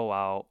his bow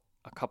out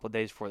a couple of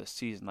days before the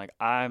season. Like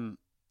I'm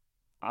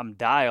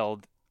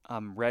dialed.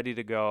 I'm ready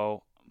to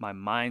go. My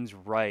mind's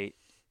right,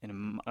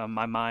 and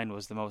my mind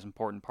was the most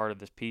important part of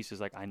this piece. Is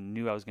like I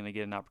knew I was going to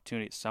get an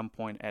opportunity at some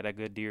point at a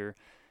good deer.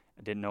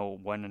 I didn't know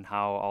when and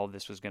how all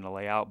this was going to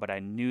lay out, but I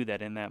knew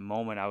that in that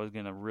moment I was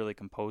going to really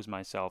compose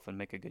myself and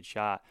make a good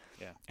shot.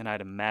 Yeah. And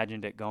I'd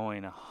imagined it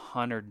going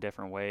 100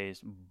 different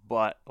ways,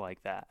 but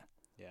like that.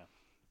 Yeah.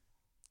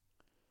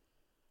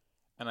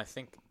 And I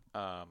think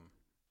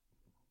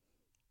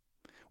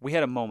We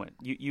had a moment.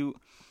 You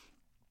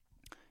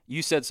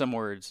said some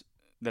words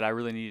that I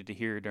really needed to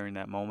hear during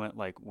that moment.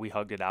 Like we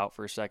hugged it out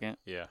for a second.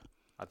 yeah,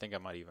 I think I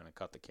might even have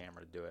cut the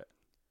camera to do it.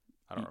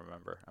 I don't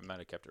remember. I might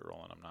have kept it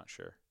rolling. I'm not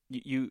sure.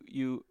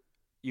 You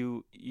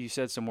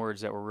said some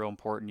words that were real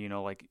important.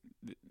 Like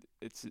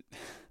it's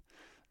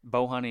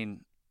bow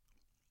hunting.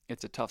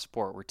 It's a tough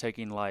sport. We're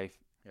taking life.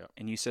 Yeah.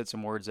 And you said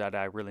some words that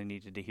I really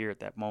needed to hear at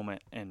that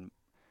moment. And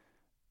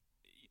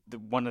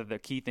one of the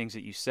key things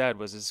that you said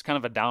was it's kind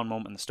of a down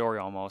moment in the story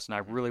almost, and I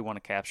really want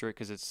to capture it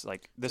because it's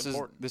like this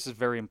is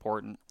very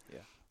important. Yeah.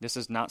 This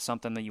is not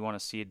something that you want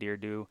to see a deer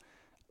do.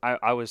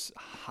 I was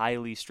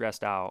highly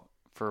stressed out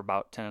for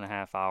about 10 and a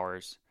half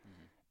hours,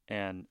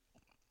 and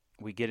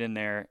we get in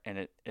there, and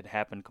it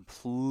happened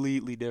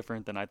completely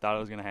different than I thought it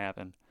was going to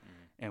happen.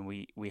 And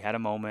we had a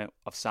moment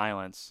of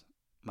silence.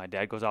 My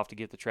dad goes off to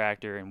get the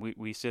tractor, and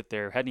we sit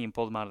there. Hadn't even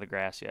pulled him out of the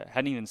grass yet.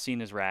 Hadn't even seen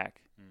his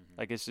rack.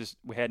 Like, it's just,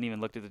 we hadn't even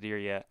looked at the deer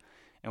yet.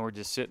 And we're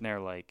just sitting there,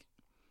 like,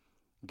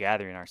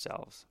 gathering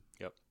ourselves.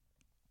 Yep.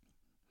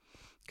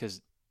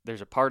 Because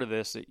there's a part of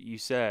this that you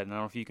said, and I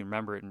don't know if you can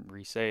remember it and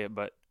re-say it,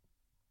 but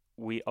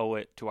we owe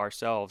it to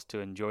ourselves to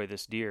enjoy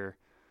this deer.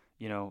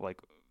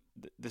 Like,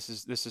 this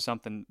is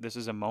something, this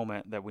is a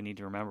moment that we need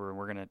to remember, and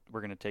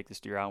we're gonna take this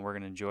deer out, and we're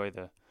going to enjoy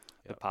the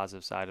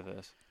positive side of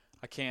this.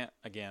 I can't,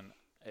 again,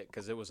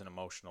 because it was an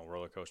emotional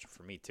roller coaster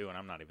for me too, and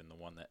I'm not even the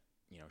one that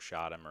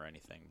shot him or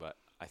anything. But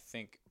I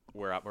think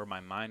where my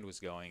mind was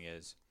going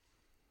is,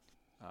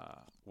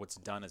 what's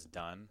done is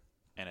done,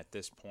 and at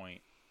this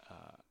point,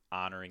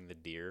 honoring the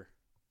deer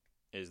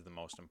is the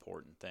most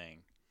important thing.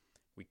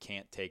 We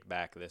can't take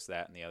back this,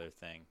 that, and the other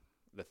thing.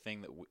 The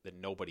thing that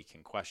nobody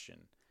can question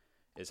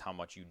is how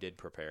much you did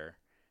prepare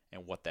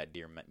and what that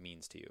deer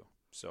means to you.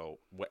 So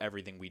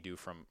everything we do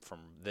from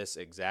this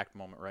exact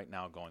moment right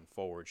now going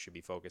forward should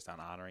be focused on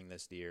honoring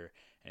this deer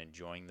and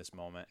enjoying this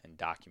moment and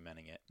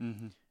documenting it.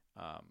 Mm-hmm.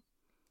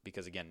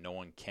 Because, again, no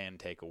one can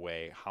take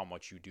away how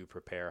much you do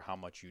prepare, how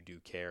much you do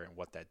care, and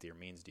what that deer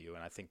means to you.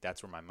 And I think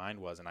that's where my mind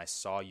was. And I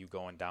saw you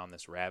going down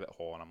this rabbit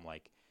hole, and I'm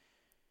like,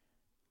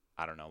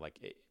 I don't know, like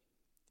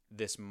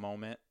this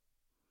moment,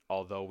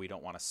 although we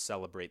don't want to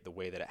celebrate the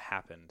way that it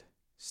happened,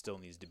 still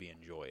needs to be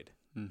enjoyed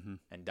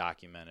and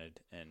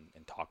documented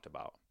and talked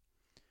about.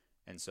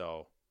 And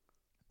so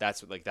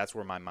that's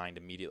where my mind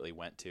immediately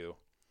went to.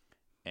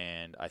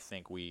 And I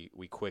think we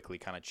quickly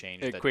kind of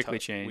changed.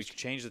 We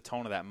changed the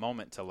tone of that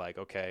moment to like,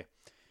 okay,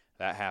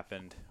 that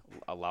happened.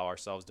 Allow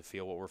ourselves to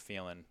feel what we're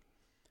feeling,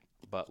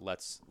 but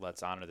let's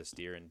honor this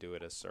deer and do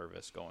it as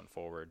service going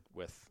forward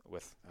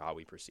with how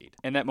we proceed.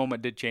 And that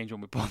moment did change when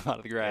we pulled him out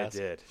of the grass.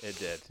 It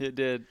It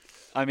did.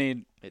 I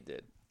mean, it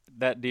did.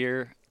 That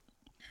deer.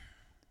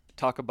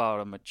 Talk about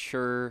a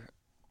mature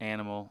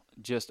animal,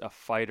 just a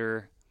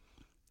fighter.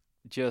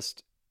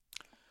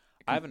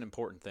 I have an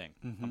important thing.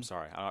 Mm-hmm. I'm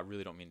sorry. I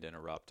really don't mean to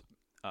interrupt.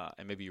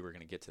 And maybe you were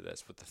going to get to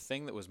this. But the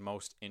thing that was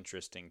most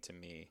interesting to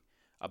me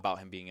about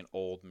him being an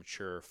old,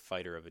 mature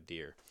fighter of a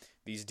deer,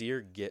 these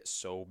deer get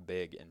so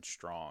big and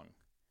strong,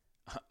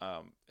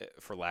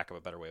 for lack of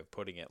a better way of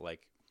putting it,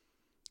 like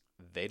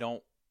they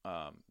don't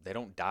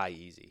die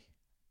easy.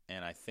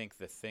 And I think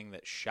the thing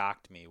that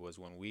shocked me was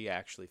when we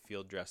actually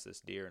field dressed this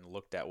deer and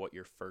looked at what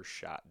your first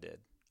shot did.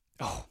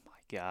 Oh, my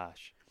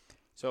gosh.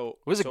 So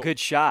It was a good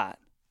shot.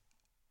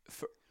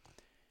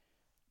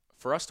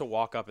 for us to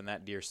walk up and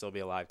that deer still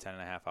be alive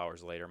 10.5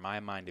 hours later, my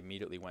mind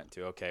immediately went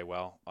to, okay,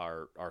 well,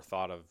 our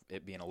thought of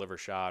it being a liver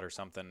shot or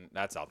something,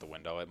 that's out the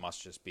window. It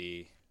must just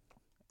be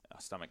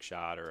a stomach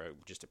shot or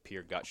just a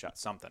pure gut shot,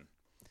 something.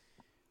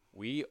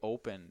 We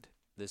opened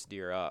this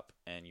deer up,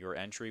 and your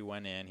entry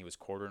went in. He was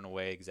quartering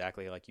away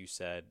exactly like you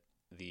said.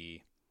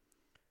 The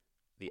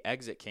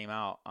exit came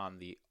out on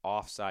the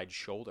offside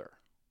shoulder,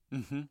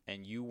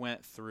 and you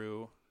went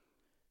through,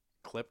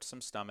 clipped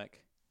some stomach,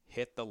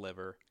 hit the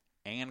liver,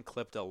 and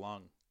clipped a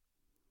lung.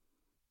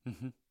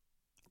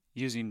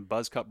 Using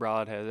buzz cut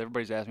broadheads.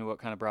 Everybody's asked me what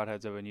kind of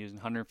broadheads I've been using.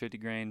 150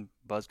 grain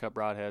buzz cut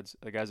broadheads.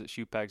 The guys at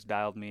Shoepegs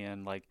dialed me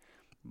in, like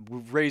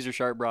razor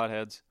sharp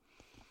broadheads.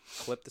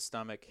 Clipped the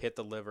stomach, hit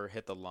the liver,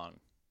 hit the lung.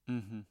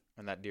 And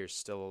that deer's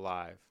still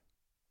alive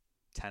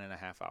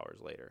 10.5 hours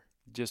later.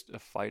 Just a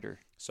fighter.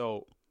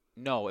 So,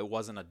 no, it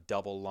wasn't a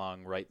double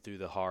lung right through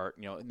the heart.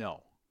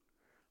 No.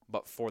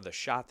 But for the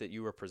shot that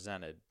you were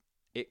presented,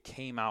 it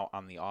came out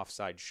on the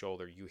offside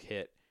shoulder. You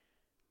hit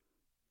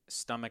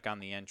stomach on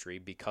the entry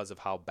because of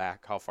how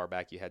far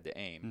back you had to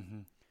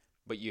aim.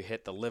 But you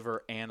hit the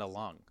liver and a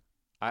lung.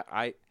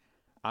 I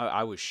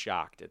was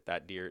shocked at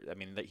that deer. I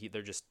mean,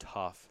 they're just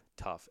tough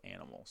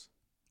animals.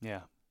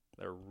 Yeah.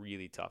 They're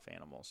really tough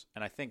animals.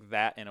 And I think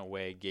that, in a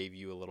way, gave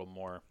you a little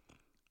more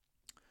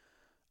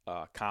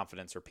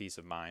confidence or peace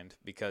of mind,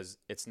 because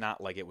it's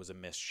not like it was a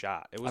missed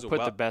shot. It was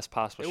the best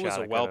possible shot. It was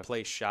a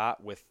well-placed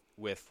shot with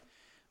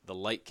the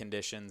light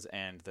conditions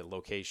and the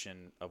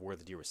location of where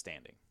the deer was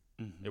standing.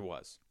 It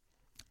was.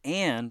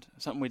 And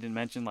something we didn't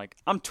mention, like,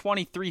 I'm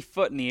 23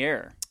 foot in the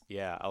air.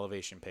 Yeah,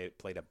 elevation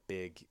played a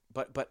big,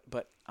 but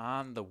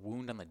on the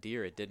wound on the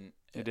deer, it didn't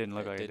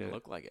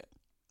look like it.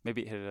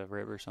 Maybe it hit a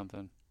rib or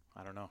something.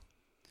 I don't know.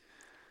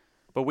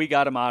 But we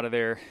got him out of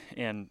there,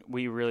 and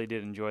we really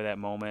did enjoy that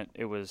moment.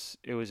 It was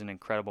an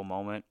incredible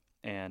moment,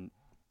 and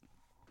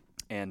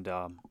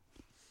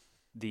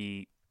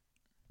the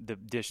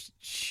just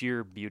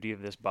sheer beauty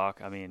of this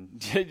buck. I mean,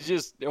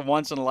 just a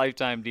once in a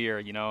lifetime deer,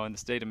 in the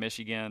state of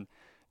Michigan.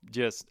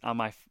 Just on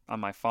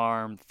my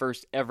farm,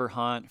 first ever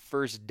hunt,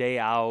 first day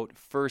out,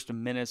 first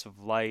minutes of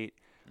light,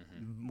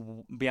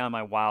 beyond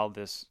my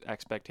wildest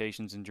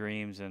expectations and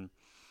dreams. And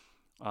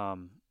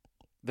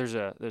there's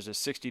a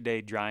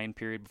 60-day drying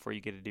period before you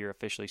get a deer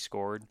officially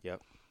scored.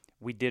 Yep.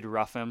 We did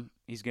rough him.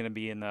 He's going to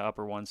be in the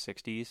upper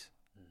 160s.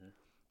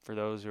 For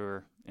those who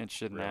are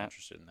interested in that.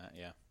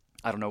 Yeah.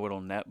 I don't know what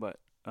it'll net, but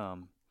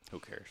who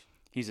cares?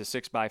 He's a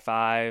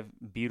 6x5,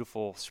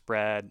 beautiful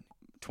spread,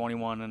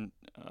 21 and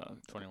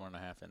 21 and a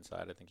half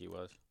inside, I think he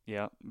was.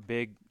 Yeah,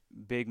 big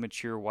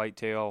mature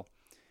whitetail,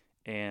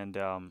 and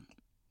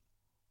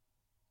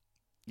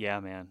yeah,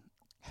 man,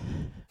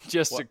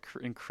 just an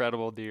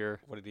incredible deer.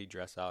 What did he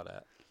dress out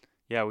at?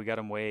 Yeah, we got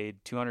him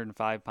weighed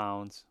 205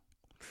 pounds.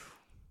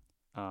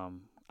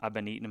 I've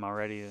been eating him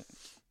already.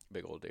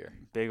 Big old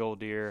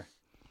deer,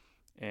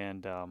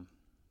 and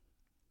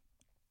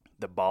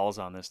the balls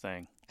on this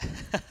thing.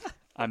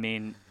 I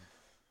mean,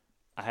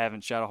 I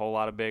haven't shot a whole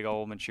lot of big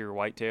old mature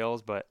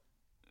whitetails, but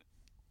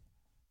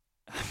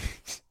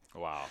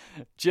wow,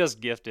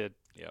 just gifted.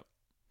 Yep.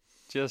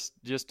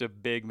 Just a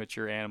big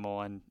mature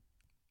animal, and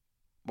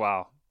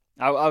wow,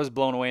 I was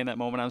blown away in that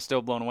moment. I'm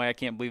still blown away. I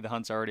can't believe the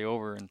hunt's already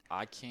over, and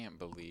I can't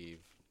believe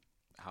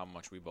how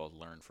much we both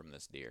learned from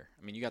this deer.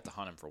 I mean, you got to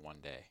hunt him for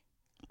one day,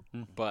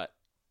 but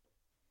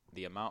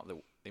the amount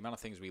of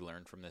things we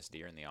learned from this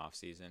deer in the off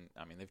season,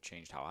 I mean, they've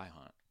changed how I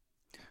hunt.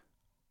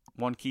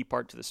 One key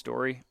part to the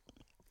story,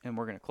 and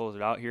we're going to close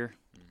it out here.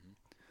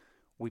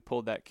 We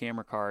pulled that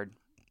camera card.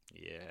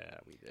 Yeah,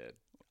 we did.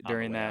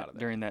 During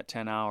that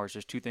 10 hours,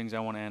 there's two things I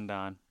want to end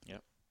on.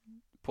 Yep.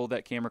 Pulled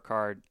that camera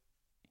card.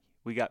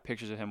 We got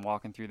pictures of him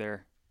walking through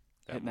there,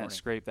 hitting that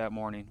scrape that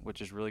morning,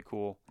 which is really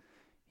cool.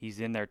 He's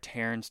in there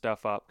tearing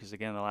stuff up because,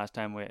 again, the last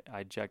time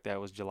I checked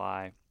that was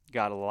July.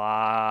 Got a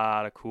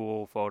lot of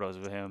cool photos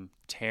of him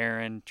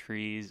tearing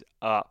trees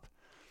up.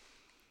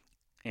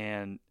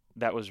 And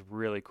that was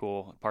really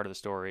cool, part of the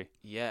story.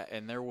 Yeah,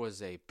 and there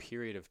was a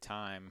period of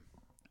time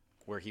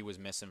where he was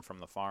missing from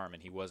the farm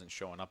and he wasn't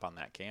showing up on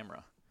that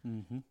camera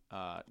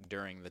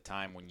during the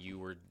time when you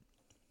were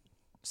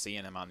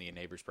seeing him on the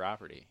neighbor's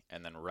property.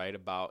 And then right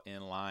about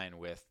in line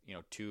with,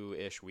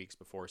 2-ish weeks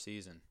before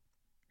season,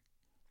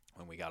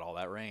 when we got all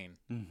that rain,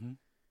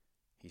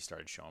 he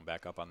started showing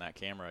back up on that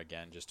camera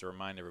again, just to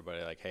remind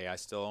everybody, like, hey, I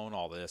still own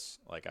all this.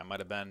 Like, I might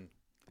have been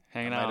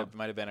hanging out.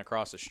 Might have been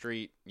across the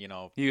street,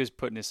 He was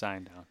putting his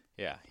sign down.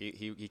 Yeah,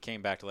 he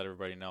came back to let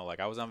everybody know, like,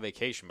 I was on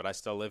vacation, but I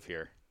still live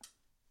here,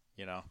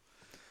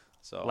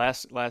 So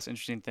last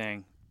interesting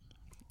thing,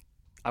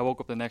 I woke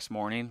up the next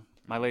morning.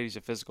 My lady's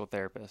a physical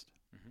therapist.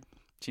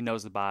 She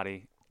knows the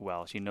body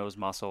well. She knows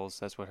muscles.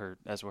 That's what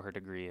her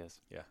degree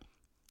is. Yeah,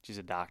 she's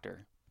a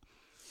doctor.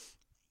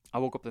 I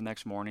woke up the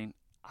next morning.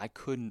 I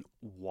couldn't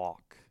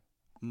walk.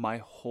 My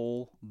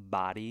whole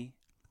body,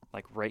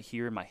 like right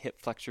here, my hip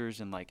flexors,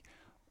 and like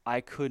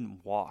I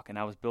couldn't walk. And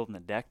I was building the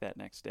deck that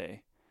next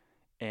day.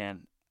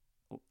 And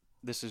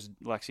this is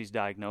Lexi's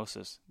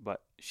diagnosis,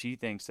 but she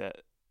thinks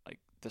that like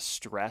the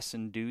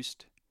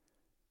stress-induced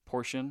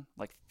portion,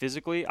 like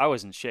physically, I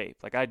was in shape.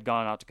 Like I'd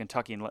gone out to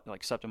Kentucky and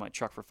like slept in my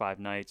truck for 5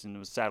 nights and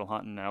was saddle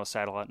hunting. And I was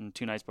saddle hunting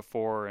 2 nights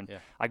before, and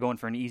I go in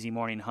for an easy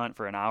morning hunt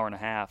for an hour and a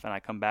half, and I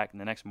come back and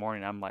the next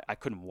morning I'm like I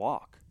couldn't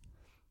walk.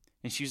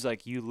 And she's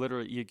like, you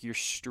literally your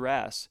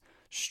stressed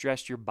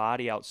your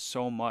body out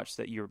so much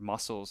that your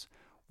muscles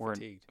were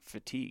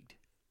fatigued.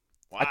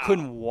 Wow. I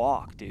couldn't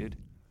walk, dude.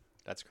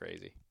 That's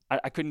crazy.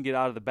 I couldn't get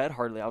out of the bed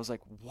hardly. I was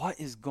like, what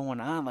is going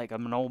on? Like,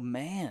 I'm an old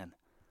man.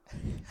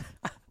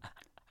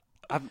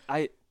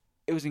 It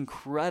was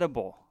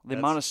incredible. The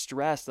amount of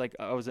stress like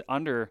I was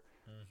under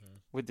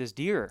with this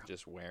deer.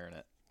 Just wearing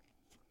it.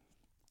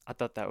 I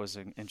thought that was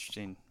an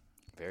interesting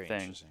Very thing.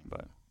 interesting.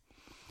 But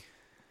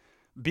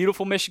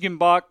beautiful Michigan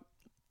buck.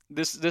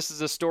 This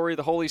is a story of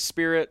the Holy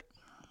Spirit.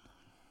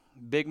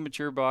 Big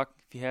mature buck.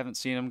 If you haven't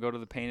seen him, go to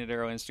the Painted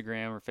Arrow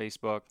Instagram or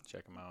Facebook.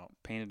 Check them out.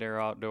 Painted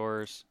Arrow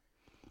Outdoors.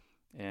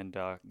 And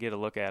get a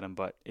look at him.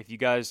 But if you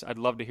guys, I'd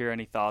love to hear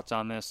any thoughts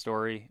on this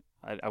story.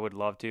 I would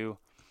love to.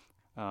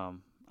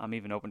 I'm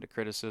even open to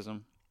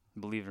criticism,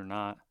 believe it or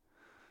not,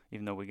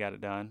 even though we got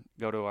it done.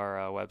 Go to our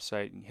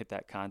website and hit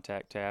that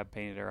contact tab,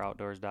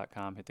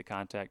 paintedarrowoutdoors.com. Hit the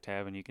contact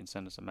tab, and you can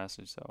send us a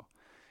message. So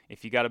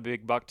if you got a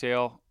big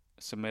bucktail,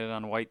 submit it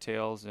on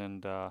whitetails.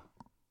 And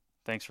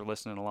thanks for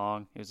listening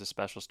along. It was a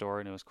special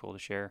story, and it was cool to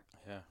share.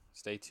 Yeah.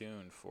 Stay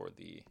tuned for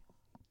the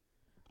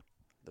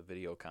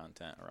video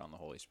content around the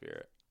Holy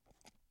Spirit.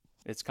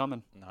 It's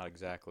coming. Not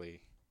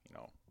exactly,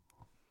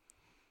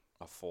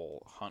 a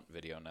full hunt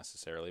video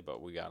necessarily,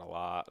 but we got a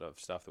lot of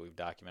stuff that we've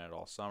documented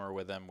all summer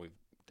with them. We've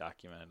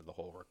documented the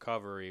whole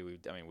recovery.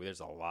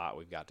 There's a lot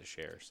we've got to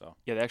share. So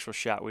yeah, the actual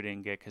shot we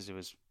didn't get because it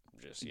was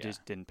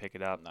just didn't pick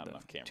it up. Not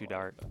enough camera. Too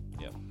dark.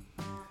 Yep.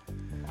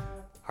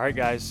 All right,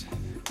 guys.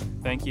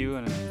 Thank you,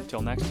 and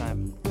until next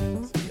time.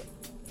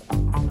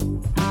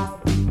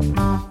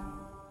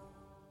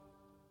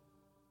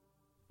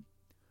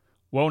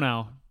 Whoa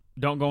now,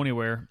 don't go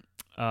anywhere.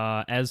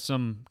 As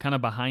some kind of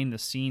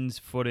behind-the-scenes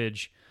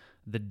footage,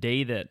 the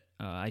day that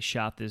I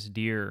shot this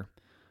deer,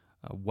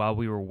 while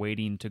we were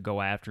waiting to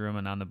go after him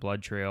and on the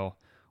blood trail,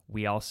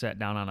 we all sat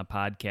down on a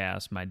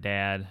podcast, my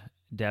dad,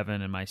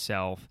 Devin, and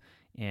myself,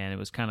 and it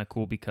was kind of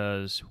cool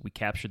because we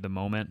captured the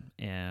moment,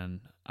 and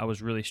I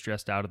was really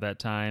stressed out at that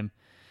time,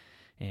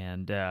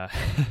 and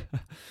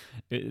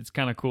it's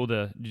kind of cool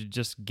to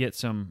just get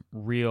some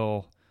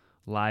real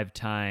live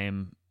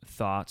time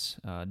thoughts.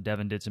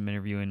 Devin did some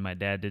interviewing, my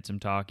dad did some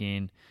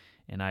talking,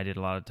 and I did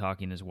a lot of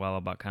talking as well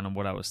about kind of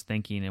what I was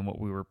thinking and what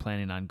we were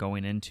planning on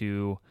going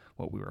into,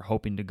 what we were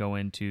hoping to go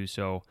into.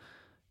 So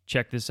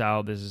check this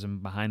out. This is some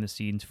behind the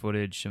scenes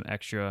footage, some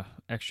extra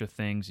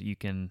things that you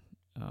can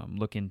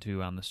look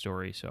into on the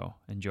story. So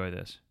enjoy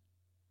this.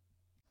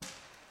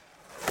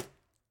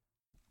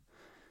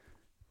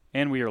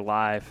 And we are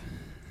live.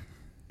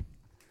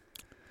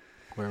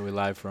 Where are we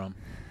live from?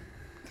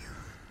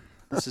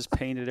 This is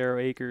Painted Arrow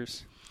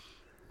Acres.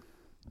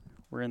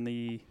 We're in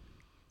the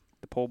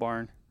pole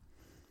barn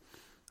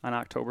on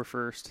October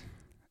 1st.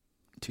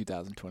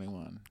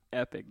 2021.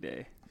 Epic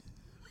day.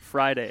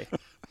 Friday.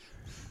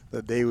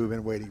 The day we've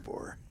been waiting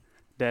for.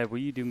 Dad, will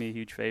you do me a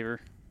huge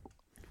favor?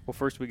 Well,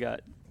 first we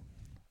got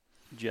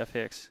Jeff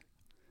Hicks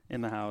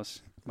in the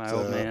house, my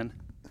old man.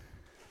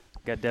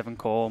 Got Devin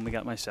Cole, and we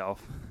got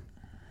myself.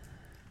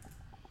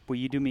 Will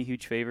you do me a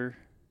huge favor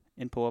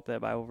and pull up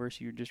that Bible verse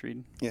you were just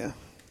reading? Yeah.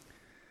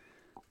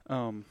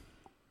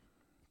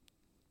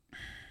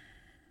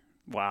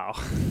 Wow.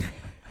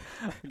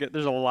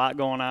 There's a lot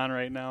going on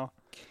right now.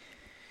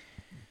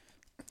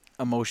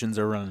 Emotions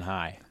are running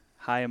high.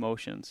 High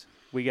emotions.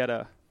 We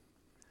gotta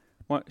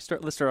let's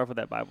start off with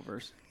that Bible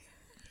verse.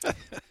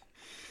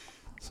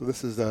 So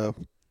this is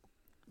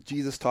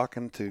Jesus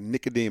talking to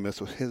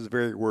Nicodemus with his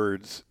very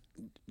words.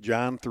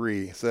 John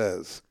 3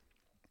 says,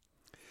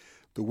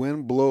 "The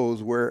wind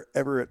blows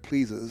wherever it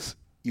pleases.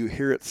 You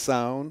hear its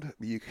sound,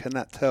 but you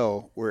cannot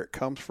tell where it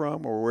comes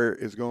from or where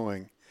it is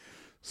going.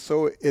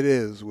 So it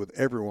is with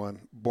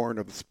everyone born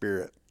of the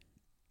Spirit."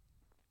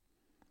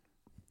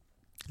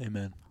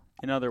 Amen.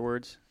 In other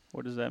words,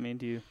 what does that mean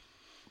to you?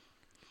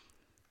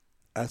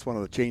 I just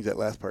wanted to change that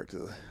last part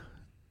to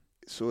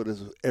so it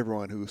is with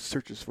everyone who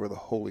searches for the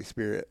Holy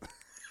Spirit.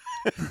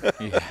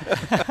 You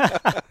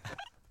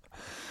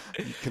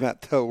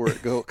cannot tell where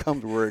it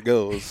comes where it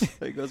goes.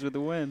 It goes with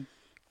the wind.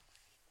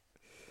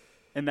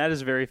 And that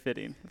is very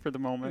fitting for the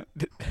moment.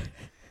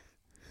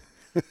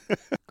 Go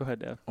ahead,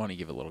 Dev. I want to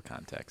give a little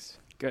context.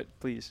 Good,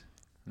 please.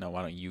 No,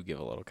 why don't you give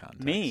a little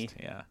context? Me?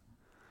 Yeah.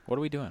 What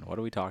are we doing? What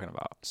are we talking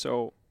about?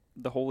 So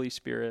the Holy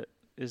Spirit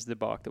is the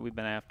buck that we've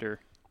been after.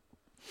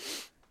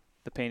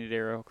 The Painted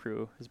Arrow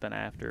crew has been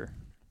after.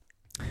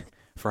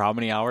 For how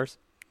many hours?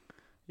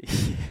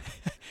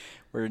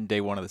 We're in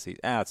day one of the season.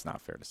 It's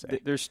not fair to say.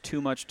 There's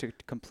too much to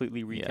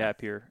completely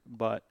recap here,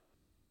 but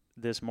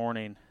this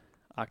morning,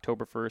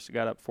 October 1st,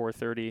 got up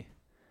 4:30,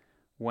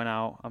 went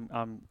out.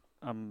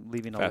 I'm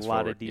leaving a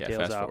lot of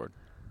details out. Forward.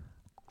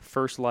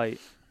 First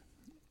light,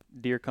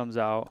 deer comes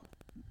out,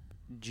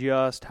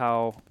 just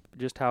how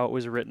it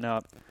was written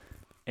up,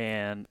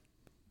 and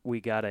we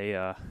got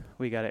a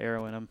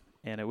arrow in him,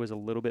 and it was a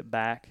little bit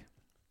back.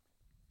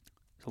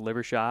 It's a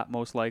liver shot,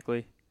 most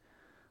likely.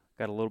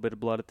 Got a little bit of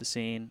blood at the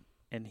scene,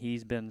 and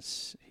he's been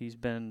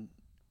sitting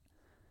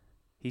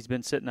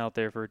out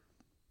there for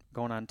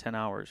going on 10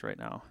 hours right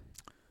now.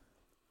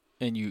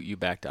 And you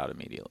backed out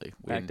immediately.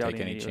 We Backed didn't out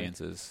take any immediately.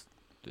 chances.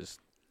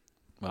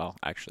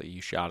 Actually,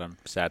 you shot him,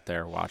 sat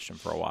there, watched him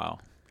for a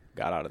while,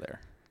 got out of there.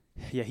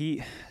 Yeah,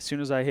 as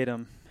soon as I hit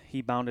him,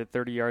 he bounded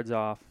 30 yards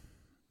off,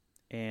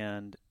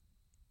 and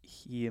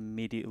he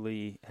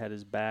immediately had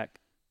his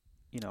back,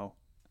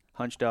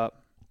 hunched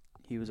up.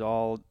 He was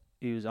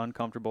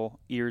uncomfortable,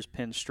 ears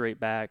pinned straight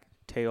back,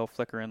 tail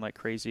flickering like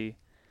crazy,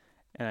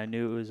 and I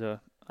knew it was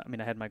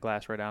I had my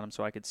glass right on him,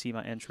 so I could see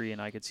my entry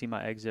and I could see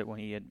my exit when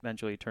he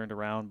eventually turned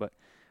around. But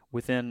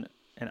within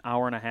an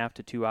hour and a half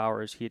to 2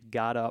 hours, he had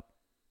got up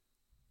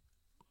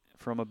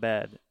from a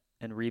bed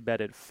and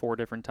rebedded 4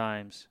 different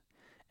times.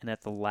 And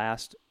at the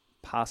last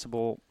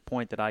possible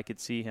point that I could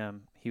see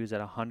him, he was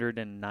at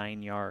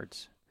 109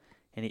 yards.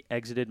 And he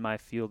exited my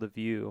field of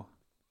view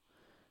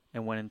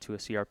and went into a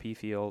CRP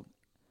field.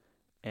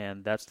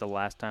 And that's the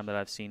last time that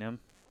I've seen him.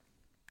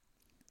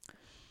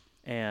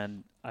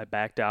 And I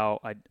backed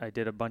out. I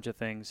did a bunch of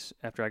things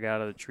after I got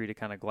out of the tree to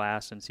kind of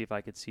glass and see if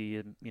I could see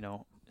him,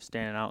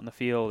 standing out in the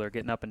field or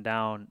getting up and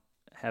down.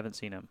 Haven't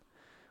seen him.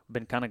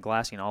 Been kind of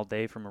glassing all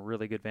day from a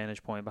really good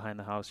vantage point behind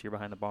the house here,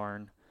 behind the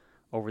barn,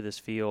 over this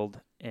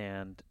field.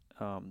 And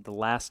the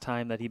last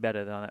time that he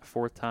bedded, on that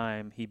 4th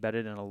time, he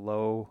bedded in a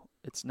low.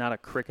 It's not a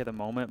crick at the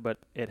moment, but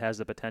it has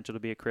the potential to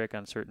be a crick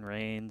on certain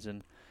rains.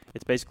 And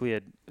it's basically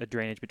a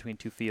drainage between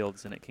 2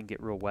 fields, and it can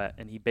get real wet.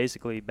 And he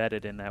basically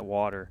bedded in that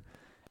water.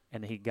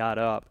 And he got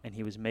up, and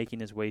he was making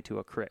his way to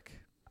a creek.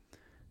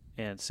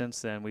 And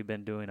since then, we've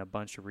been doing a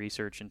bunch of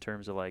research in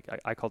terms of, like,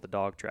 I call it the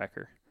dog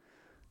tracker.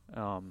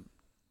 And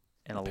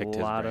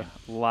a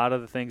lot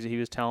of the things that he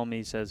was telling me,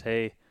 he says,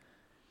 hey,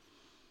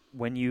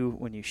 when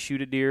you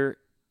shoot a deer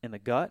in the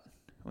gut,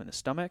 or in the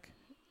stomach,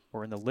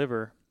 or in the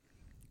liver,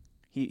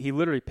 he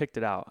literally picked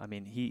it out. I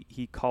mean,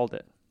 he called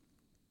it.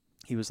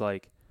 He was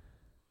like,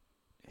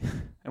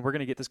 and we're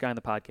going to get this guy on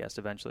the podcast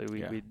eventually.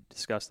 We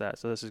discussed that.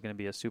 So this is going to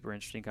be a super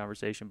interesting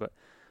conversation. But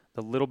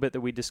the little bit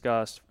that we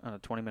discussed on a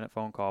 20-minute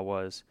phone call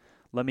was,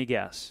 let me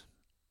guess,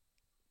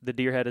 the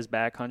deer had his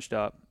back hunched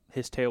up,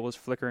 his tail was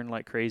flickering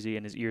like crazy,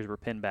 and his ears were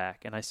pinned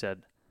back. And I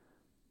said,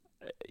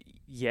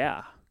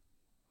 yeah,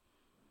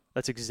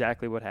 that's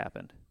exactly what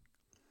happened.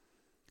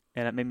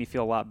 And it made me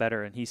feel a lot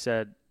better. And he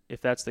said,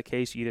 if that's the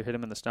case, you either hit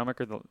him in the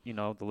stomach or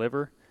the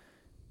liver.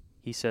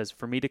 He says,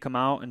 for me to come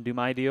out and do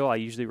my deal, I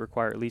usually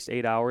require at least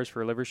 8 hours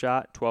for a liver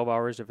shot, 12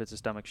 hours if it's a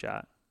stomach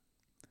shot.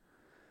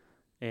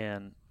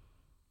 And,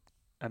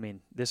 I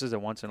mean, this is a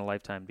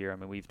once-in-a-lifetime deer. I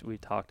mean,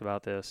 we've talked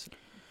about this.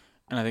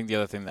 And I think the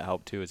other thing that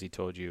helped, too, is he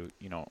told you,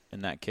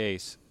 in that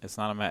case, it's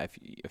not a matter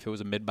if it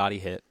was a mid-body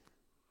hit,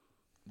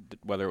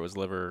 whether it was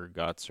liver or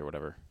guts or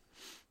whatever,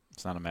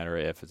 it's not a matter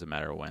of if, it's a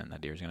matter of when.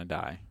 That deer's going to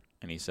die.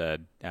 And he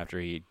said, after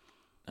he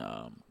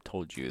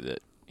told you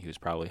that he was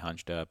probably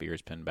hunched up,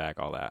 ears pinned back,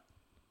 all that,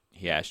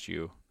 he asked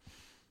you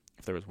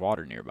if there was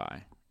water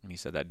nearby, and he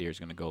said that deer's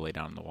going to go lay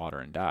down in the water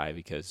and die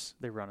because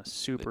they run a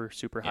super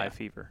high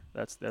fever.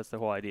 That's the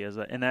whole idea. Is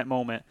that in that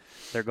moment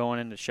they're going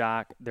into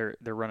shock. They're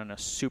running a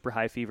super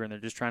high fever, and they're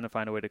just trying to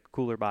find a way to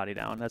cool their body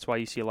down. That's why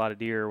you see a lot of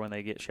deer when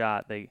they get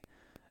shot. They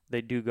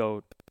do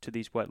go to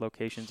these wet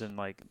locations, and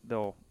like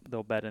they'll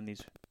bed in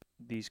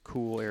these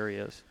cool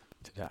areas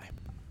to die.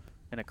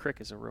 And a creek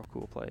is a real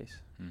cool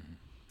place. Mm-hmm.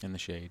 In the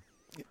shade.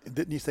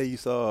 Didn't you say you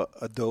saw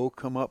a doe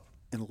come up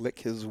and lick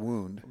his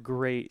wound?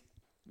 Great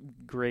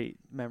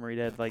memory,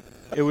 Dad. Like,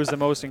 it was the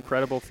most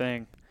incredible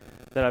thing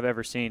that I've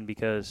ever seen,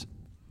 because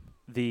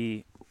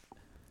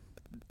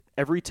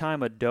every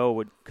time a doe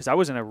would, because I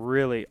was in a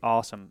really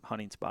awesome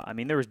hunting spot. I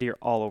mean, there was deer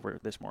all over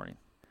this morning,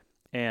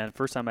 and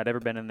first time I'd ever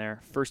been in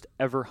there, first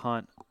ever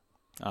hunt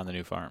on the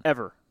new farm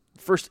ever.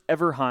 First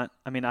ever hunt.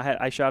 I mean,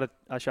 I shot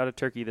a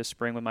turkey this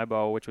spring with my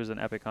bow, which was an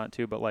epic hunt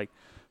too. But like,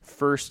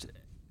 first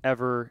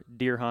ever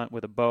deer hunt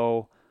with a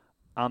bow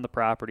on the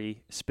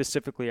property.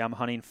 Specifically, I'm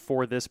hunting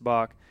for this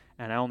buck,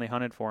 and I only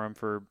hunted for him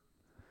for,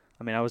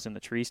 I was in the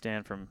tree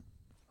stand from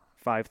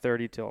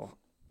 5:30 till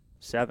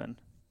 7.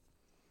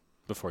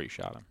 Before you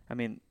shot him. I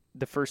mean,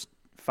 the first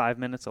 5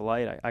 minutes of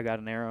light, I got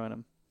an arrow in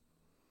him.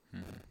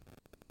 Mm-hmm.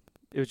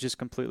 It was just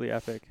completely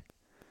epic.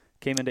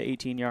 Came into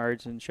 18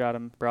 yards and shot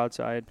him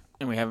broadside.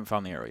 And we haven't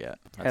found the arrow yet.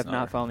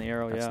 Not found the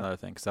arrow yet. That's another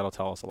thing, because that'll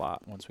tell us a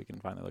lot once we can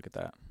finally look at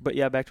that. But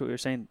yeah, back to what we were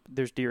saying,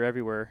 there's deer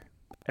everywhere.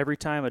 Every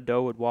time a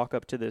doe would walk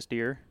up to this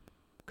deer,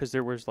 because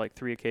there was like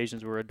 3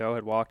 occasions where a doe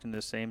had walked in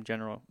the same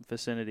general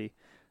vicinity,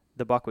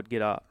 the buck would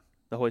get up.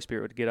 The Holy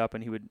Spirit would get up,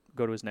 and he would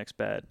go to his next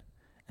bed.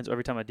 And so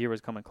every time a deer was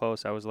coming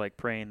close, I was like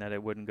praying that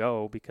it wouldn't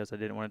go, because I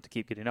didn't want it to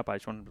keep getting up. I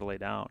just wanted him to lay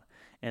down.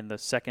 And the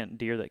second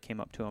deer that came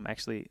up to him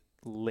actually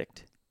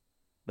licked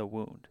the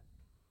wound.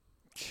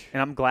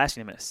 And I'm glassing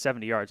him at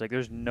 70 yards. Like,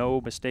 there's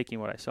no mistaking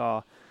what I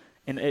saw.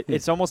 And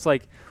it's almost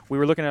like we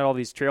were looking at all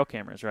these trail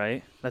cameras,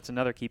 right? That's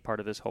another key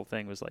part of this whole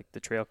thing, was like the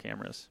trail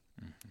cameras.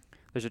 Mm-hmm.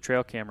 There's a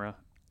trail camera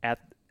at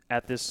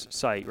at this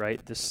site,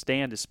 right? The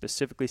stand is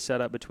specifically set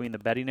up between the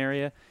bedding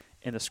area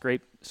and the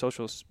scrape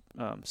social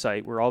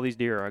site where all these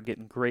deer are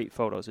getting great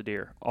photos of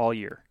deer all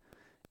year.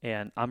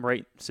 And I'm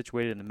right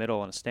situated in the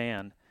middle on a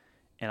stand,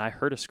 and I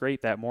heard a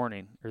scrape that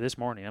morning, or this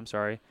morning, I'm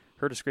sorry.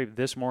 Heard a scrape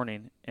this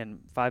morning, and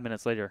 5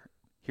 minutes later,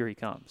 here he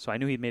comes. So I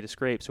knew he'd made a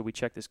scrape, so we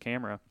checked his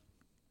camera,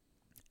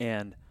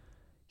 and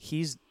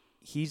he's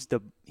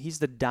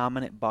the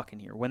dominant buck in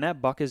here. When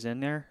that buck is in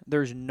there,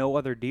 there's no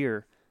other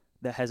deer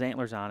that has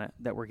antlers on it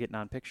that we're getting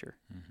on picture.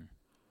 Mm-hmm.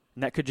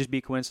 And that could just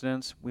be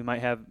coincidence. We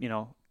might have,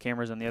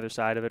 cameras on the other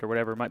side of it or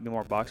whatever. It might be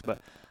more bucks, but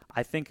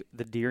I think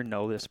the deer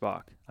know this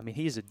buck. I mean,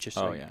 he's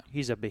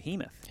he's a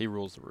behemoth. He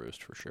rules the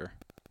roost for sure.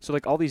 So,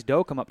 like, all these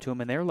doe come up to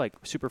him, and they're, like,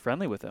 super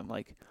friendly with him.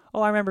 Like,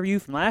 oh, I remember you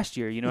from last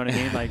year. You know what I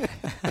mean? Like,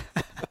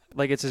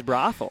 like it's his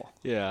brothel.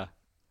 Yeah.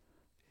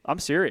 I'm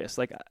serious.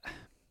 Like,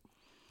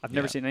 I've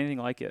never seen anything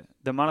like it.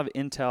 The amount of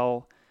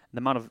intel, the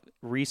amount of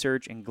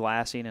research and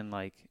glassing, and,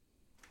 like,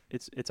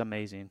 it's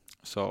amazing.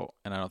 So,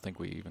 and I don't think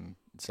we even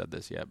said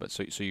this yet, but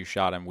so you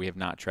shot him. We have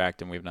not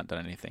tracked him. We have not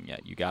done anything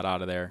yet. You got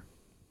out of there.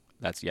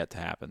 That's yet to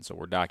happen. So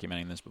we're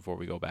documenting this before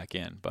we go back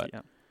in. But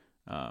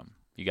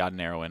you got an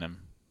arrow in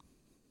him,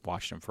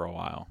 watched him for a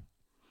while,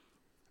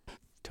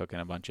 took in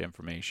a bunch of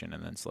information,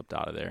 and then slipped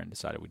out of there and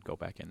decided we'd go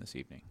back in this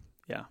evening.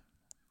 Yeah.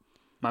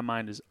 My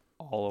mind is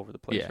all over the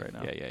place right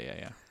now.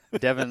 Yeah.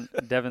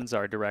 Devin's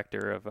our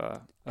director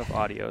of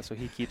audio, so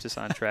he keeps us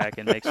on track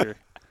and makes sure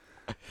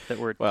that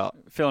we're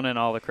filling in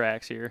all the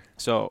cracks here.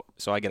 So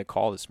I get a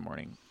call this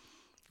morning.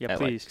 Yeah, at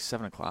please. Like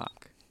 7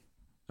 o'clock.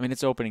 I mean,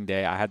 it's opening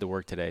day. I had to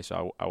work today,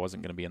 so I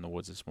wasn't going to be in the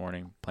woods this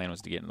morning. Plan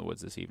was to get in the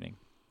woods this evening.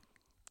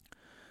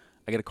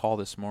 I get a call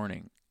this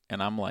morning,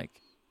 and I'm like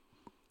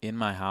in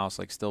my house,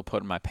 like still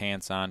putting my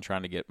pants on,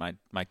 trying to get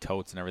my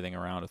totes and everything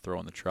around to throw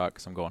in the truck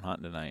because I'm going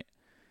hunting tonight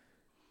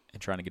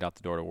and trying to get out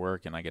the door to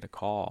work. And I get a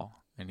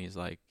call, and he's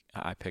like,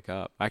 I pick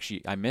up.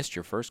 Actually, I missed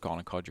your first call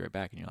and called you right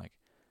back, and you're like,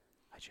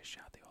 I just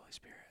shot the Holy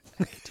Spirit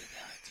at 18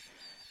 yards.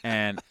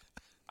 And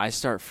I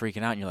start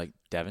freaking out, and you're like,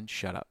 Devin,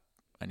 shut up.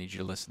 I need you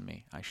to listen to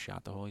me. I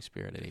shot the Holy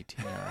Spirit at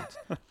 18 yards.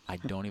 I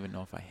don't even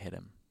know if I hit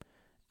him.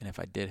 And if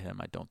I did hit him,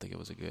 I don't think it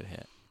was a good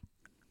hit.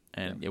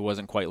 And it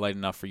wasn't quite light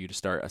enough for you to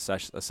start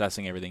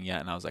assessing everything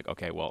yet. And I was like,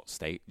 okay, well,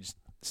 just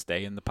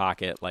stay in the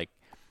pocket. Like,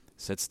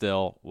 sit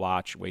still,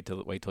 watch, wait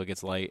till it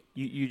gets light.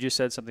 You just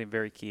said something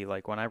very key.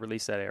 Like, when I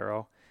released that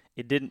arrow,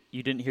 you didn't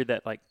hear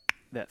that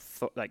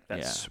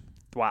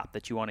thwap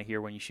that you want to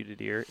hear when you shoot a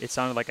deer. It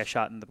sounded like I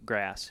shot in the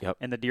grass. Yep.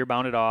 And the deer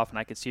bounded off, and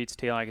I could see its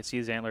tail, and I could see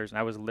his antlers, and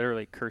I was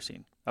literally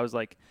cursing. I was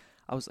like,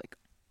 I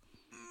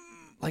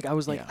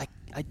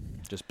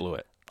just blew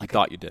it. You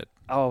thought you did.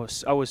 I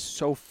was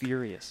so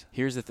furious.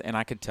 Here's the thing, and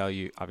I could tell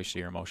you, obviously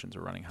your emotions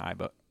are running high,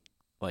 but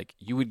like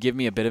you would give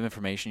me a bit of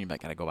information, you'd be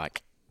like, gotta go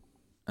back.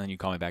 And then you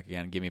call me back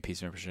again and give me a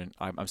piece of information.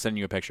 I'm sending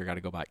you a picture,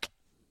 gotta go back.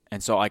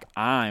 And so like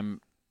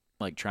I'm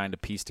like trying to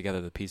piece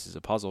together the pieces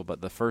of the puzzle,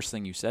 but the first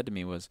thing you said to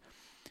me was,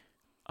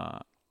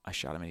 I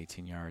shot him at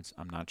 18 yards.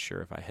 I'm not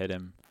sure if I hit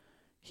him.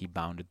 He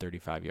bounded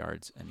 35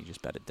 yards, and he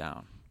just bedded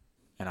down.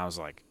 And I was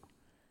like,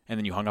 and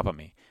then you hung up on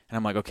me. And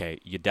I'm like, okay,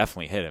 you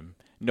definitely hit him.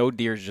 No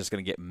deer is just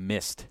going to get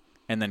missed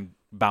and then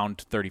bound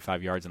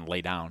 35 yards and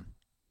lay down.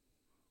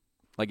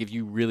 Like, if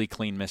you really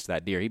clean missed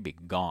that deer, he'd be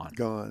gone.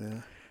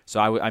 Yeah. So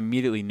I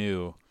immediately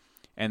knew,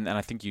 and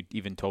I think you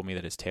even told me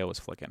that his tail was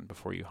flicking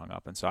before you hung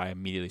up. And so I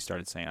immediately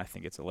started saying, I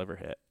think it's a liver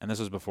hit. And this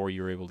was before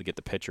you were able to get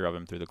the picture of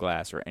him through the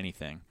glass or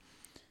anything.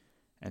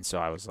 And so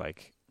I was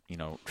like,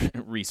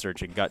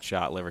 researching gut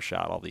shot, liver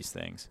shot, all these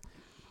things.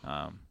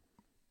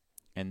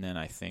 And then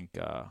I think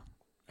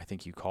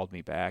you called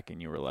me back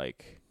and you were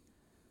like,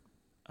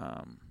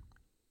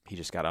 he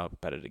just got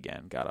up, bedded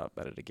again.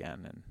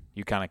 And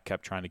you kind of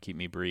kept trying to keep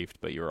me briefed,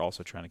 but you were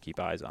also trying to keep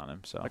eyes on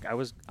him. So like I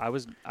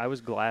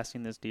was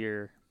glassing this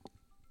deer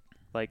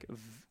like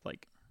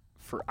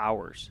for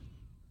hours,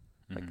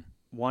 like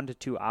 1 to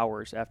 2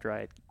 hours after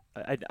I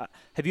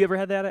have you ever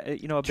had that,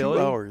 ability? 2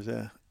 hours,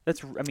 yeah.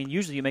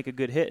 Usually you make a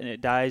good hit and it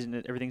dies and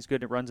everything's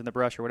good and it runs in the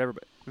brush or whatever,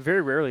 but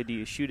very rarely do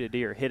you shoot a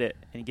deer, hit it,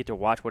 and you get to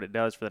watch what it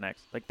does for the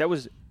next. Like, that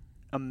was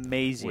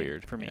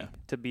amazing for me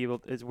to be able,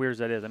 as weird as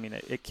that is. I mean,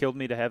 it killed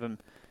me to have him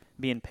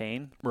be in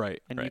pain.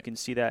 Right. And you can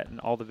see that in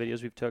all the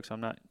videos we've took, so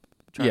I'm not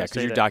trying to say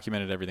because you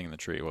documented everything in the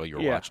tree while you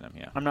were watching him.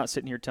 Yeah. I'm not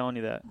sitting here telling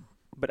you that.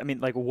 But, I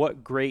mean, like,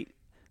 what great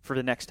for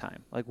the next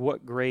time. Like,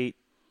 what great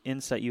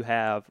insight you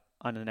have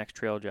on the next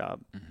trail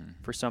job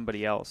for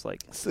somebody else. Like,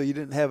 so you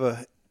didn't have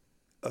a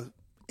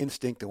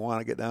instinct to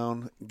want to get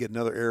down, get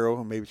another arrow,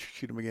 and maybe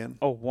shoot him again?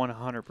 Oh,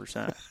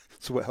 100%.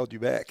 So what held you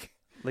back?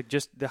 Like,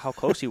 just how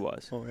close he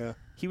was. Oh, yeah.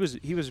 He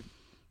was.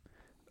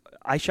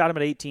 I shot him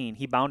at 18.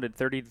 He bounded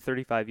 30 to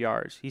 35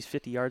 yards. He's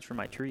 50 yards from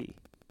my tree.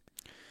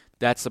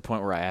 That's the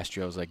point where I asked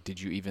you, I was like, did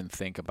you even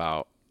think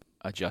about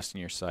adjusting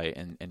your sight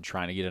and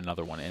trying to get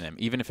another one in him?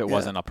 Even if it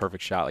wasn't a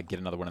perfect shot, like get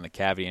another one in the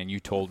cavity, and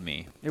you told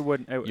me. It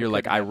wouldn't. You're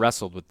like, I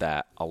wrestled with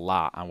that a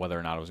lot on whether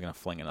or not I was going to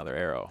fling another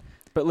arrow.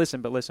 But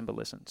listen.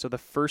 So the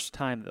first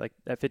time, like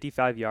at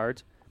 55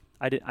 yards,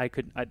 I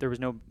couldn't have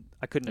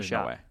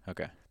shot. No way.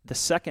 Okay. The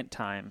second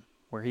time,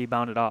 where he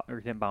bounded off, or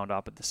he didn't bound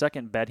off, but the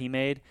second bed he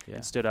made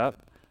and stood up,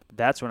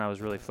 that's when I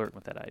was really flirting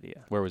with that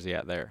idea. Where was he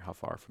at there? How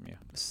far from you?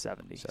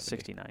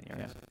 69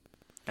 yards. Yeah.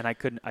 And I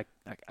couldn't have.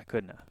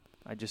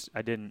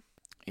 I didn't.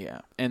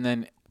 Yeah.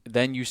 And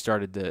then you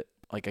started to,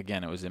 like,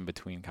 again, it was in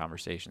between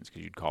conversations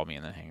because you'd call me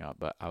and then hang up.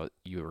 But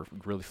you were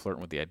really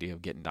flirting with the idea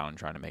of getting down and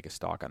trying to make a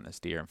stalk on this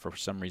deer. And for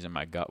some reason,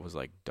 my gut was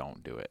like,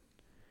 don't do it.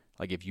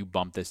 Like, if you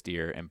bump this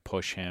deer and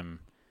push him,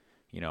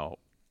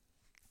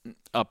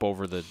 up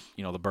over the,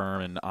 the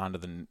berm and onto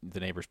the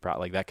neighbor's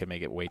property, like, that could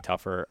make it way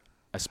tougher.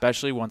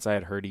 Especially once I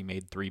had heard he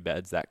made 3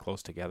 beds that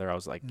close together, I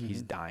was like,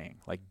 he's dying.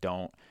 Like,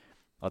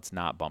 let's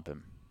not bump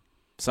him.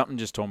 Something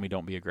just told me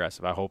don't be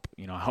aggressive. I hope,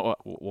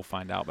 we'll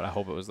find out, but I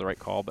hope it was the right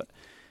call. But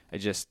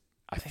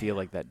I feel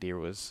like that deer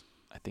was,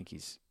 I think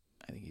he's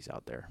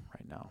out there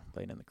right now,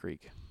 laying in the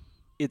creek.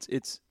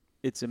 It's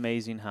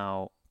amazing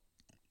how,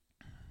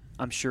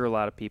 I'm sure a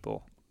lot of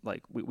people,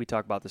 like, we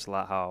talk about this a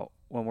lot, how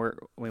when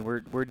we're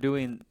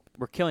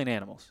killing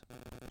animals.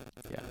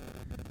 Yeah.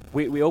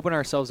 We open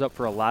ourselves up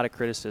for a lot of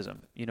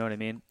criticism. You know what I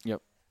mean?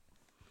 Yep.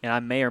 And I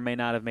may or may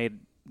not have made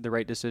the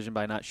right decision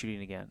by not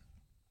shooting again.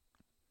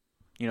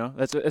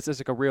 That's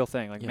like a real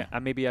thing. Like,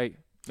 maybe I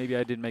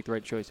didn't make the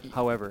right choice.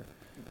 However,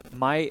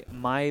 my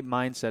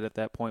mindset at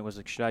that point was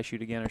like, should I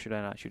shoot again or should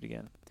I not shoot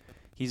again?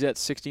 He's at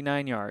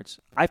 69 yards.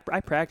 I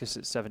practice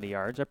at 70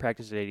 yards. I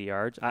practice at 80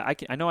 yards.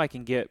 I know I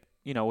can get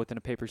within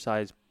a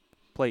paper-sized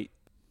plate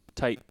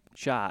tight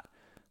shot.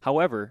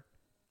 However,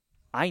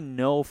 I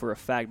know for a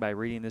fact by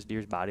reading this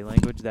deer's body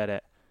language that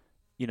at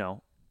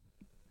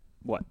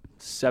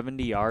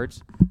 70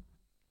 yards,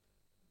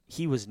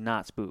 he was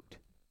not spooked.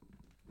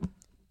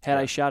 Had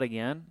I shot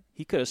again,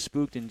 he could have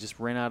spooked and just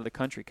ran out of the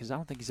country because I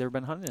don't think he's ever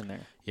been hunting in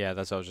there. Yeah,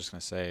 that's what I was just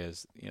going to say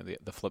is,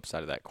 the flip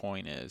side of that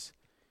coin is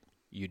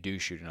you do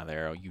shoot another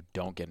arrow, you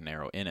don't get an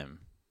arrow in him,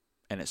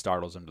 and it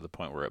startles him to the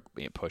point where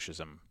it pushes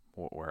him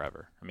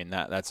wherever. I mean,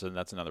 that's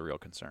another real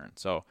concern.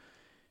 So,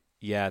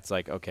 yeah, it's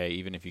like, okay,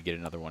 even if you get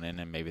another one in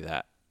him, maybe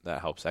that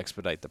helps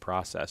expedite the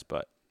process.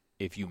 But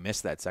if you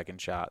miss that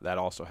second shot, that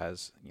also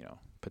has,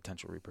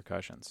 potential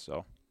repercussions.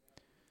 So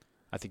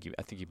I think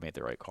you've made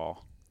the right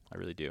call. I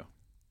really do.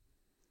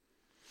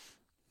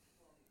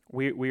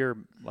 We are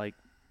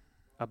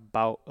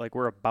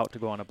we're about to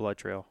go on a blood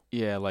trail.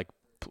 Yeah, like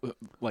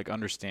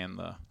understand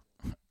the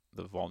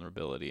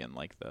vulnerability and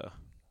like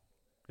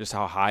just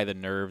how high the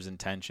nerves and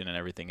tension and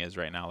everything is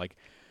right now. Like,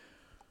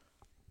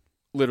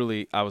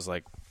 literally, I was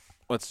like,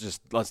 let's do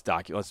a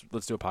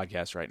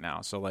podcast right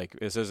now. So, like,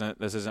 this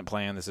isn't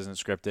planned, this isn't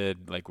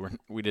scripted. Like,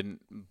 we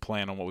didn't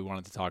plan on what we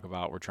wanted to talk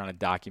about. We're trying to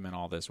document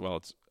all this while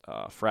it's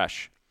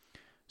fresh,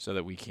 so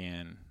that we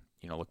can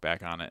look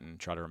back on it and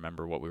try to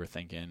remember what we were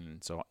thinking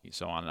and so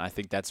on. And I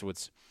think that's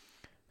what's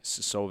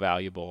so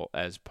valuable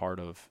as part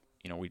of,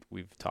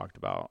 we've talked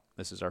about,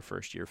 this is our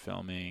first year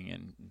filming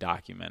and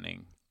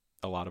documenting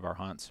a lot of our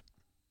hunts.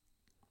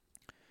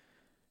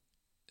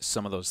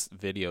 Some of those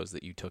videos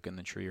that you took in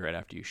the tree right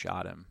after you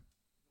shot him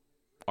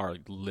are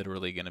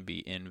literally going to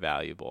be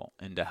invaluable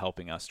into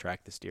helping us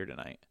track this deer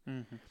tonight.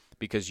 Mm-hmm.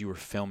 Because you were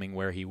filming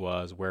where he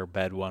was, where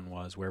bed 1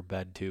 was, where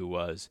bed 2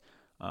 was.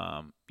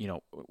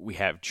 We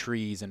have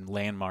trees and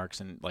landmarks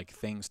and like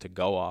things to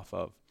go off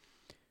of.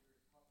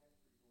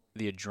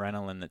 The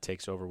adrenaline that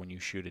takes over when you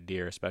shoot a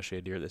deer, especially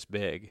a deer this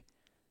big,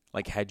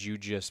 like, had you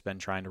just been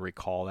trying to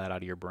recall that out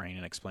of your brain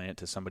and explain it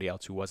to somebody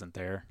else who wasn't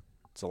there,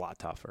 it's a lot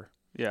tougher.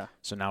 Yeah.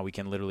 So now we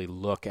can literally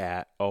look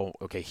at, oh,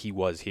 okay, he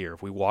was here.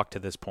 If we walk to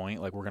this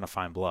point, like, we're going to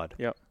find blood.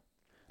 Yep.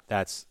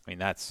 That's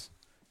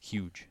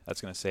huge. That's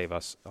going to save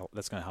us.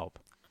 That's going to help.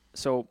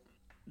 So,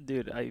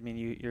 dude, I mean,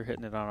 you're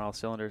hitting it on all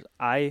cylinders.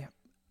 I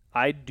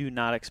do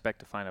not expect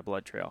to find a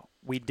blood trail.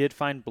 We did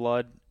find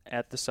blood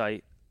at the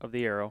site of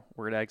the arrow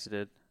where it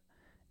exited,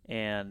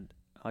 and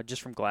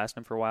just from glassing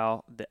him for a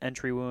while, the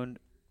entry wound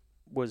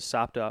was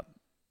sopped up.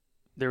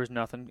 There was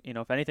nothing.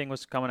 If anything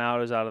was coming out,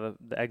 it was out of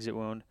the exit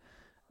wound.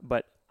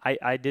 But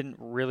I didn't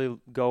really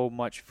go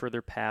much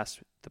further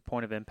past the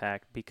point of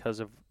impact because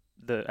of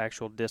the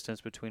actual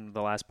distance between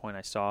the last point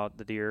I saw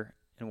the deer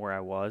and where I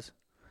was.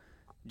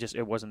 Just,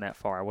 it wasn't that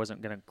far. I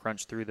wasn't going to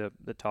crunch through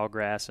the tall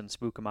grass and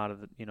spook him out of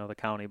the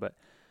county. But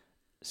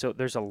so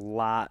there's a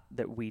lot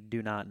that we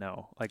do not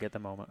know, like, at the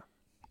moment.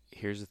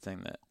 Here's the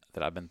thing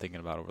that I've been thinking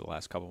about over the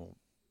last couple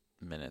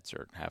minutes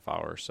or half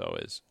hour or so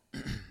is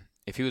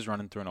if he was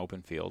running through an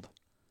open field,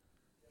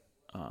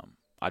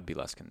 I'd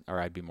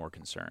be more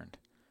concerned.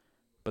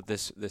 But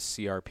this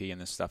CRP and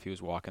this stuff he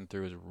was walking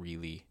through is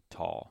really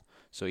tall.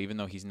 So even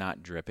though he's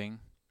not dripping,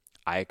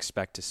 I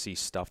expect to see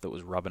stuff that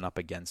was rubbing up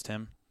against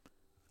him,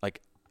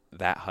 like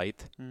that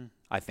height.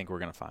 I think we're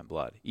going to find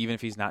blood. Even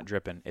if he's not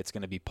dripping, it's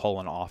going to be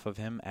pulling off of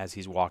him as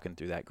he's walking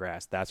through that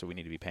grass. That's what we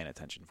need to be paying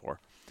attention for.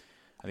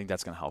 I think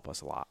that's going to help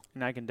us a lot.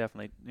 And I can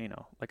definitely,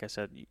 like I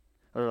said,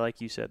 or like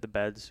you said, the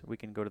beds. We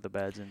can go to the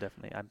beds and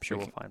definitely, I'm sure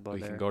we'll find blood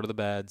there. We can go to the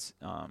beds,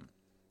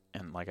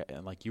 and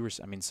like you were,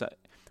 I mean, so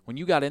when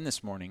you got in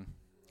this morning,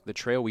 The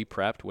trail we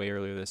prepped way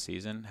earlier this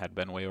season had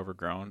been way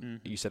overgrown. Mhm.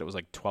 You said it was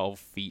like 12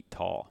 feet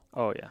tall.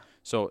 Oh yeah.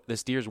 So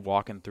this deer's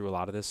walking through a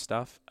lot of this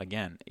stuff.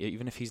 Again,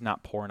 even if he's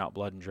not pouring out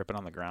blood and dripping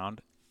on the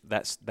ground,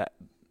 that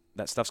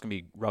stuff's going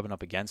to be rubbing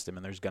up against him,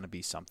 and there's going to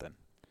be something.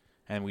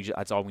 And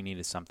that's all we need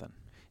is something.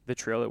 The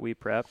trail that we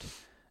prepped,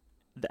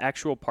 the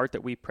actual part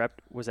that we prepped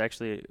was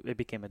actually, it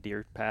became a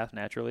deer path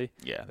naturally.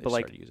 Yeah, they But,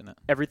 like, started using it.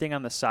 Everything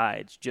on the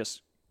sides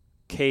just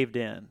caved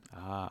in.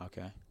 Ah,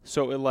 okay.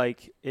 So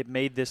it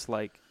made this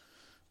like,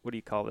 what do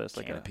you call this?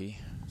 Canopy.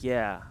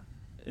 Yeah.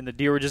 And the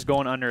deer were just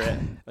going under it.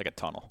 Like a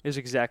tunnel. It was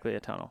exactly a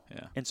tunnel.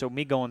 Yeah. And so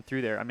me going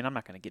through there, I mean, I'm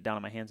not going to get down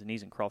on my hands and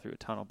knees and crawl through a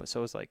tunnel, but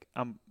so it's like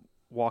I'm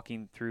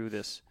walking through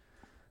this.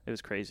 It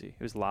was crazy.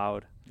 It was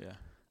loud. Yeah.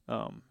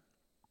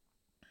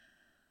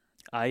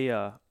 I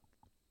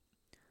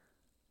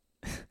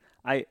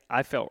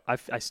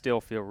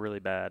still feel really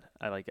bad.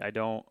 I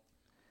know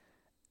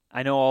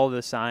all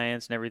the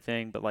science and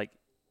everything, but like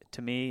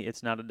to me,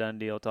 it's not a done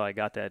deal till I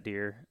got that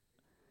deer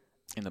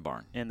In the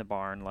barn. in the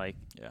barn.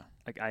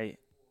 Yeah.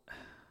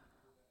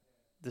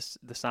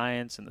 The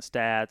science and the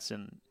stats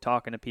and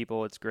talking to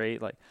people, it's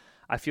great. Like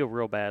I feel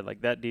real bad.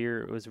 Like that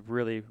deer was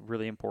really,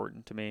 really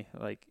important to me.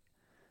 Like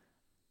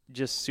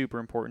just super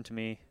important to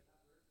me.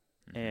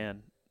 Mm-hmm.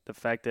 And the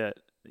fact that,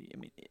 I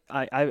mean,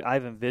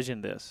 I've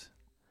envisioned this.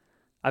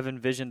 I've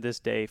envisioned this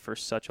day for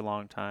such a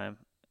long time,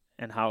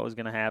 and how it was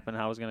going to happen,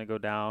 how it was going to go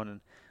down.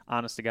 And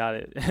honest to God,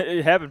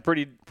 it happened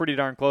pretty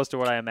darn close to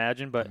what I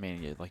imagined. But I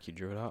mean, you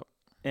drew it up.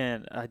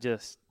 and I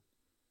just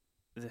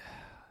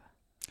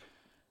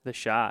the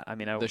shot. I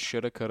mean, The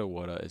shoulda, coulda,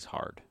 woulda is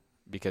hard,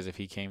 because if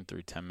he came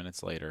through 10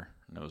 minutes later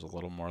and it was a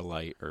little more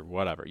light or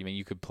whatever, I mean,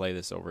 you could play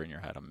this over in your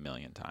head a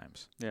million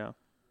times. yeah.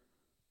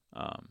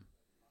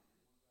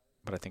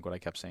 But I think what I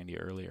kept saying to you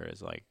earlier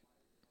is like,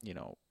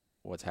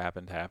 what's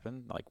happened.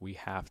 Like we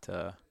have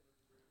to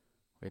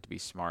be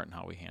smart in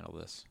how we handle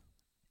this.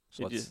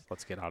 So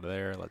let's get out of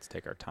there. Let's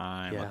take our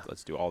time. Yeah.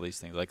 Let's do all these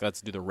things. Like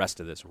let's do the rest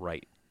of this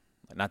right.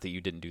 Not that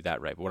you didn't do that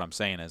right, but what I'm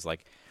saying is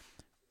like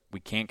we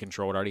can't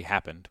control what already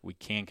happened. We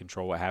can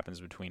control what happens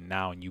between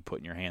now and you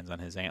putting your hands on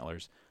his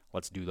antlers.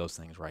 Let's do those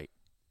things right.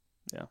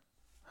 Yeah.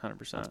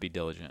 100%. Let's be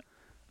diligent.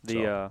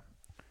 Yeah,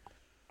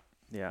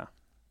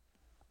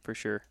 for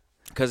sure.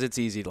 Because it's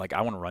easy. Like,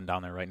 I want to run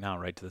down there right now,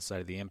 right to the side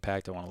of the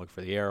impact. I want to look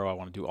for the arrow. I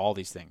want to do all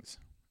these things.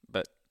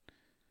 But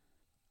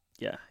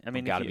yeah, I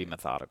mean, got to be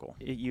methodical.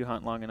 You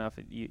hunt long enough,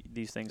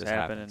 these things This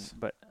happen. happens.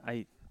 But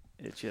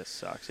it just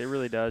sucks. It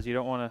really does. You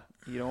don't want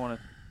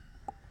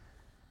to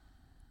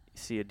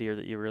see a deer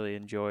that you really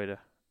enjoy to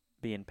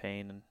be in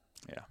pain, and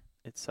Yeah.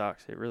 it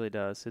sucks. It really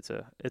does. It's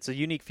a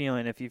unique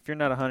feeling. If you're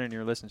not a hunter and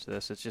you're listening to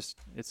this,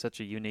 it's such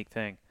a unique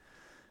thing.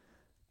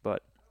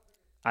 But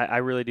I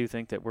really do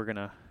think that we're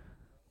gonna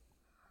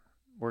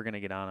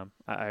get on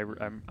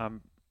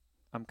him.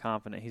 I'm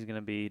confident he's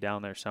gonna be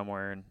down there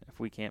somewhere, and if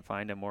we can't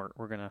find him, we're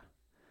gonna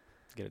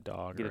Get a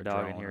dog get or a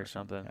dog in drone here or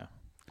something. Yeah.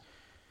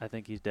 I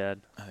think he's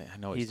dead. I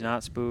know He's dead.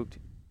 not spooked.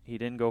 He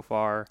didn't go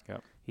far.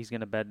 Yep. He's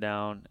gonna bed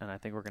down, and I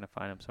think we're gonna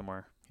find him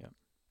somewhere. Yep.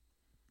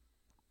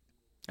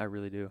 I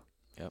really do.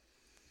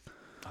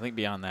 I think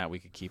beyond that we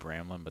could keep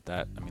rambling, but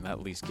that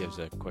at least gives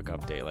a quick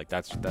update. Like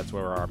that's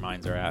where our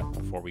minds are at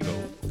before we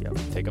go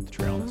take up the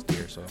trail on this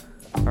deer. So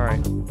All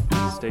right.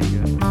 Stay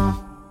tuned.